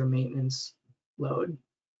temperature maintenance load.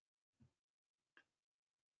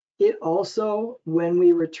 It also, when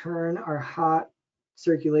we return our hot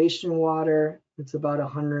circulation water, it's about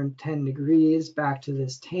 110 degrees back to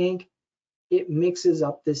this tank, it mixes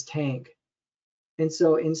up this tank. And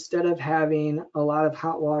so instead of having a lot of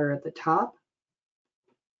hot water at the top,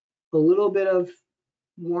 a little bit of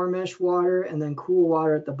warmish water and then cool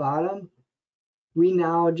water at the bottom, we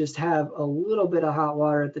now just have a little bit of hot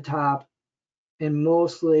water at the top and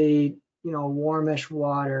mostly, warmish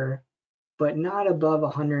water, but not above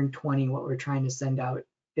 120, what we're trying to send out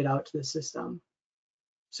to the system.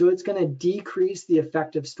 So it's going to decrease the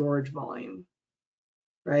effective storage volume,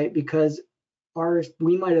 right? Because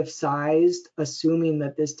we might have sized assuming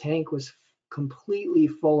that this tank was completely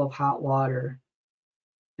full of hot water.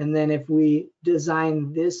 And then if we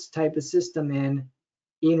design this type of system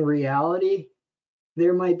in reality,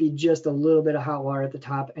 there might be just a little bit of hot water at the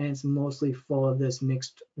top, and it's mostly full of this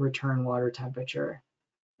mixed return water temperature.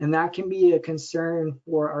 And that can be a concern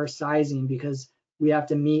for our sizing because we have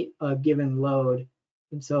to meet a given load.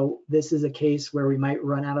 And so this is a case where we might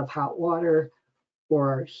run out of hot water, or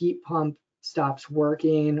our heat pump stops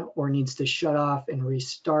working or needs to shut off and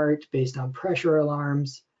restart based on pressure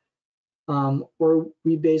alarms. Or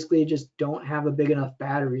we basically just don't have a big enough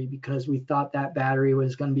battery because we thought that battery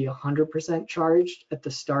was going to be 100% charged at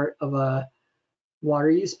the start of a water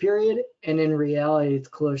use period, and in reality it's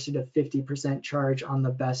closer to 50% charge on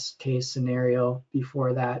the best case scenario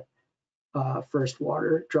before that first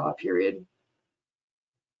water draw period.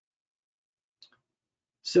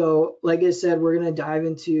 So like I said, we're going to dive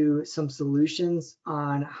into some solutions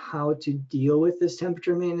on how to deal with this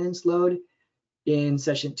temperature maintenance load in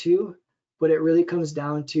session 2, but it really comes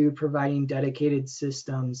down to providing dedicated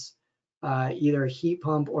systems, either a heat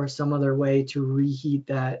pump or some other way to reheat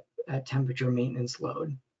that temperature maintenance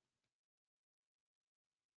load.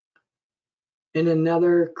 And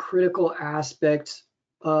another critical aspect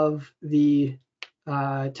of the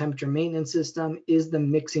temperature maintenance system is the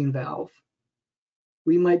mixing valve.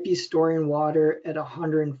 We might be storing water at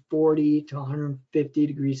 140 to 150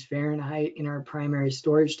 degrees Fahrenheit in our primary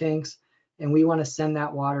storage tanks, and we want to send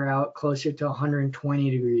that water out closer to 120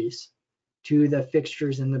 degrees to the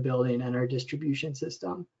fixtures in the building and our distribution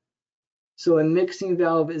system. So a mixing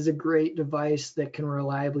valve is a great device that can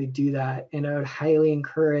reliably do that, and I would highly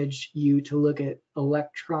encourage you to look at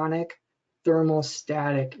electronic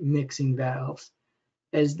thermostatic mixing valves,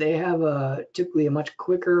 as they have typically a much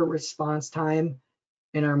quicker response time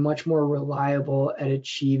and are much more reliable at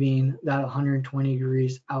achieving that 120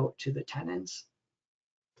 degrees out to the tenants.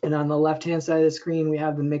 And on the left-hand side of the screen, we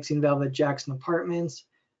have the mixing valve at Jackson Apartments,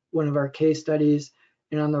 one of our case studies,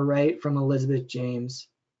 and on the right from Elizabeth James.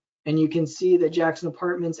 And you can see that Jackson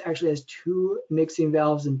Apartments actually has 2 mixing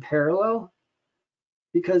valves in parallel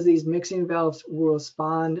because these mixing valves will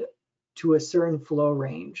respond to a certain flow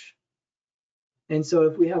range. And so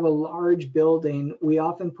if we have a large building, we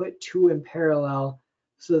often put 2 in parallel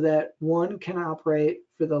so that one can operate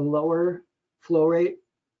for the lower flow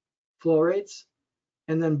rates,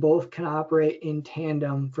 and then both can operate in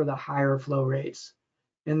tandem for the higher flow rates.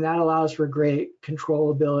 And that allows for great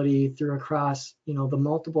controllability through across, the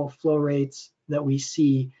multiple flow rates that we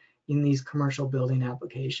see in these commercial building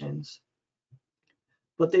applications.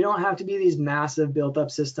 But they don't have to be these massive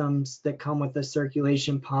built-up systems that come with a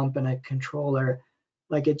circulation pump and a controller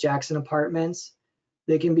like at Jackson Apartments.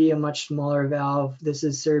 They can be a much smaller valve. This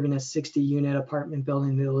is serving a 60-unit apartment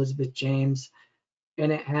building in Elizabeth James,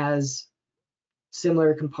 and it has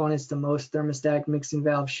similar components to most thermostatic mixing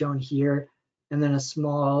valves shown here, and then a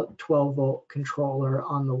small 12-volt controller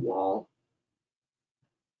on the wall.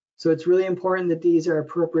 So it's really important that these are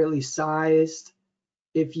appropriately sized.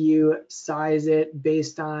 If you size it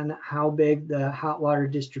based on how big the hot water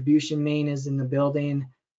distribution main is in the building,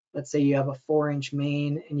 let's say you have a 4-inch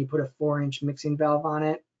main and you put a 4-inch mixing valve on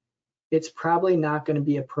it, it's probably not going to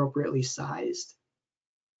be appropriately sized.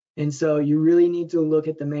 And so you really need to look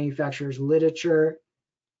at the manufacturer's literature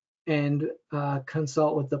and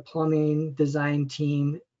consult with the plumbing design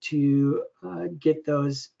team to get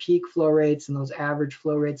those peak flow rates and those average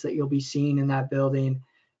flow rates that you'll be seeing in that building,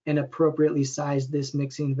 and appropriately size this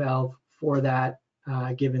mixing valve for that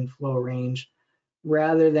given flow range,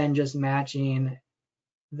 rather than just matching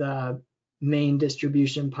the main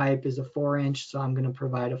distribution pipe is a 4-inch, so I'm going to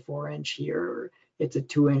provide a 4-inch here, or it's a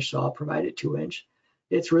 2-inch, so I'll provide a 2-inch.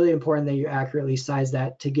 It's really important that you accurately size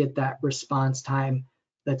that to get that response time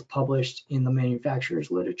that's published in the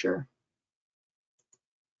manufacturer's literature.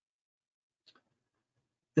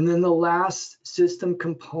 And then the last system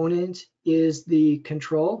component is the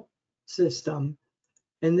control system.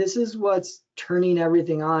 And this is what's turning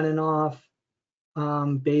everything on and off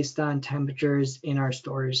based on temperatures in our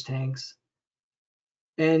storage tanks.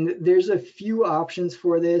 And there's a few options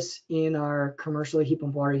for this in our commercial heat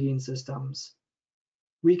pump water heating systems.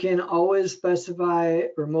 We can always specify,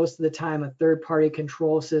 or most of the time, a third-party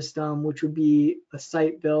control system, which would be a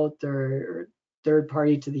site-built or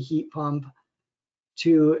third-party to the heat pump,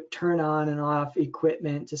 to turn on and off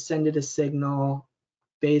equipment to send it a signal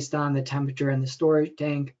based on the temperature in the storage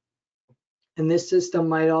tank. And this system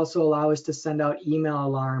might also allow us to send out email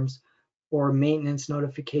alarms or maintenance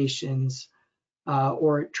notifications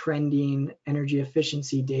or trending energy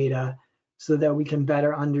efficiency data so that we can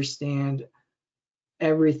better understand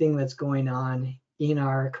everything that's going on in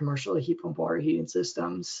our commercial heat pump water heating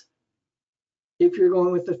systems. If you're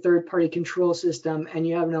going with a third-party control system and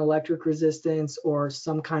you have an electric resistance or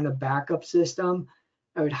some kind of backup system,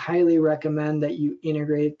 I would highly recommend that you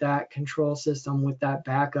integrate that control system with that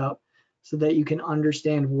backup so that you can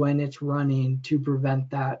understand when it's running to prevent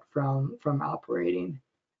that from operating.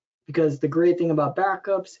 Because the great thing about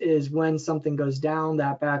backups is when something goes down,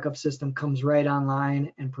 that backup system comes right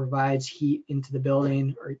online and provides heat into the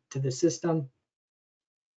building or to the system.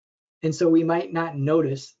 And so we might not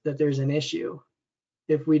notice that there's an issue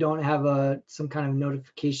if we don't have some kind of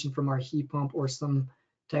notification from our heat pump or some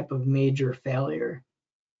type of major failure.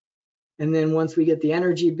 And then once we get the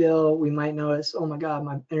energy bill, we might notice, oh my God,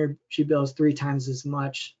 my energy bill is 3 times as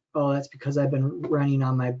much. Oh, that's because I've been running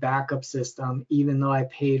on my backup system, even though I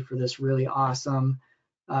paid for this really awesome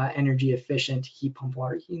energy efficient heat pump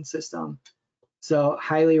water heating system. So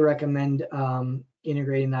highly recommend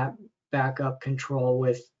integrating that backup control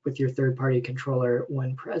with your third-party controller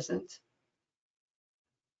when present.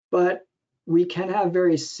 But we can have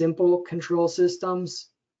very simple control systems.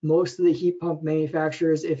 Most of the heat pump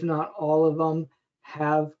manufacturers, if not all of them,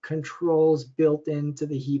 have controls built into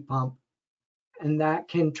the heat pump. And that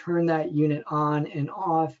can turn that unit on and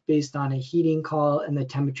off based on a heating call and the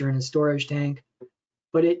temperature in the storage tank.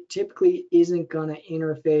 But it typically isn't going to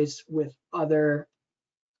interface with other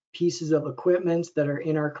pieces of equipment that are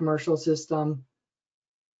in our commercial system.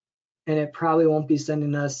 And it probably won't be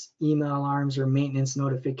sending us email alarms or maintenance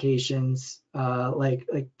notifications like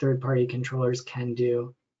third-party controllers can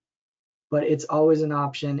do. But it's always an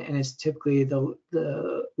option, and it's typically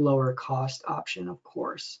the lower cost option, of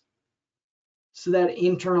course. So that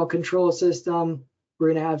internal control system,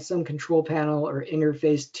 we're going to have some control panel or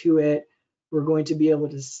interface to it. We're going to be able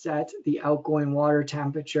to set the outgoing water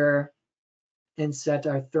temperature and set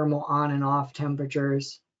our thermal on and off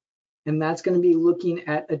temperatures. And that's going to be looking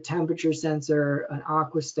at a temperature sensor, an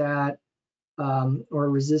aquastat, or a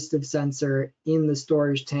resistive sensor in the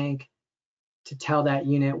storage tank to tell that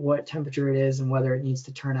unit what temperature it is and whether it needs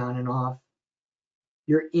to turn on and off.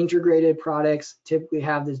 Your integrated products typically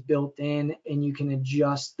have this built in, and you can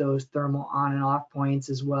adjust those thermal on and off points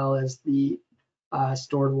as well as the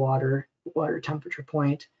stored water temperature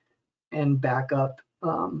point and backup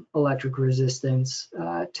electric resistance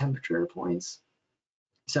temperature points,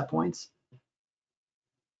 set points.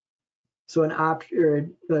 So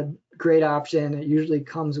a great option, it usually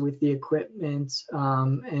comes with the equipment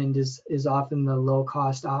and is often the low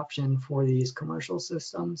cost option for these commercial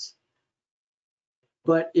systems.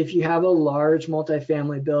 But if you have a large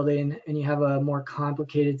multifamily building and you have a more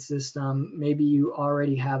complicated system, maybe you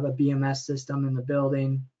already have a BMS system in the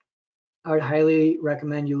building, I would highly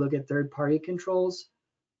recommend you look at third-party controls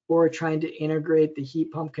or trying to integrate the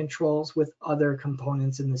heat pump controls with other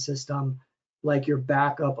components in the system, like your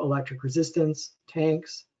backup electric resistance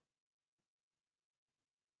tanks,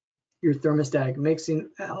 your thermostatic mixing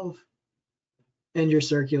valve, and your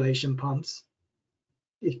circulation pumps.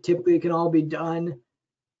 It typically can all be done.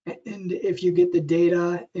 And if you get the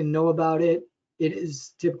data and know about it, it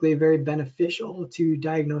is typically very beneficial to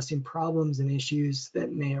diagnosing problems and issues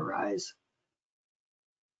that may arise.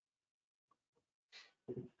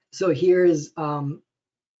 So here is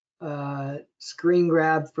a screen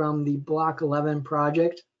grab from the Block 11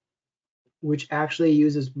 project, which actually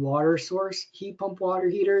uses water source heat pump water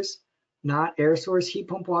heaters, not air source heat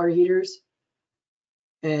pump water heaters.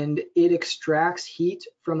 And it extracts heat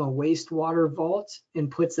from a wastewater vault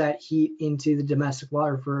and puts that heat into the domestic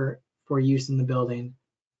water for use in the building.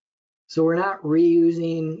 So we're not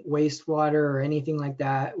reusing wastewater or anything like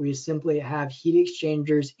that. We simply have heat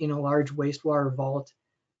exchangers in a large wastewater vault.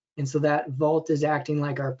 And so that vault is acting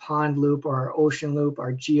like our pond loop or our ocean loop,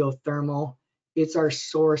 our geothermal. It's our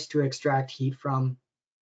source to extract heat from.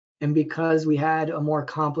 And because we had a more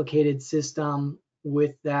complicated system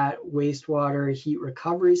with that wastewater heat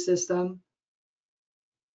recovery system,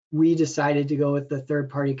 we decided to go with the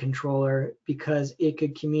third-party controller because it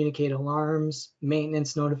could communicate alarms,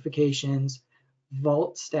 maintenance notifications,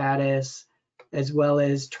 vault status, as well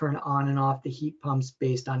as turn on and off the heat pumps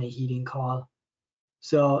based on a heating call.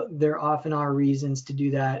 So there often are reasons to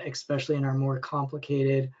do that, especially in our more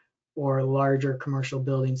complicated or larger commercial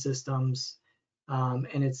building systems.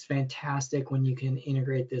 And it's fantastic when you can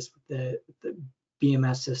integrate this with the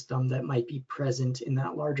BMS system that might be present in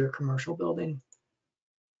that larger commercial building.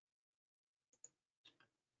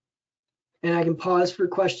 And I can pause for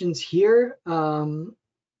questions here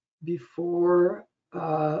before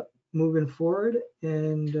moving forward.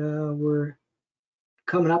 And we're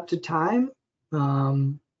coming up to time.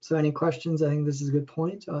 So any questions? I think this is a good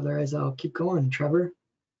point. Otherwise, I'll keep going. Trevor?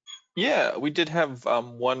 Yeah, we did have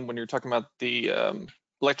one when you're talking about the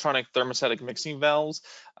electronic thermostatic mixing valves.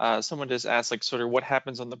 Someone just asked, like, sort of what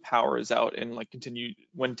happens when the power is out and like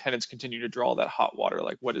when tenants continue to draw that hot water.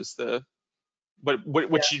 Like, what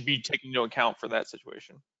should be taken into account for that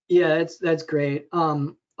situation? Yeah, that's great.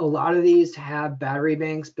 A lot of these have battery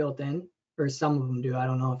banks built in, or some of them do. I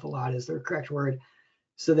don't know if a lot is the correct word,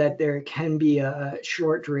 so that there can be a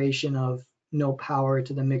short duration of no power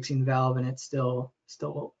to the mixing valve, and it still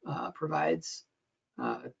provides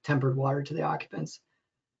tempered water to the occupants.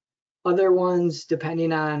 Other ones,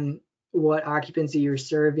 depending on what occupancy you're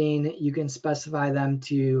serving, you can specify them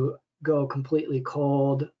to go completely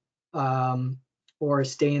cold, or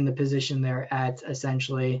stay in the position they're at,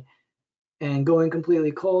 essentially. And going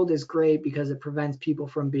completely cold is great because it prevents people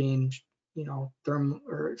from being,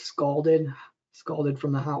 scalded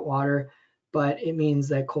from the hot water, but it means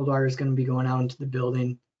that cold water is going to be going out into the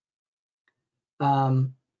building.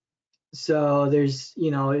 So there's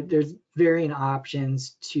varying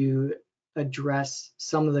options to address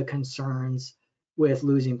some of the concerns with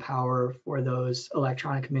losing power for those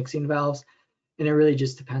electronic mixing valves. And it really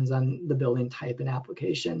just depends on the building type and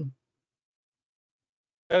application.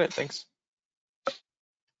 Got it, thanks.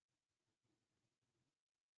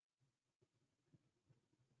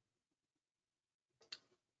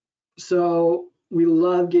 So we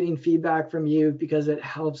love getting feedback from you because it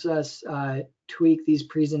helps us tweak these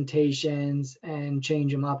presentations and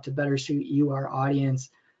change them up to better suit you, our audience.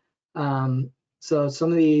 So some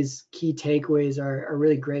of these key takeaways are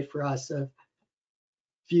really great for us. So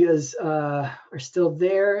if you guys are still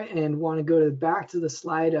there and want to go back to the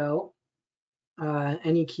Slido,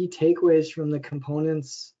 any key takeaways from the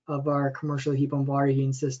components of our commercial heat pump water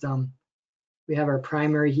heating system? We have our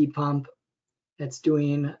primary heat pump. That's our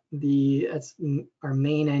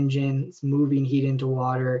main engine. It's moving heat into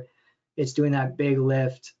water. It's doing that big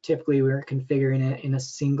lift. Typically, we're configuring it in a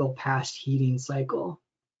single pass heating cycle.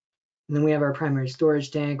 And then we have our primary storage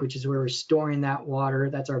tank, which is where we're storing that water.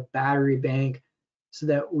 That's our battery bank, so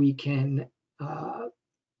that we can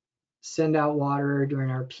send out water during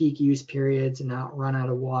our peak use periods and not run out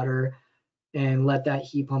of water, and let that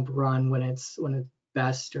heat pump run when it's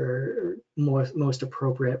best or most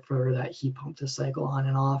appropriate for that heat pump to cycle on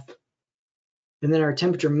and off. And then our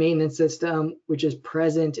temperature maintenance system, which is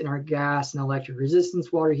present in our gas and electric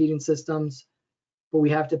resistance water heating systems, but we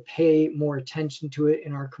have to pay more attention to it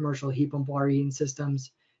in our commercial heat pump water heating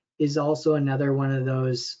systems, is also another one of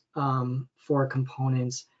those 4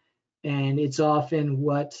 components. And it's often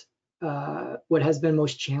what has been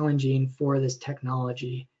most challenging for this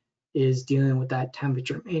technology, is dealing with that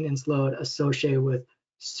temperature maintenance load associated with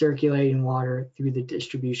circulating water through the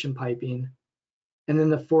distribution piping. And then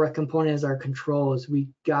the 4th component is our controls. We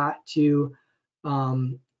got to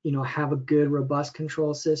have a good, robust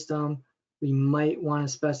control system. We might want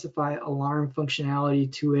to specify alarm functionality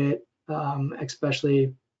to it,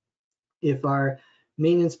 especially if our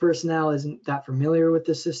maintenance personnel isn't that familiar with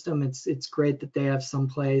the system. It's great that they have some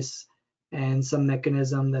place and some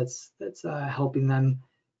mechanism that's helping them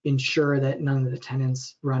ensure that none of the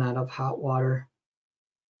tenants run out of hot water.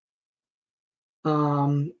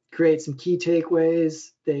 Create some key takeaways.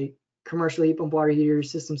 The commercial heat pump water heater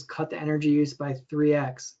systems cut the energy use by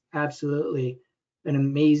 3x. Absolutely an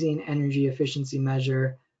amazing energy efficiency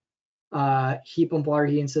measure. Heat pump water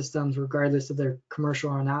heating systems, regardless if they're commercial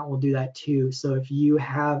or not, will do that too. So if you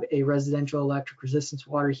have a residential electric resistance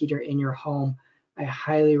water heater in your home, I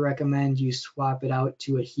highly recommend you swap it out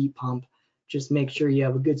to a heat pump. Just make sure you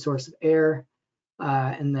have a good source of air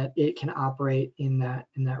and that it can operate in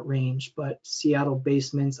that range. But Seattle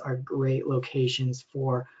basements are great locations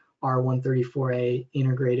for R134A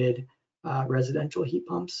integrated residential heat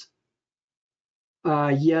pumps.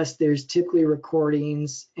 Yes, there's typically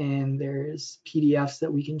recordings and there's PDFs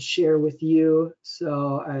that we can share with you.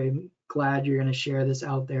 So I'm glad you're going to share this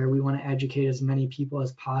out there. We want to educate as many people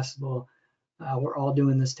as possible. We're all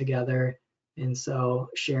doing this together, and so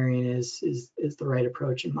sharing is the right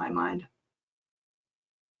approach in my mind.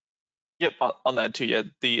 Yep, on that too. Yeah,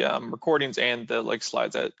 the recordings and the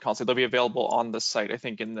slides that Colin, they'll be available on the site, I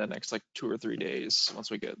think, in the next 2 or 3 days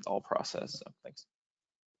once we get all processed. So thanks.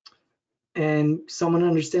 And someone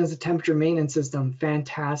understands the temperature maintenance system.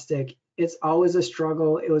 Fantastic. It's always a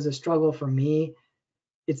struggle. It was a struggle for me.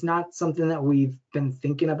 It's not something that we've been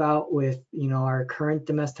thinking about with our current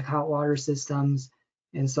domestic hot water systems.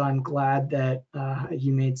 And so I'm glad that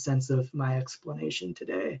you made sense of my explanation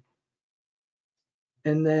today.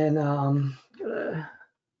 And then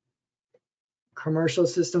Commercial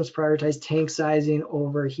systems prioritize tank sizing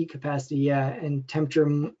over heat capacity, yeah, and temperature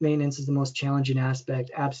maintenance is the most challenging aspect,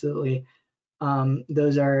 absolutely.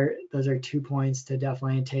 Those are 2 points to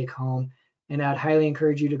definitely take home. And I'd highly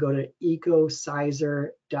encourage you to go to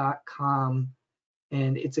ecosizer.com,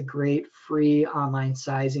 and it's a great free online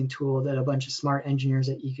sizing tool that a bunch of smart engineers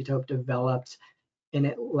at Ecotope developed. And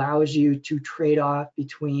it allows you to trade off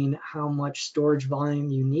between how much storage volume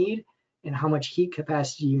you need and how much heat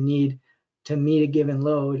capacity you need to meet a given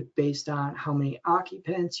load based on how many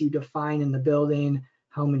occupants you define in the building,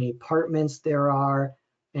 how many apartments there are,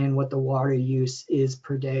 and what the water use is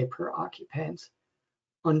per day per occupant.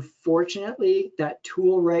 Unfortunately, that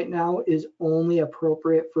tool right now is only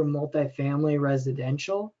appropriate for multifamily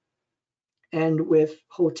residential. And with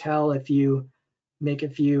hotel, if you make a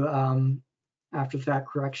few after the fact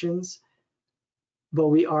corrections, but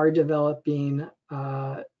we are developing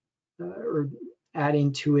or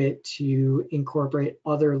adding to it to incorporate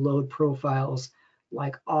other load profiles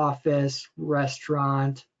like office,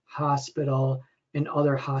 restaurant, hospital, and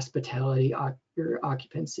other hospitality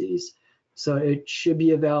occupancies. So it should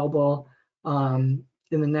be available in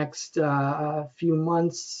the next few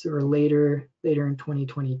months or later in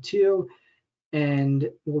 2022, and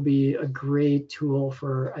will be a great tool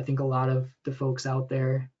for, I think, a lot of the folks out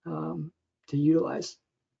there to utilize.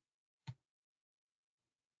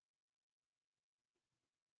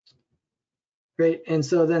 Great, and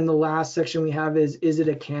so then the last section we have is it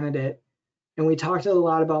a candidate? And we talked a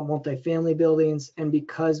lot about multifamily buildings, and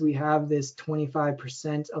because we have this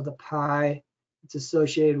 25% of the pie, it's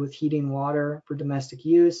associated with heating water for domestic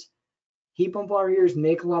use. Heat pump water heaters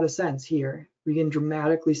make a lot of sense here. We can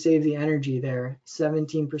dramatically save the energy there,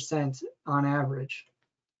 17% on average.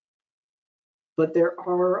 But there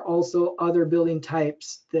are also other building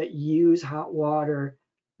types that use hot water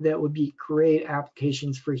that would be great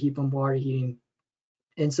applications for heat pump water heating.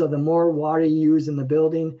 And so the more water you use in the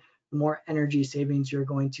building, the more energy savings you're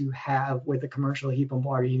going to have with a commercial heat pump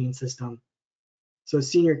water heating system. So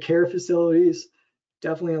senior care facilities,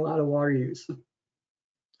 definitely a lot of water use.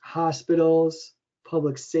 Hospitals,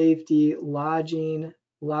 public safety, lodging,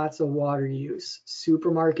 lots of water use.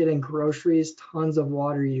 Supermarket and groceries, tons of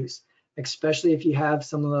water use, especially if you have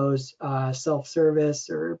some of those self-service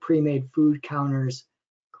or pre-made food counters.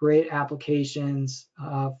 Great applications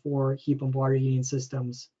for heat pump water heating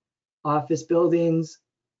systems. Office buildings,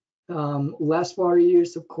 less water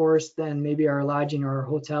use, of course, than maybe our lodging or our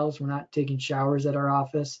hotels. We're not taking showers at our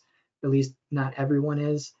office, at least not everyone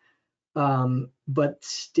is. But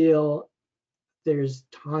still, there's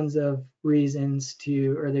tons of reasons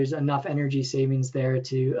to, or there's enough energy savings there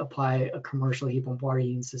to apply a commercial heat pump water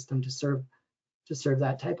heating system to serve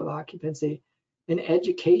that type of occupancy. And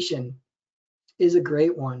education is a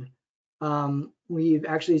great one. We've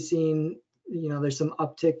actually seen, there's some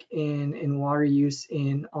uptick in water use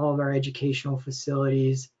in all of our educational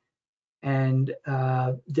facilities, and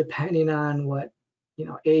depending on what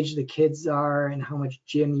age the kids are and how much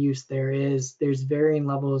gym use there's varying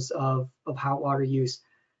levels of hot water use.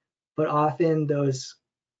 But often those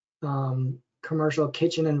commercial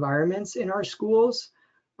kitchen environments in our schools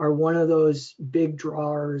are one of those big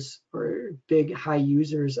drawers or big high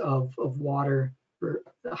users of water, or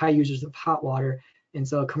high users of hot water. And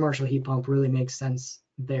so a commercial heat pump really makes sense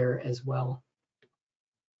there as well.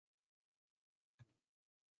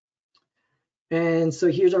 And so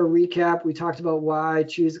here's our recap. We talked about why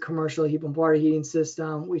choose a commercial heat pump water heating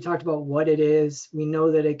system. We talked about what it is. We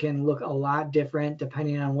know that it can look a lot different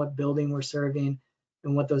depending on what building we're serving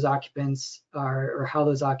and what those occupants are, or how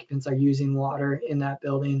those occupants are using water in that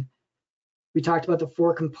building. We talked about the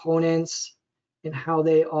 4 components and how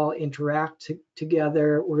they all interact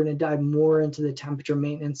together. We're going to dive more into the temperature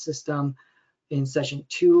maintenance system in session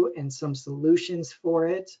 2 and some solutions for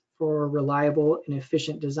it for reliable and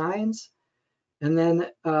efficient designs. And then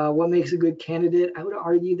what makes a good candidate? I would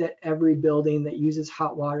argue that every building that uses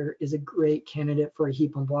hot water is a great candidate for a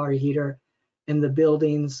heat pump water heater. And the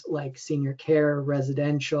buildings like senior care,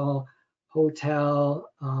 residential, hotel,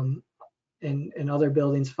 and other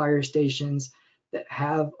buildings, fire stations that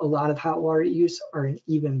have a lot of hot water use are an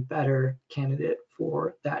even better candidate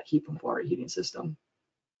for that heat pump water heating system.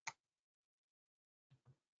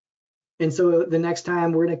 And so the next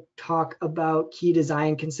time we're going to talk about key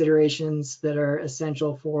design considerations that are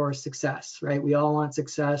essential for success, right? We all want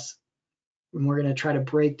success, and we're going to try to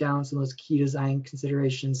break down some of those key design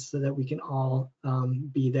considerations so that we can all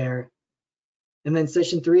be there. And then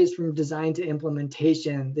session 3 is from design to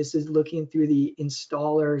implementation. This is looking through the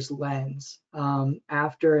installer's lens.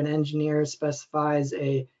 After an engineer specifies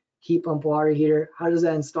a heat pump water heater, how does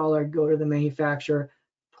that installer go to the manufacturer,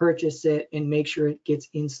 purchase it and make sure it gets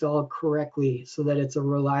installed correctly so that it's a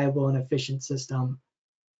reliable and efficient system.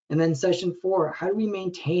 And then session 4, how do we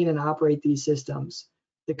maintain and operate these systems?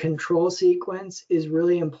 The control sequence is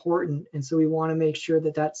really important, and so we want to make sure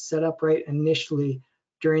that that's set up right initially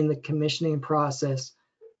during the commissioning process,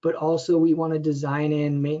 but also we want to design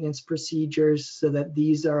in maintenance procedures so that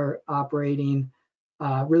these are operating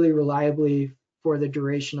really reliably for the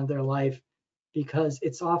duration of their life, because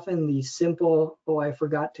it's often the simple, oh, I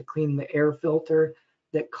forgot to clean the air filter,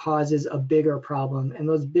 that causes a bigger problem. And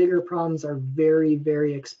those bigger problems are very,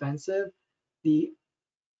 very expensive. The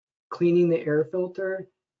cleaning the air filter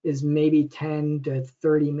is maybe 10 to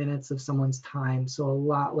 30 minutes of someone's time, so a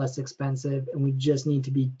lot less expensive, and we just need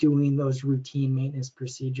to be doing those routine maintenance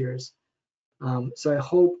procedures. So I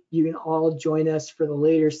hope you can all join us for the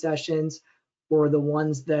later sessions or the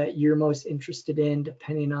ones that you're most interested in,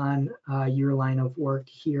 depending on your line of work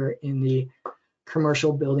here in the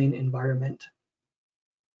commercial building environment.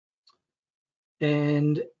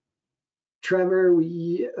 And Trevor,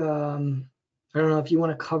 we, I don't know if you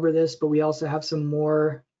want to cover this, but we also have some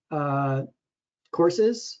more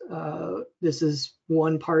courses. This is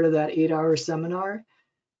one part of that 8-hour seminar,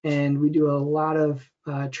 and we do a lot of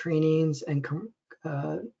trainings and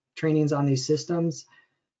trainings on these systems.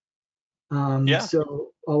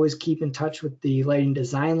 So always keep in touch with the Lighting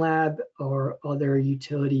Design Lab or other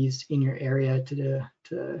utilities in your area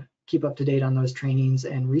to keep up to date on those trainings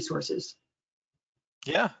and resources.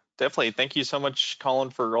 Yeah, definitely. Thank you so much, Colin,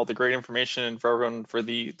 for all the great information and for everyone for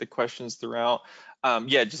the questions throughout.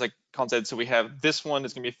 Yeah, just like Colin said, so we have this one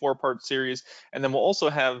is going to be a 4-part series, and then we'll also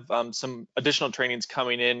have some additional trainings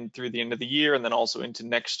coming in through the end of the year and then also into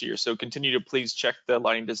next year. So continue to please check the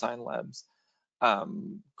Lighting Design Labs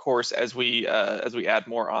course as we add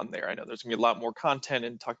more on there. I know there's gonna be a lot more content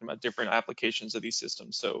and talking about different applications of these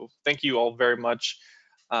systems. So thank you all very much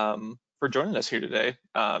for joining us here today.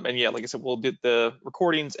 And yeah, like I said, we'll get the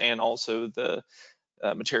recordings and also the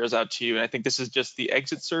materials out to you. And I think this is just the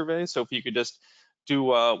exit survey. So if you could just do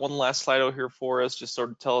one last slide here for us, just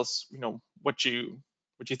sort of tell us, you know, what you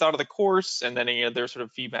thought of the course, and then any other sort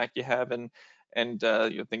of feedback you have, and you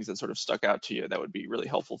know, things that sort of stuck out to you. That would be really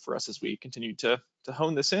helpful for us as we continue to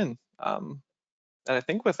hone this in. And I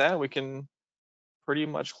think with that, we can pretty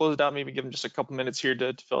much close it out. Maybe give them just a couple minutes here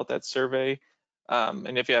to fill out that survey.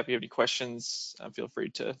 And if you have any questions, feel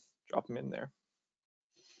free to drop them in there.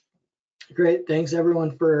 Great, thanks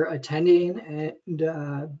everyone for attending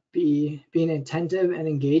and being attentive and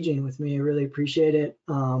engaging with me. I really appreciate it.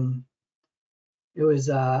 It was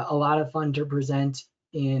a lot of fun to present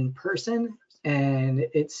in person, and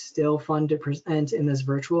it's still fun to present in this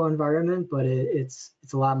virtual environment, but it's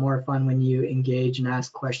a lot more fun when you engage and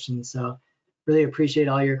ask questions. So really appreciate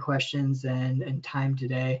all your questions and time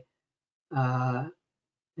today and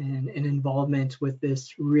involvement with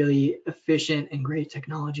this really efficient and great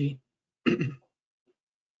technology.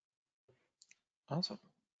 Awesome.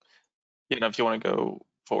 You know, if you want to go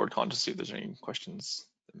forward, Colin, just see if there's any questions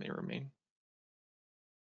that may remain.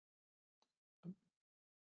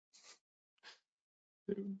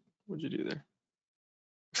 What'd you do there?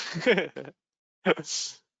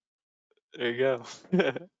 There you go.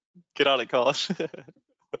 Get on it, Colin.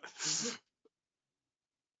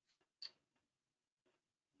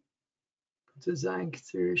 Design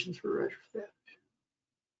considerations for retrofit.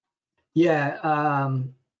 Yeah,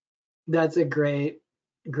 that's a great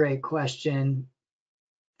question.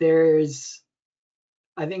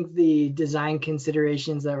 I think the design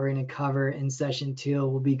considerations that we're going to cover in session 2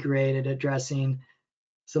 will be great at addressing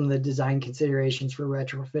some of the design considerations for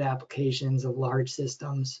retrofit applications of large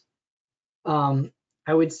systems. I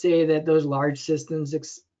would say that those large systems,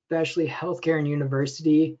 especially healthcare and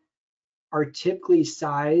university, are typically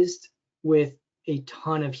sized with a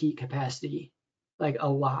ton of heat capacity, like a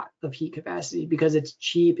lot of heat capacity, because it's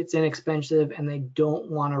cheap, it's inexpensive, and they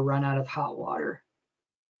don't want to run out of hot water.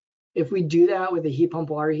 If we do that with a heat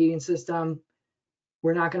pump water heating system,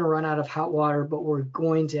 we're not going to run out of hot water, but we're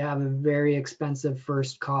going to have a very expensive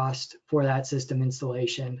first cost for that system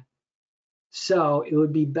installation. So it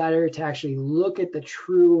would be better to actually look at the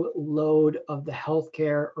true load of the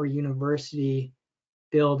healthcare or university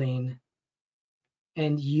building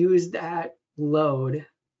and use that load,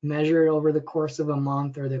 measure it over the course of a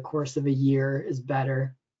month or the course of a year is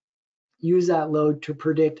better. Use that load to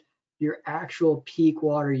predict your actual peak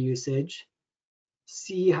water usage.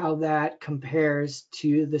 See how that compares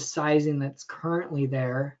to the sizing that's currently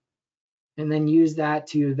there, and then use that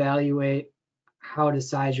to evaluate how to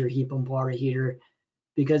size your heat pump water heater.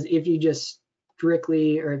 Because if you just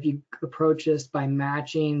strictly, or if you approach this by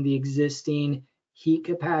matching the existing heat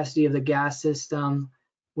capacity of the gas system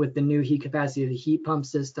with the new heat capacity of the heat pump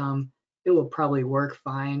system, it will probably work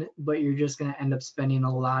fine, but you're just going to end up spending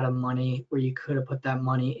a lot of money where you could have put that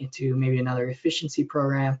money into maybe another efficiency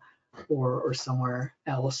program or somewhere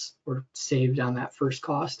else, or saved on that first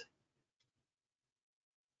cost.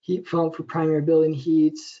 Heat pump for primary building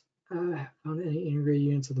heats. Found any integrated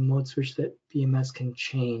units of the mode switch that BMS can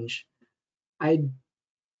change. I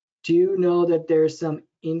do know that there's some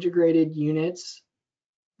integrated units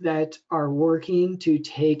that are working to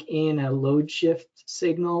take in a load shift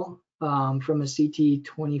signal from a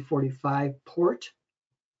CT2045 port.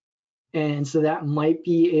 And so that might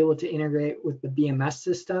be able to integrate with the BMS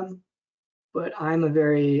system, but I'm a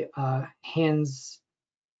very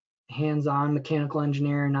hands-on mechanical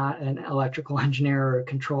engineer, not an electrical engineer or a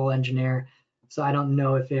control engineer. So I don't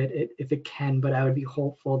know if it can, but I would be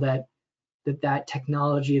hopeful that that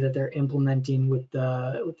technology that they're implementing with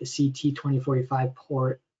the CT2045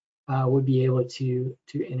 port would be able to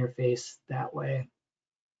interface that way.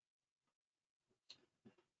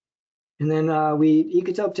 And then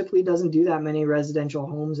Ecotope typically doesn't do that many residential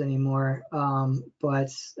homes anymore,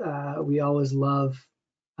 but we always love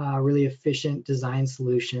really efficient design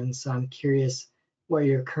solutions. So I'm curious what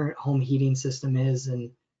your current home heating system is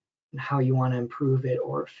and how you want to improve it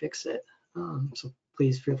or fix it. So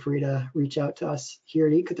please feel free to reach out to us here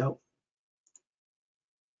at Ecotope.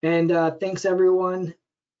 And thanks everyone.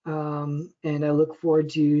 And I look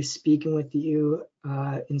forward to speaking with you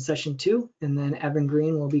in session 2, and then Evan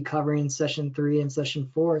Green will be covering session 3 and session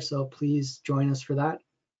 4. So please join us for that.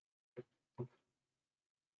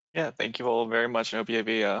 Yeah, thank you all very much. I hope you have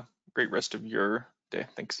a great rest of your day.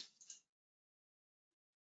 Thanks.